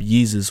and drop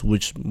Yeezus,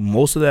 which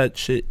most of that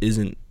shit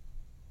isn't.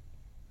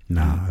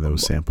 Nah, there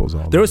was samples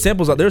all There over.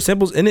 were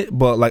samples in it,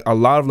 but like a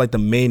lot of like the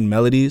main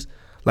melodies,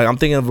 like I'm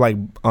thinking of like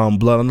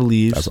Blood on the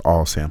Leaves. That's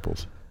all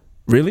samples.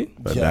 Really?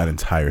 That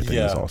entire thing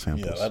is all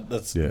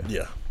samples.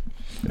 Yeah.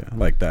 Yeah,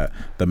 like that.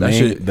 The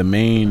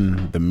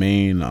main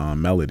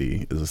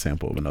melody is a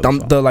sample of another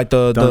song.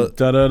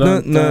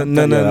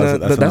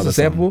 That's a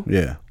sample.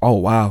 Yeah. Oh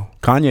wow.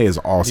 Kanye is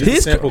awesome. He's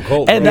a sample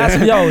cult. And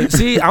that's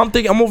see,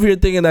 I'm over here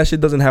thinking that shit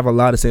doesn't have a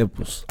lot of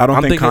samples. I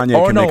don't think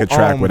Kanye can make a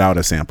track without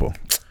a sample.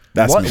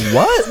 That's what? me.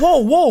 What?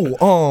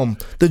 Whoa.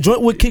 The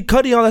joint with Kid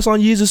Cudi on that's on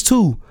Yeezus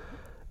too.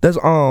 That's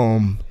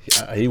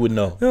he would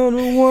know.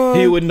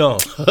 He would know.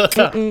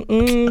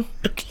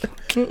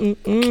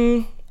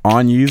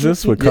 On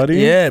Yeezus with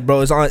Cudi? Yeah, bro.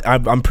 It's on.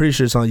 I'm pretty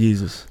sure it's on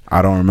Yeezus.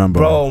 I don't remember.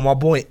 Bro, my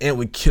boy Ant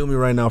would kill me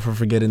right now for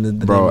forgetting the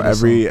bro. name of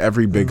the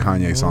Every big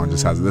Kanye song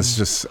just has this. Is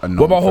just a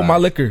what about Hold My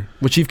Liquor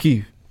with Chief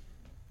Keef?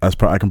 I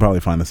can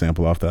probably find the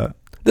sample off that.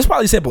 There's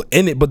probably a sample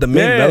in it, but the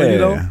main melody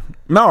though.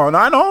 No,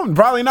 I know,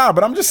 probably not.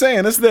 But I'm just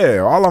saying it's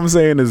there. All I'm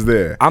saying is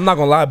there. I'm not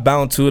gonna lie,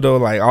 Bound 2 though,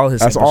 like all his.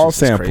 That's all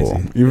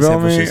sample. You feel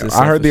me?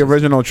 I heard the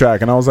original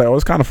track and I was like, oh,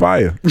 it's kind of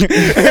fire.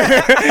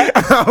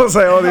 I was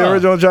like, oh, the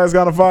original track's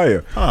kind of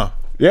fire. Huh?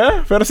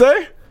 Yeah, fair to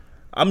say.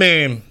 I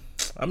mean,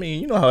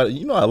 you know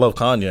I love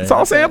Kanye. It's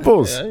all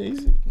samples. Yeah,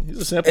 he's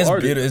a sample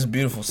artist. It's a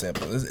beautiful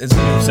sample. It's a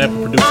beautiful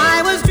sample producer.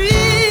 I was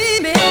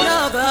dreaming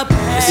of the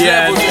past.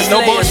 Yeah,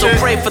 no bullshit. So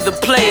pray for the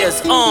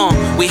players.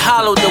 We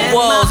hollowed the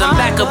walls and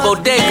back of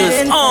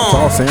bodegas.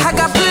 all samples. I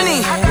got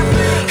plenty.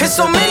 It's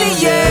so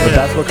many, yeah. But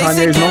that's what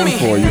Kanye's known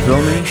for. You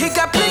feel me? He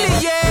got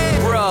plenty, yeah.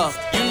 Bruh,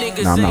 you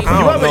niggas Nah, I'm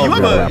not ain't.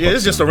 You ever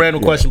it's just a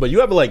random question, but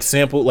you ever like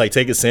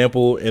take a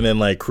sample and then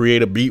like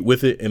create a beat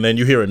with it, and then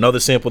you hear another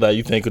sample that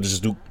you think could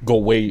just go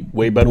way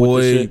better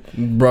with this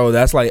shit? Bro,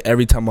 that's like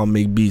every time I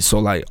make beats. So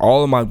like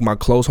all of my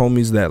close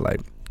homies that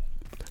like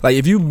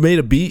if you made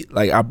a beat,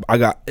 like I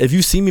got, if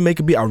you see me make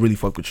a beat, I really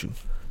fuck with you.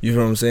 You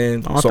know what I'm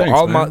saying? Oh, so thanks,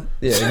 all man.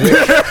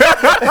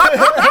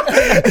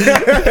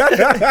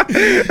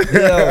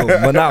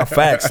 But not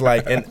facts.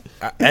 Like, and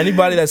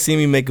anybody that see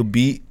me make a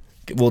beat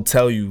will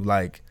tell you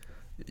like,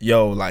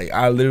 yo, like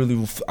I'll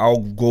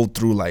go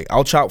through like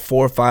I'll chop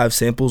 4 or 5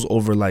 samples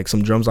over like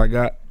some drums I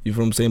got. You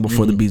feel what I'm saying?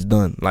 Before the beat's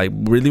done. Like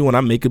really, when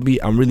I make a beat,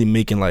 I'm really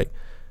making like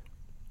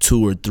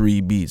 2 or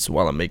 3 beats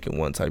while I'm making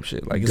one type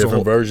shit. Like it's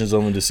different versions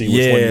of them to see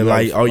which one you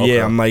like love.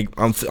 yeah,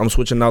 I'm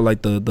switching out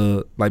like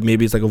the like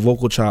maybe it's like a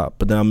vocal chop,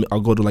 but then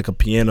I'll go to like a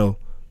piano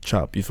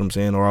chop. You feel what I'm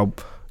saying? Or I'll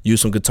use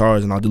some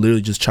guitars and I'll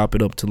literally just chop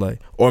it up to like,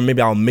 or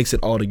maybe I'll mix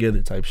it all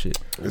together type shit.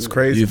 It's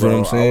crazy, you feel bro.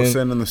 what I'm saying? I was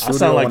sitting in the studio. I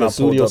sound like when a I pulled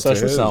studio up to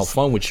session his. sound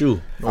fun with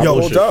you.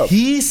 Yo,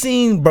 he's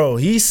seen, bro,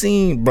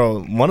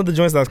 one of the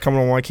joints that's coming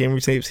on One Camera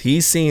Tapes,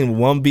 he's seen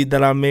one beat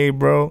that I made,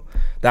 bro,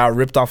 that I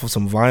ripped off of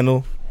some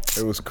vinyl.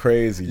 It was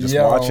crazy. Just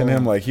watching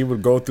him, like he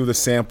would go through the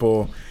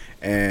sample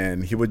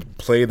and he would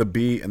play the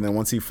beat, and then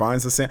once he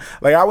finds the sample,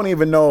 like I wouldn't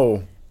even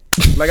know.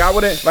 Like I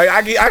wouldn't, like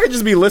I could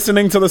just be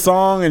listening to the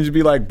song and just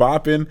be like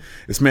bopping.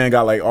 This man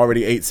got like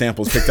already 8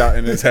 samples picked out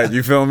in his head.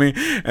 You feel me?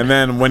 And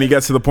then when he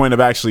gets to the point of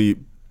actually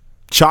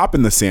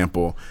chopping the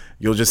sample,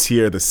 you'll just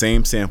hear the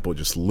same sample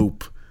just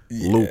loop,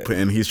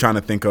 and he's trying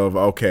to think of,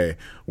 okay,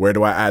 where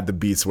do I add the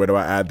beats? Where do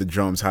I add the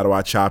drums? How do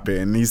I chop it?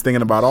 And he's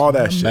thinking about all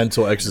that shit.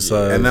 Mental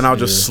exercise. And then I'll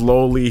just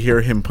slowly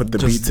hear him put the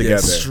beat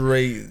together.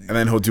 Straight. And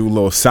then he'll do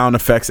little sound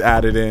effects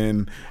added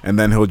in. And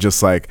then he'll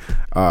just like,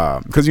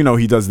 because you know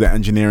he does the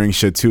engineering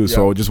shit too.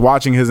 So just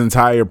watching his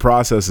entire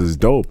process is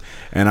dope.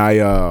 And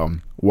I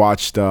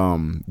watched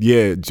do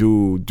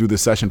the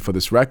session for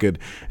this record,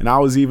 and I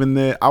was even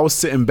there. I was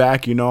sitting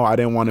back, you know, I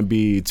didn't want to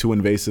be too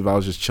invasive. I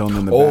was just chilling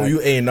in the back.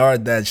 You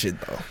A&R'd that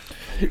shit though.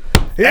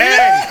 I'm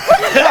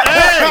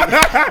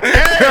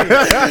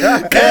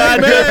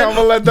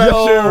gonna let that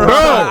shit roll.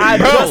 I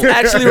just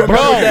actually remember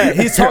that.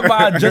 He's talking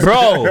about just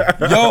yo.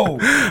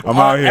 I'm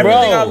out here.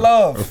 Everything I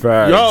love.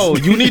 Facts. Yo,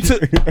 you need to.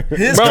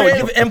 His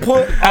creative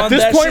input At on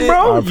this that point, shit,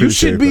 bro, I you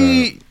should appreciate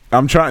be.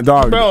 I'm trying,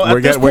 dog. Bro, at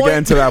we're this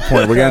getting to that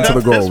point. We're getting to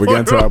the goal. We're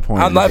getting to that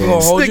point. I'm not even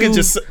gonna hold Nigga you,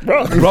 just,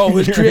 bro. bro.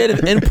 His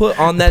creative input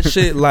on that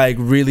shit like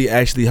really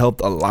actually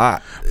helped a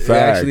lot. It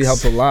actually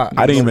helped a lot.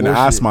 I didn't No even bullshit.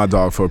 ask my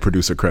dog for a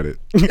producer credit.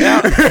 He's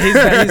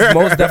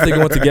most definitely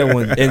going to get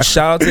one. And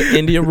shout out to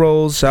India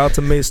Rose, shout out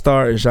to May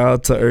Star, and shout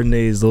out to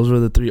Ernest. Those were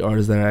the 3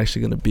 artists that are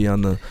actually going to be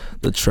on the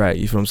track.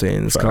 You feel what I'm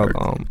saying? It's called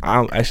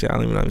I don't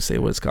even know how to say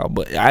what it's called,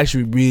 but I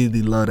actually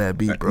really love that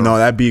beat, bro. No,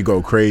 that beat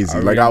go crazy.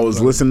 I was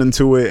listening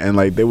to it and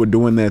like they were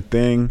doing their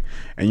thing,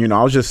 and you know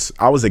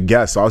I was a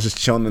guest, so I was just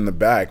chilling in the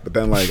back. But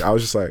then like I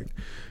was just like,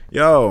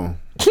 yo,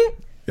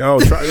 try, yo.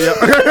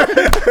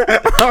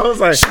 I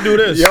was like, do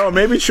this. Yo,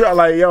 maybe try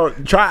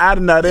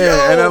adding that in.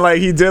 And then like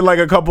he did like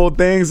a couple of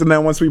things, and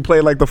then once we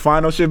played like the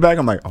final shit back,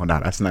 I'm like, oh nah,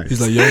 that's nice. He's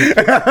like, yo, man.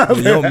 I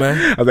was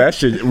like, that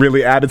shit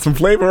really added some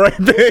flavor right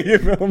there. You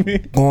feel me?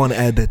 Go on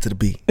and add that to the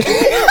beat.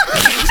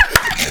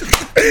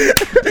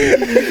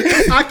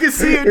 I can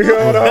see it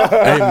going on.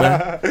 Hey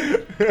man,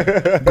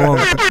 go on,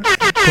 add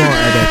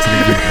that to the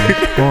beat,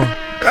 man. Go on.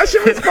 That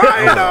shit was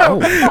fire though.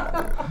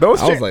 I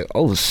was like,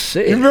 oh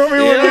shit. You feel me?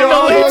 I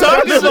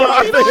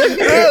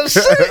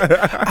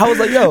was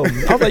like, yo,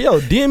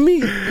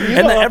 DME.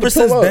 And then ever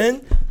since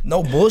then,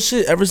 no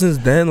bullshit. Ever since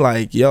then,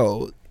 like,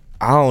 yo,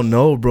 I don't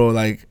know, bro.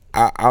 Like,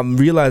 I'm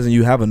realizing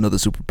you have another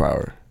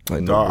superpower.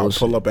 Like, no I'll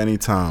pull up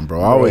anytime,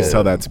 bro. I always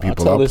tell that to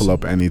people. I'll pull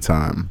up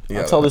anytime.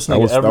 I tell this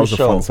nigga every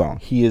show. Fun song.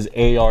 He is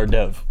AR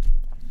Dev.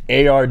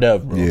 AR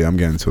Dev, bro. Yeah, I'm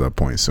getting to that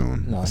point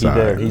soon. No, he's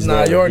there. He's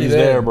there. You're already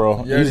there,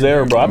 bro. He's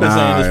there, bro. I've been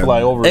saying this for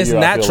like over a year. It's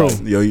natural.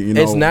 Like. Yo, you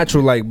know, it's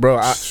natural. Like, bro,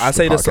 I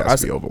say this. I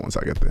be over once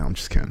I get there. I'm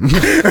just kidding.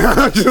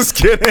 I'm just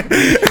kidding.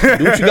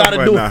 Do what you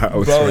gotta do,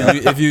 bro.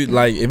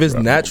 If it's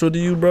natural to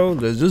you, bro,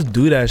 just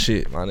do that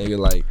shit, my nigga.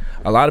 Like,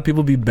 a lot of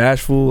people be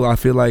bashful. I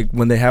feel like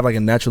when they have like a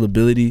natural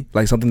ability,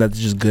 like something that's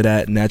just good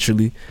at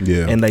naturally,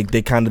 and like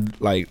they kind of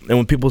like, and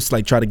when people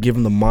like try to give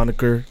them the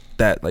moniker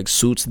that like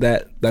suits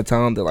that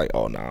talent, they're like,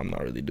 oh nah, I'm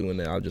not really doing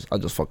that. I'll just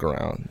fuck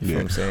around. You know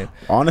what I'm saying?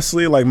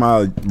 Honestly, like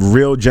my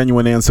real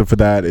genuine answer for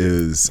that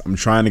is I'm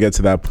trying to get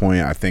to that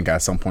point. I think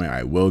at some point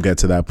I will get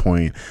to that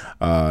point.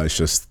 It's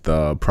just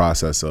the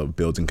process of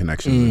building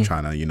connections and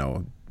trying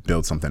to,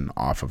 build something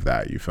off of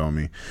that. You feel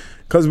me?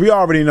 Because we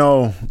already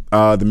know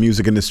the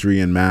music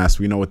industry in mass.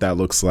 We know what that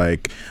looks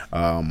like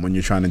when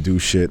you're trying to do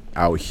shit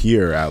out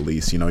here. At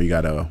least you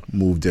gotta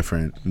move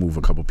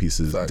a couple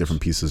pieces, different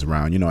pieces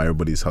around.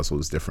 Everybody's hustle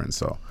is different.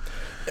 So,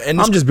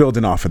 and I'm just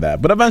building off of that.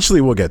 But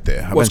eventually we'll get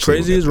there. What's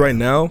crazy is right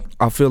now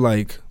I feel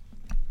like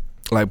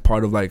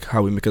part of like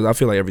how we, because I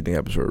feel like everything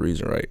happens for a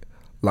reason, right?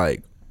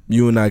 Like,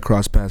 you and I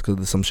cross paths because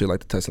of some shit like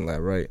the testing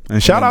lab, right?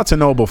 And shout out to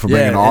Noble for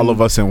bringing all of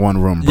us in one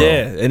room, bro.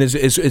 Yeah, and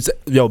it's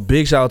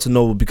big shout out to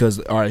Noble because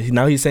all right,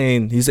 now he's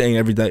saying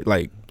every day,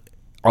 like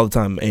all the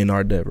time,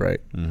 A&R Dev,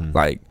 right?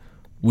 Like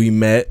we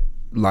met,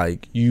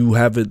 like you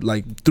have it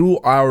like through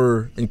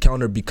our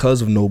encounter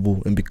because of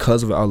Noble and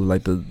because of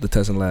like the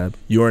testing lab,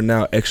 you are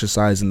now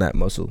exercising that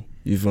muscle.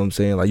 You feel what I'm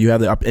saying? Like you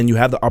have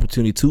the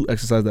opportunity to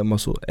exercise that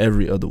muscle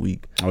every other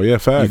week. Oh yeah,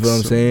 facts. You feel what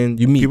I'm saying?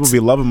 You meet people be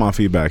loving my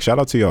feedback. Shout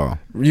out to y'all,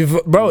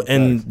 bro.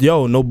 And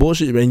no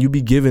bullshit, man. You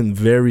be giving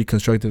very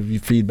constructive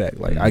feedback.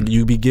 Like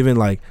you be giving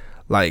like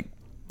I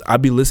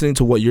be listening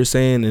to what you're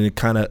saying, and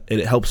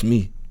it helps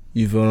me.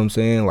 You feel what I'm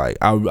saying? Like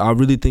I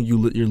really think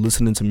you're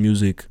listening to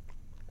music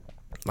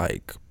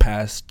like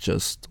past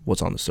just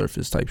what's on the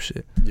surface type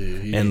shit.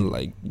 Yeah. And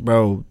like,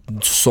 bro,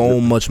 so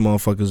much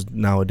motherfuckers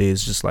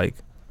nowadays just like,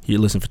 you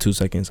listen for 2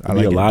 seconds. I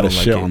like a lot of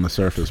shit on the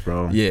surface,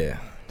 bro. Yeah.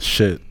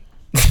 Shit.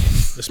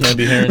 This man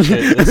be hearing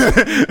shit.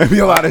 There be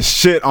a lot of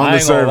shit on the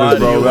surface,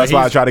 bro. That's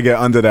why I try to get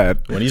under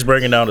that. When he's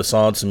breaking down the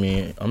song to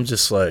me, I'm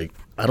just like,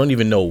 I don't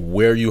even know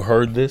where you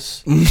heard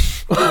this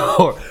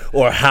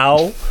or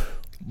how.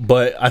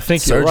 But I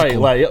think surgical.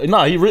 You're right. Like,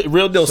 no, he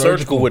real deal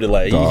surgical with it.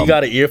 Like, he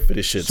got an ear for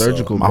this shit.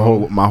 Surgical.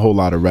 So. My whole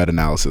lot of Red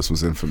analysis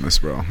was infamous,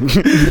 bro.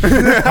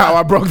 How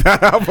I broke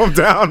that album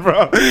down,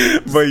 bro.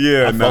 But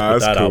yeah,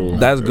 that's cool. Album.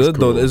 That's good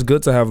though. It's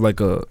good to have like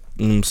a, you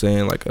know what I'm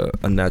saying, like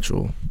a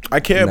natural.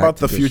 I care about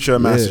the future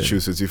of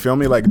Massachusetts. You feel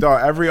me? Like,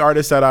 dog, every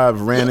artist that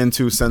I've ran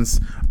into since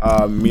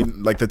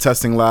like the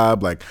testing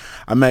lab, like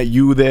I met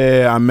you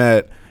there. I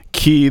met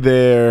Key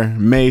there,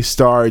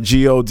 Maystar,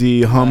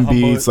 G.O.D, Hum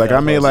Beats. Like I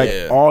made like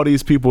all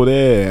these people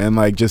there, and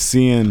like just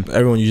seeing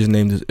everyone you just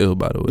named is ill,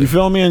 by the way. You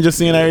feel me? And just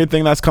seeing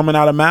everything that's coming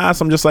out of Mass,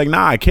 I'm just like,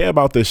 nah, I care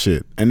about this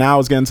shit. And now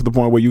it's getting to the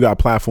point where you got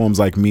platforms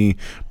like me,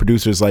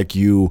 producers like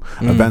you,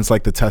 events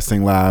like the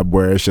testing lab,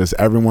 where it's just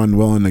everyone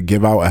willing to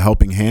give out a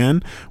helping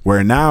hand.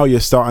 Where now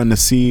you're starting to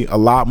see a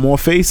lot more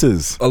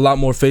faces,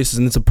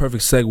 and it's a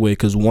perfect segue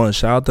because one,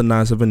 shout out to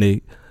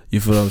 978. You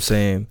feel what I'm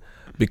saying?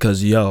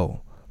 Because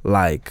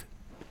like.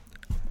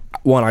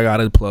 One, I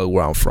gotta plug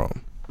where I'm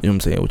from. You know what I'm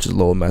saying? Which is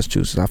Lowell,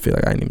 Massachusetts. I feel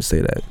like I didn't even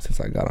say that since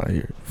I got on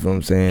here. You feel what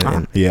I'm saying?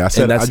 And, yeah,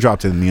 I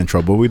dropped it in the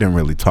intro, but we didn't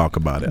really talk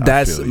about it.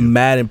 That's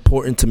mad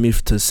important to me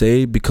to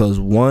say because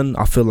one,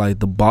 I feel like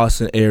the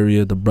Boston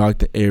area, the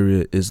Brockton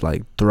area is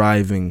like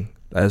thriving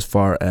as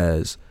far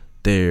as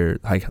their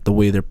like the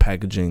way they're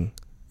packaging.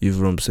 You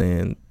know what I'm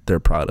saying? Their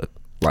product,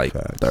 like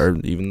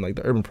even like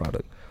the urban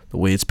product, the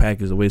way it's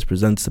packaged, the way it's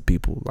presented to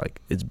people, like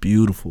it's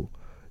beautiful.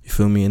 You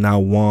feel me? And I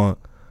want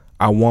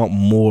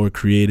more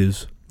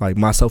creatives, like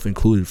myself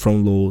included,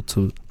 from Lowell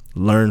to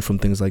learn from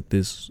things like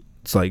this.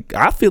 It's like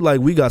I feel like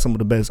we got some of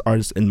the best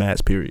artists in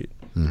Mass, period.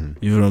 You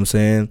know what I'm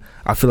saying?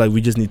 I feel like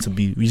we just need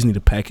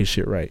to package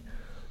shit right.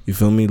 You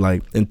feel me?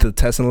 Like, and the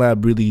testing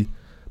lab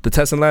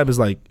is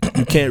like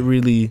you can't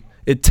really,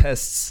 it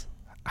tests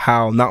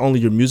how not only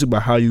your music but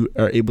how you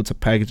are able to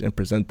package and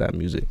present that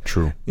music.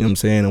 True. You know what I'm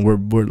saying? And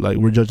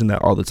we're judging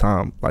that all the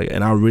time. Like,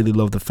 and I really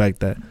love the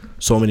fact that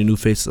so many new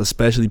faces,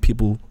 especially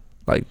people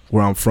like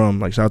where I'm from,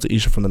 like shout out to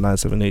Isha from the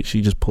 978.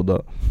 She just pulled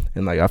up,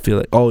 and like I feel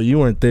like, oh, you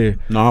weren't there.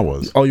 No, I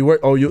was. Oh, you were.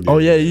 Oh, you. Yeah, oh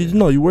yeah,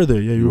 you were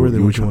there. Yeah, you were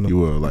there. You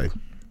were like,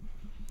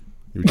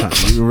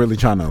 you were really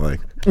trying to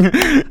like,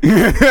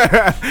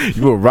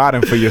 you were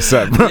riding for your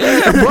set, bro.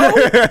 Yeah,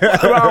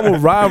 bro. I'm a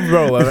ride,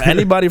 bro.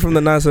 Anybody from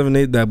the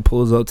 978 that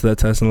pulls up to that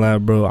testing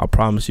lab, bro, I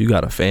promise you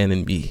got a fan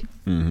in me.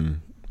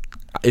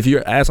 If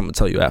you're ass, I'm gonna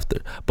tell you after.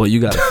 But you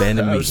got a fan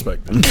in me. I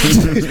respect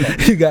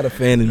it. You got a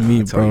fan in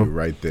me, tell bro. You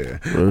right there.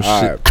 All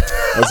right,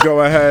 let's go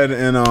ahead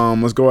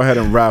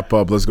and wrap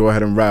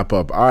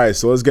up. All right,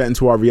 so let's get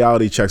into our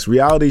reality checks.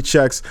 Reality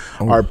checks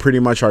are pretty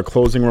much our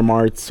closing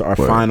remarks, our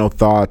final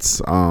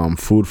thoughts,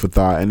 food for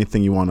thought,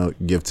 anything you want to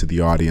give to the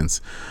audience.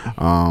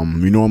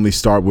 We normally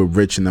start with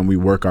Rich and then we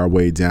work our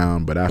way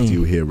down. But after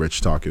you hear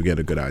Rich talk, you'll get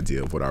a good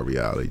idea of what our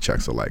reality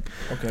checks are like.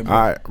 Okay. All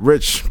right,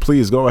 Rich,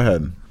 please go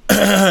ahead.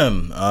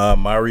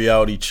 My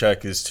reality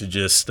check is to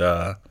just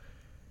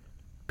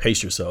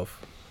pace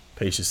yourself.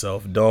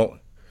 The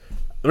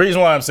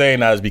reason why I'm saying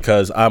that is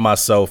because I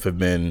myself have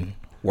been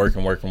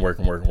working,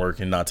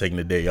 not taking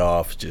the day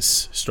off,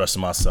 just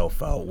stressing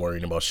myself out,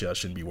 worrying about shit I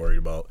shouldn't be worried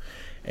about.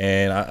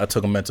 And I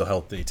took a mental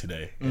health day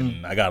today,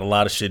 and I got a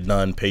lot of shit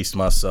done, paced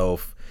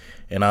myself,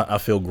 and I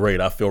feel great.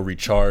 I feel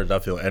recharged. I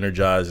feel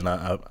energized, and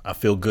I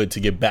feel good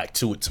to get back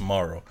to it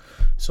tomorrow.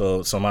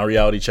 So my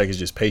reality check is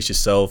just pace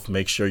yourself,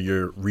 make sure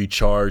you're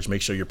recharged,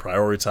 make sure you're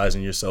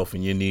prioritizing yourself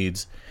and your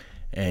needs,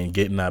 and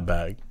get in that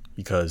bag.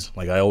 Because,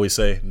 like I always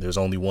say, there's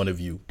only one of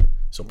you,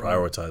 so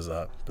prioritize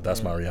that. But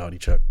that's my reality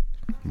check.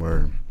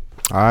 Word.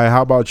 All right,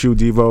 how about you,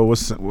 Deevo?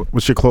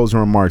 What's your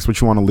closing remarks?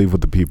 What you want to leave with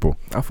the people?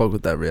 I fuck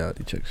with that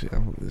reality check shit. I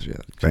fuck with this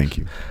reality check. Thank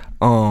you.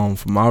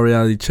 For my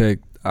reality check,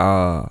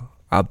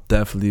 I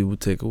definitely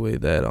would take away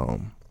that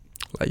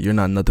like you're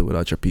not nothing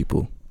without your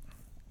people.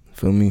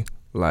 Feel me?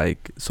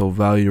 Like, so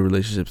value the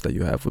relationships that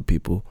you have with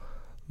people.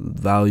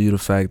 Value the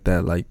fact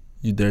that like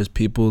there's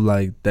people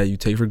like that you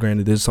take for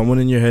granted. There's someone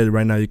in your head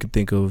right now you could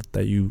think of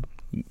that you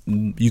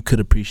could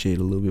appreciate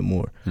a little bit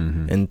more,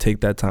 and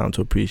take that time to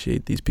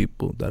appreciate these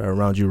people that are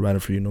around you, riding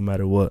for you no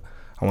matter what.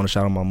 I want to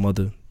shout out my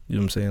mother. You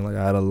know what I'm saying? Like,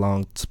 I had a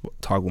long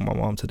talk with my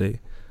mom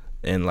today,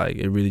 and like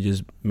it really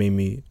just made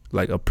me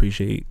like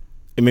appreciate.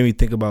 It made me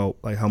think about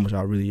like how much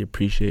I really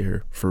appreciate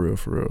her for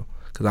real.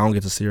 Cause I don't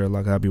get to see her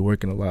like I be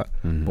working a lot,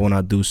 but when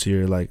I do see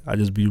her, like I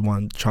just be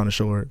trying to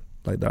show her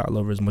like that I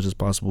love her as much as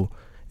possible.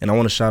 And I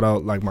want to shout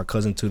out like my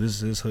cousin too. This is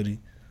his hoodie.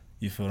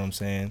 You feel what I'm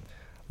saying?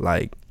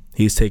 Like,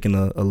 he's taking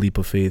a leap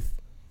of faith.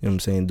 You know what I'm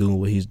saying?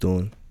 Doing what he's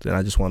doing. And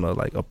I just want to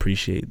like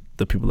appreciate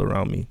the people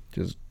around me,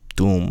 just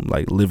doing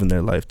like living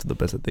their life to the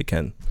best that they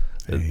can,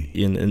 and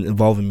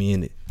involving me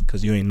in it.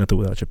 Cause you ain't nothing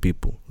without your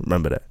people.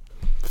 Remember that.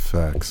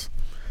 Facts.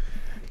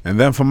 And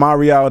then for my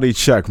reality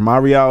check,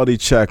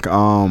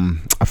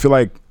 I feel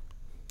like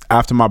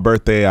after my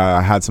birthday,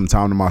 I had some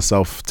time to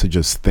myself to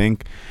just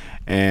think.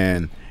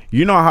 And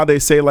you know how they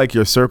say like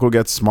your circle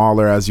gets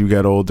smaller as you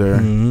get older?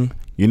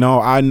 You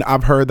know,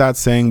 I've heard that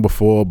saying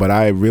before, but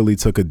I really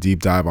took a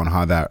deep dive on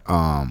how that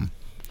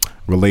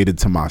related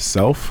to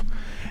myself.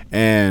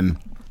 And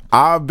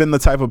I've been the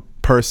type of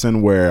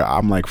person where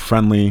I'm like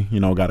friendly, you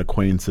know, got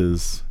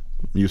acquaintances,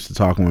 used to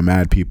talking with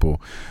mad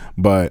people,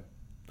 but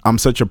I'm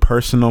such a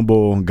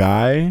personable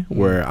guy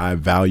where I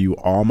value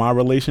all my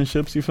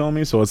relationships, you feel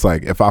me? So it's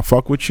like, if I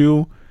fuck with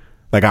you,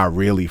 like I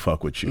really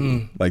fuck with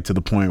you. Like to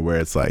the point where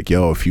it's like,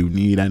 yo, if you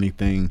need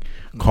anything,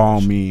 call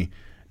me.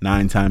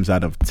 9 times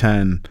out of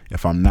 10,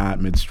 if I'm not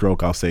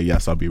mid-stroke, I'll say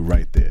yes, I'll be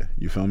right there.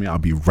 You feel me? I'll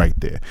be right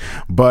there.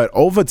 But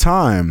over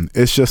time,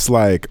 it's just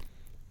like,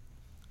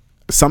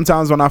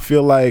 sometimes when I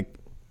feel like,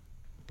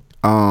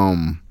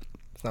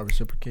 it's not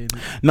reciprocated?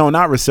 No,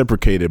 not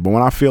reciprocated. But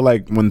when I feel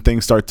like when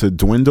things start to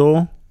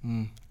dwindle,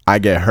 I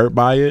get hurt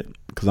by it.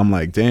 Because I'm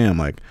like, damn,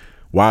 like,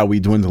 why are we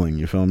dwindling?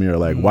 You feel me? Or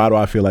like, why do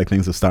I feel like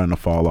things are starting to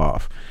fall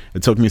off?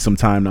 It took me some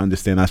time to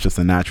understand that's just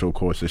a natural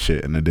course of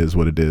shit. And it is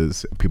what it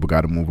is. People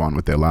got to move on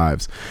with their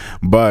lives.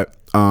 But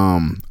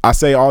I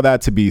say all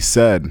that to be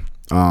said.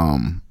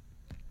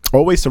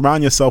 Always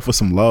surround yourself with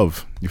some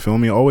love. You feel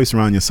me? Always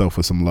surround yourself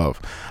with some love.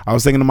 I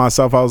was thinking to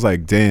myself, I was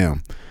like,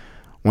 damn,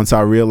 once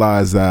I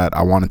realized that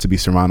I wanted to be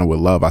surrounded with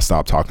love, I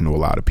stopped talking to a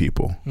lot of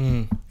people.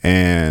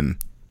 And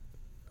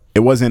it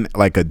wasn't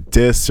like a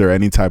diss or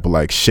any type of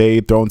like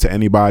shade thrown to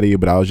anybody,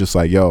 but I was just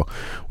like, yo,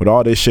 with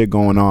all this shit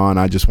going on,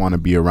 I just want to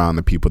be around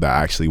the people that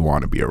actually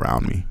want to be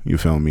around me. You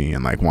feel me?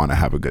 And like want to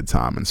have a good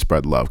time and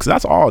spread love. Because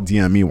that's all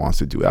DME wants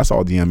to do. That's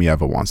all DME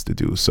ever wants to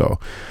do. So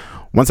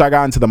once I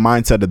got into the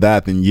mindset of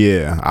that, then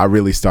yeah, I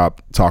really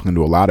stopped talking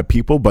to a lot of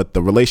people. But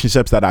the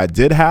relationships that I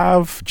did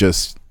have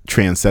just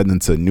transcended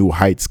into new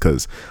heights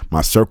because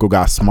my circle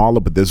got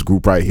smaller. But this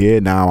group right here,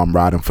 now I'm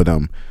riding for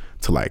them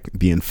to like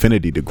the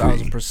infinity degree.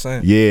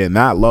 1000%. Yeah, and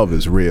that love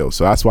is real.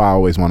 So that's why I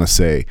always want to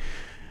say,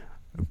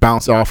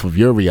 bounce off of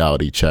your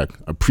reality check.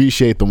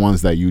 Appreciate the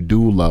ones that you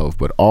do love,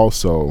 but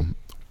also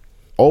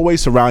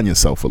always surround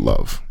yourself with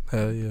love.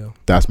 Hell yeah.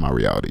 That's my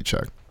reality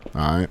check.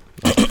 All right.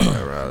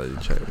 Reality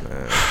check,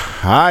 man.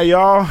 All right,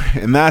 y'all.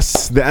 And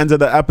that's the end of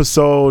the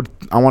episode.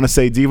 I want to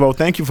say, Deevo,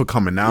 thank you for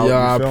coming out. Yo,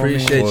 I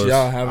appreciate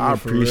y'all having me. I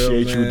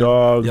appreciate you,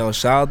 dog. Yo,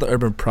 shout out the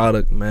Urban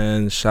Product,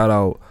 man. Shout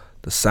out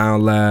the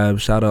SoundLab,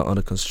 shout out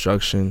Under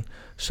Construction,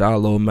 shout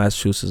out Lower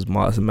Massachusetts,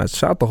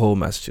 shout out the whole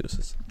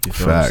Massachusetts. You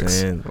feel what I'm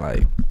saying?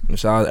 Like,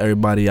 shout out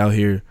everybody out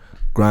here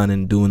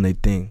grinding, doing their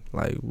thing.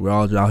 Like, we're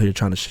all out here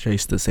trying to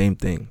chase the same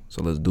thing.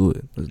 So let's do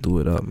it. Let's do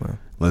it up, man.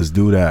 Let's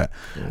do that.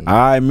 All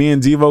right, me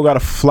and Deevo got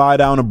to fly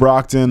down to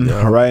Brockton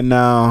right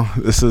now.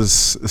 This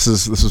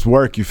is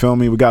work. You feel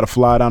me? We got to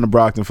fly down to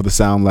Brockton for the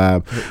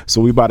SoundLab. So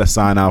we about to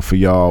sign out for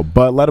y'all.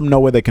 But let them know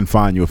where they can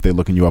find you if they're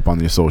looking you up on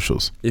your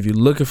socials. If you're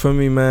looking for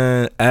me,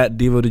 man, at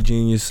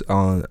DeevoDaGenius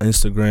on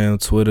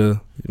Instagram, Twitter,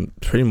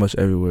 pretty much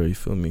everywhere. You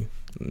feel me?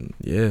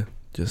 Yeah,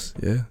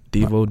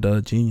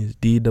 DeevoDaGenius,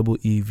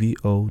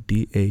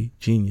 DeevoDa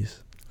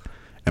Genius.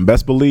 And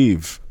best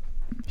believe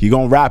he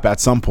gonna rap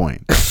at some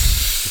point.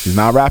 He's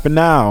not rapping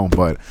now,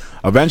 but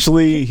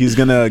eventually he's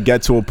gonna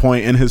get to a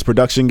point in his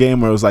production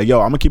game where it was like,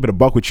 yo, I'm gonna keep it a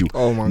buck with you.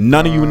 Oh my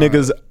None God. of you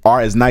niggas are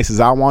as nice as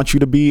I want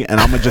you to be, and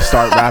I'm gonna just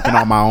start rapping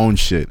on my own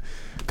shit.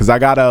 Cause I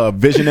got a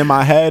vision in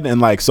my head,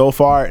 and like so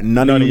far,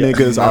 none of you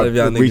niggas are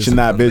reaching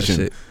that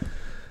vision.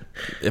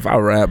 If I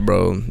rap,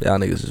 bro, y'all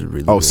niggas is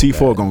really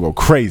C4 gonna go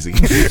crazy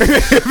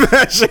if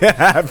that shit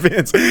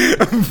happens.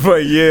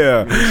 But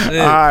yeah,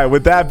 all right.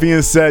 With that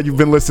being said, you've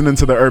been listening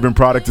to the Urban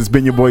Product. It's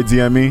been your boy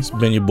DME. It's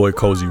been your boy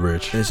Cozy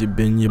Rich. It's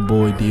been your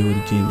boy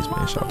DeevoDaGenius,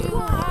 man. Shout out to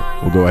Urban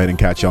Product. We'll go ahead and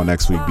catch y'all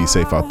next week. Be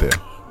safe out there.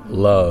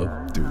 Love.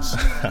 Deuce.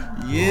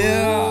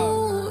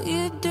 Yeah.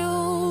 You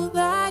do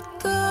that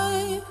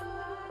good.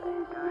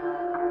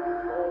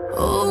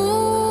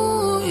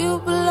 Ooh, you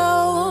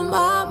blow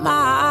my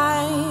mind.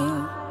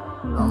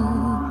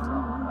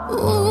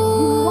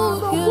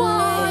 Ooh, you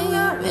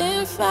lay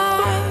in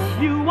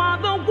fine. You are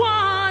the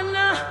one.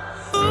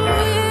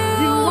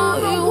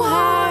 You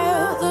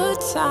have the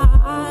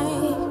time.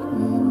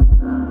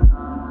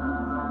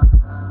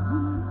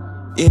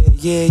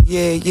 Yeah.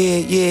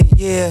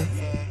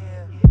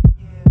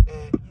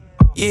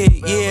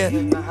 Yeah.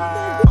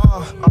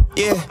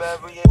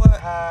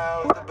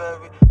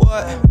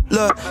 What?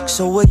 Look,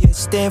 so will you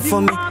stand for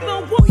me?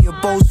 Will you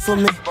boast for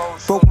me?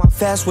 Broke my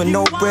fast with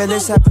no bread,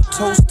 let's have a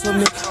toast to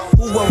me.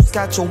 Who else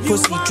got your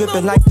pussy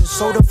dripping like the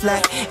soda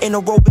flat? In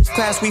aerobics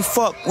class we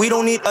fuck, we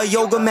don't need a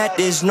yoga mat,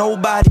 there's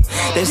nobody.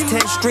 There's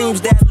 10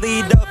 streams that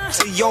lead up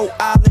to your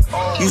island.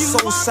 You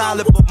so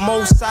solid, but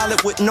most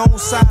solid with no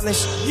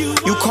silence.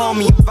 You call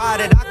me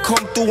invited, I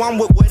come through, I'm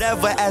with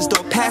whatever as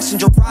the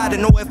passenger rider.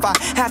 Know if I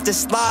have to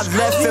slide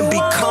left and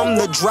become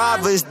the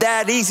driver, it's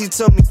that easy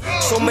to me.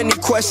 So many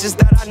questions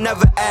that I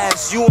never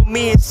asked. You and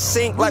me in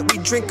sync like we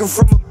drinking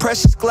from a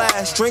precious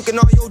glass. Drinking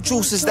all your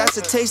juices, that's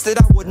a taste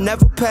that I would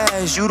never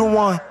pass. You the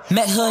one.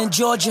 Met her in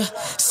Georgia,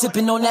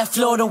 sipping on that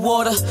Florida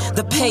water.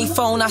 The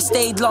payphone, I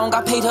stayed long,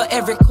 I paid her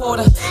every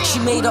quarter. She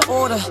made an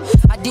order,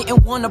 I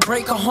didn't want to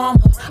break her harm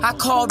her. I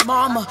called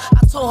mama,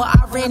 I told her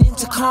I ran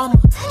into karma.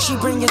 She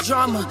bringing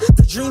drama,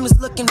 the dream is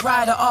looking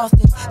brighter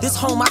often. This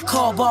home I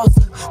call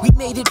Boston, we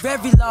made it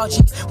very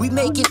logic. We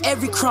make it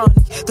every chronic,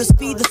 the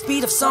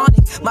speed of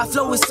Sonic. My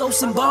flow is so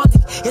symbolic,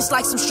 it's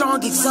like some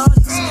strong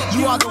exotics.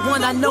 You are the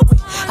one, I know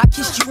it. I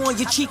kissed you on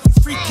your cheek, you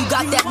freak, you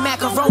got that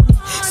macaroni.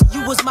 So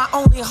you was my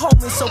only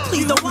homie, so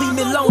please don't leave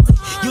me lonely.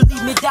 You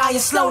leave me dying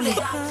slowly.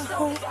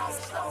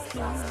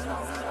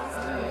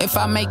 If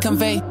I may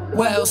convey,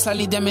 well,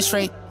 slightly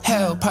demonstrate.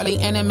 Hell, probably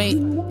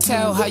animate.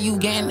 Tell how you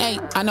getting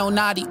 8. I know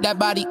naughty, that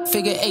body,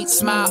 figure 8.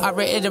 Smile, I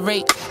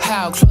reiterate.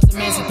 How, close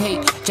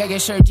emancipate.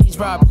 Jacket, shirt, jeans,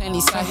 bra,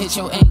 plenty. So I hit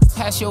your ain't,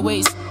 pass your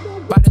waist.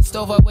 By the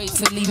stove, I wait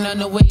to leave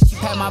none away. She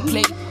pat my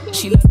plate,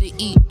 she love to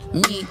eat.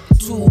 Me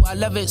too, I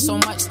love it so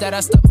much that I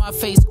stuff my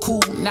face.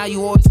 Cool, now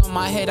you always on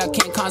my head, I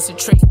can't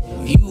concentrate.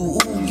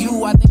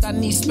 You, I think I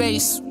need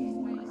space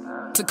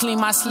to clean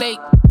my slate.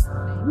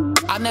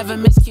 I never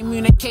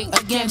miscommunicate.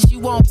 Again, she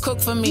won't cook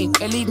for me,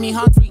 it leave me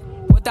hungry.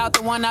 Without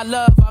the one I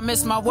love, I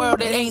miss my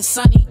world, it ain't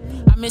sunny.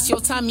 I miss your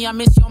tummy, I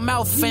miss your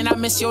mouth, and I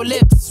miss your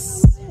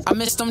lips. I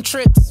miss them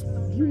trips,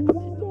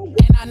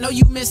 and I know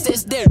you miss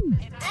this dip.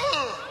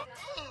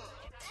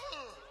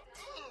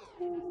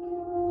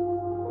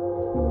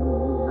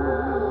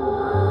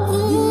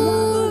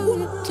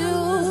 Ooh,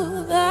 do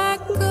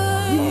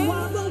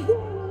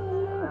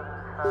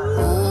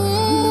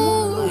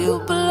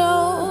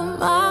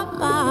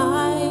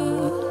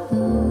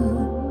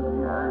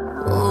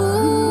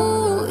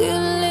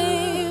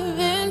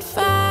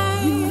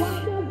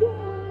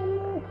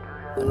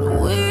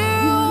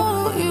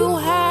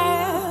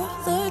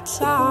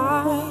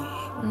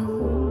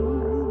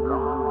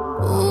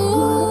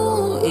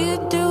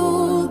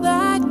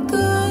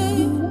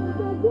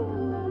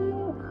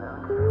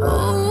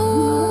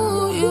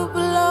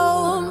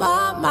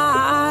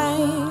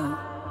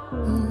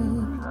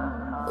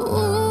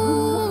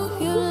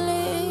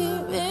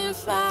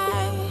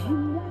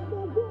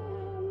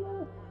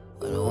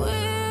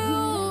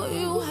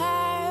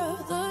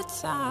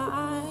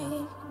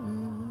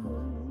inside.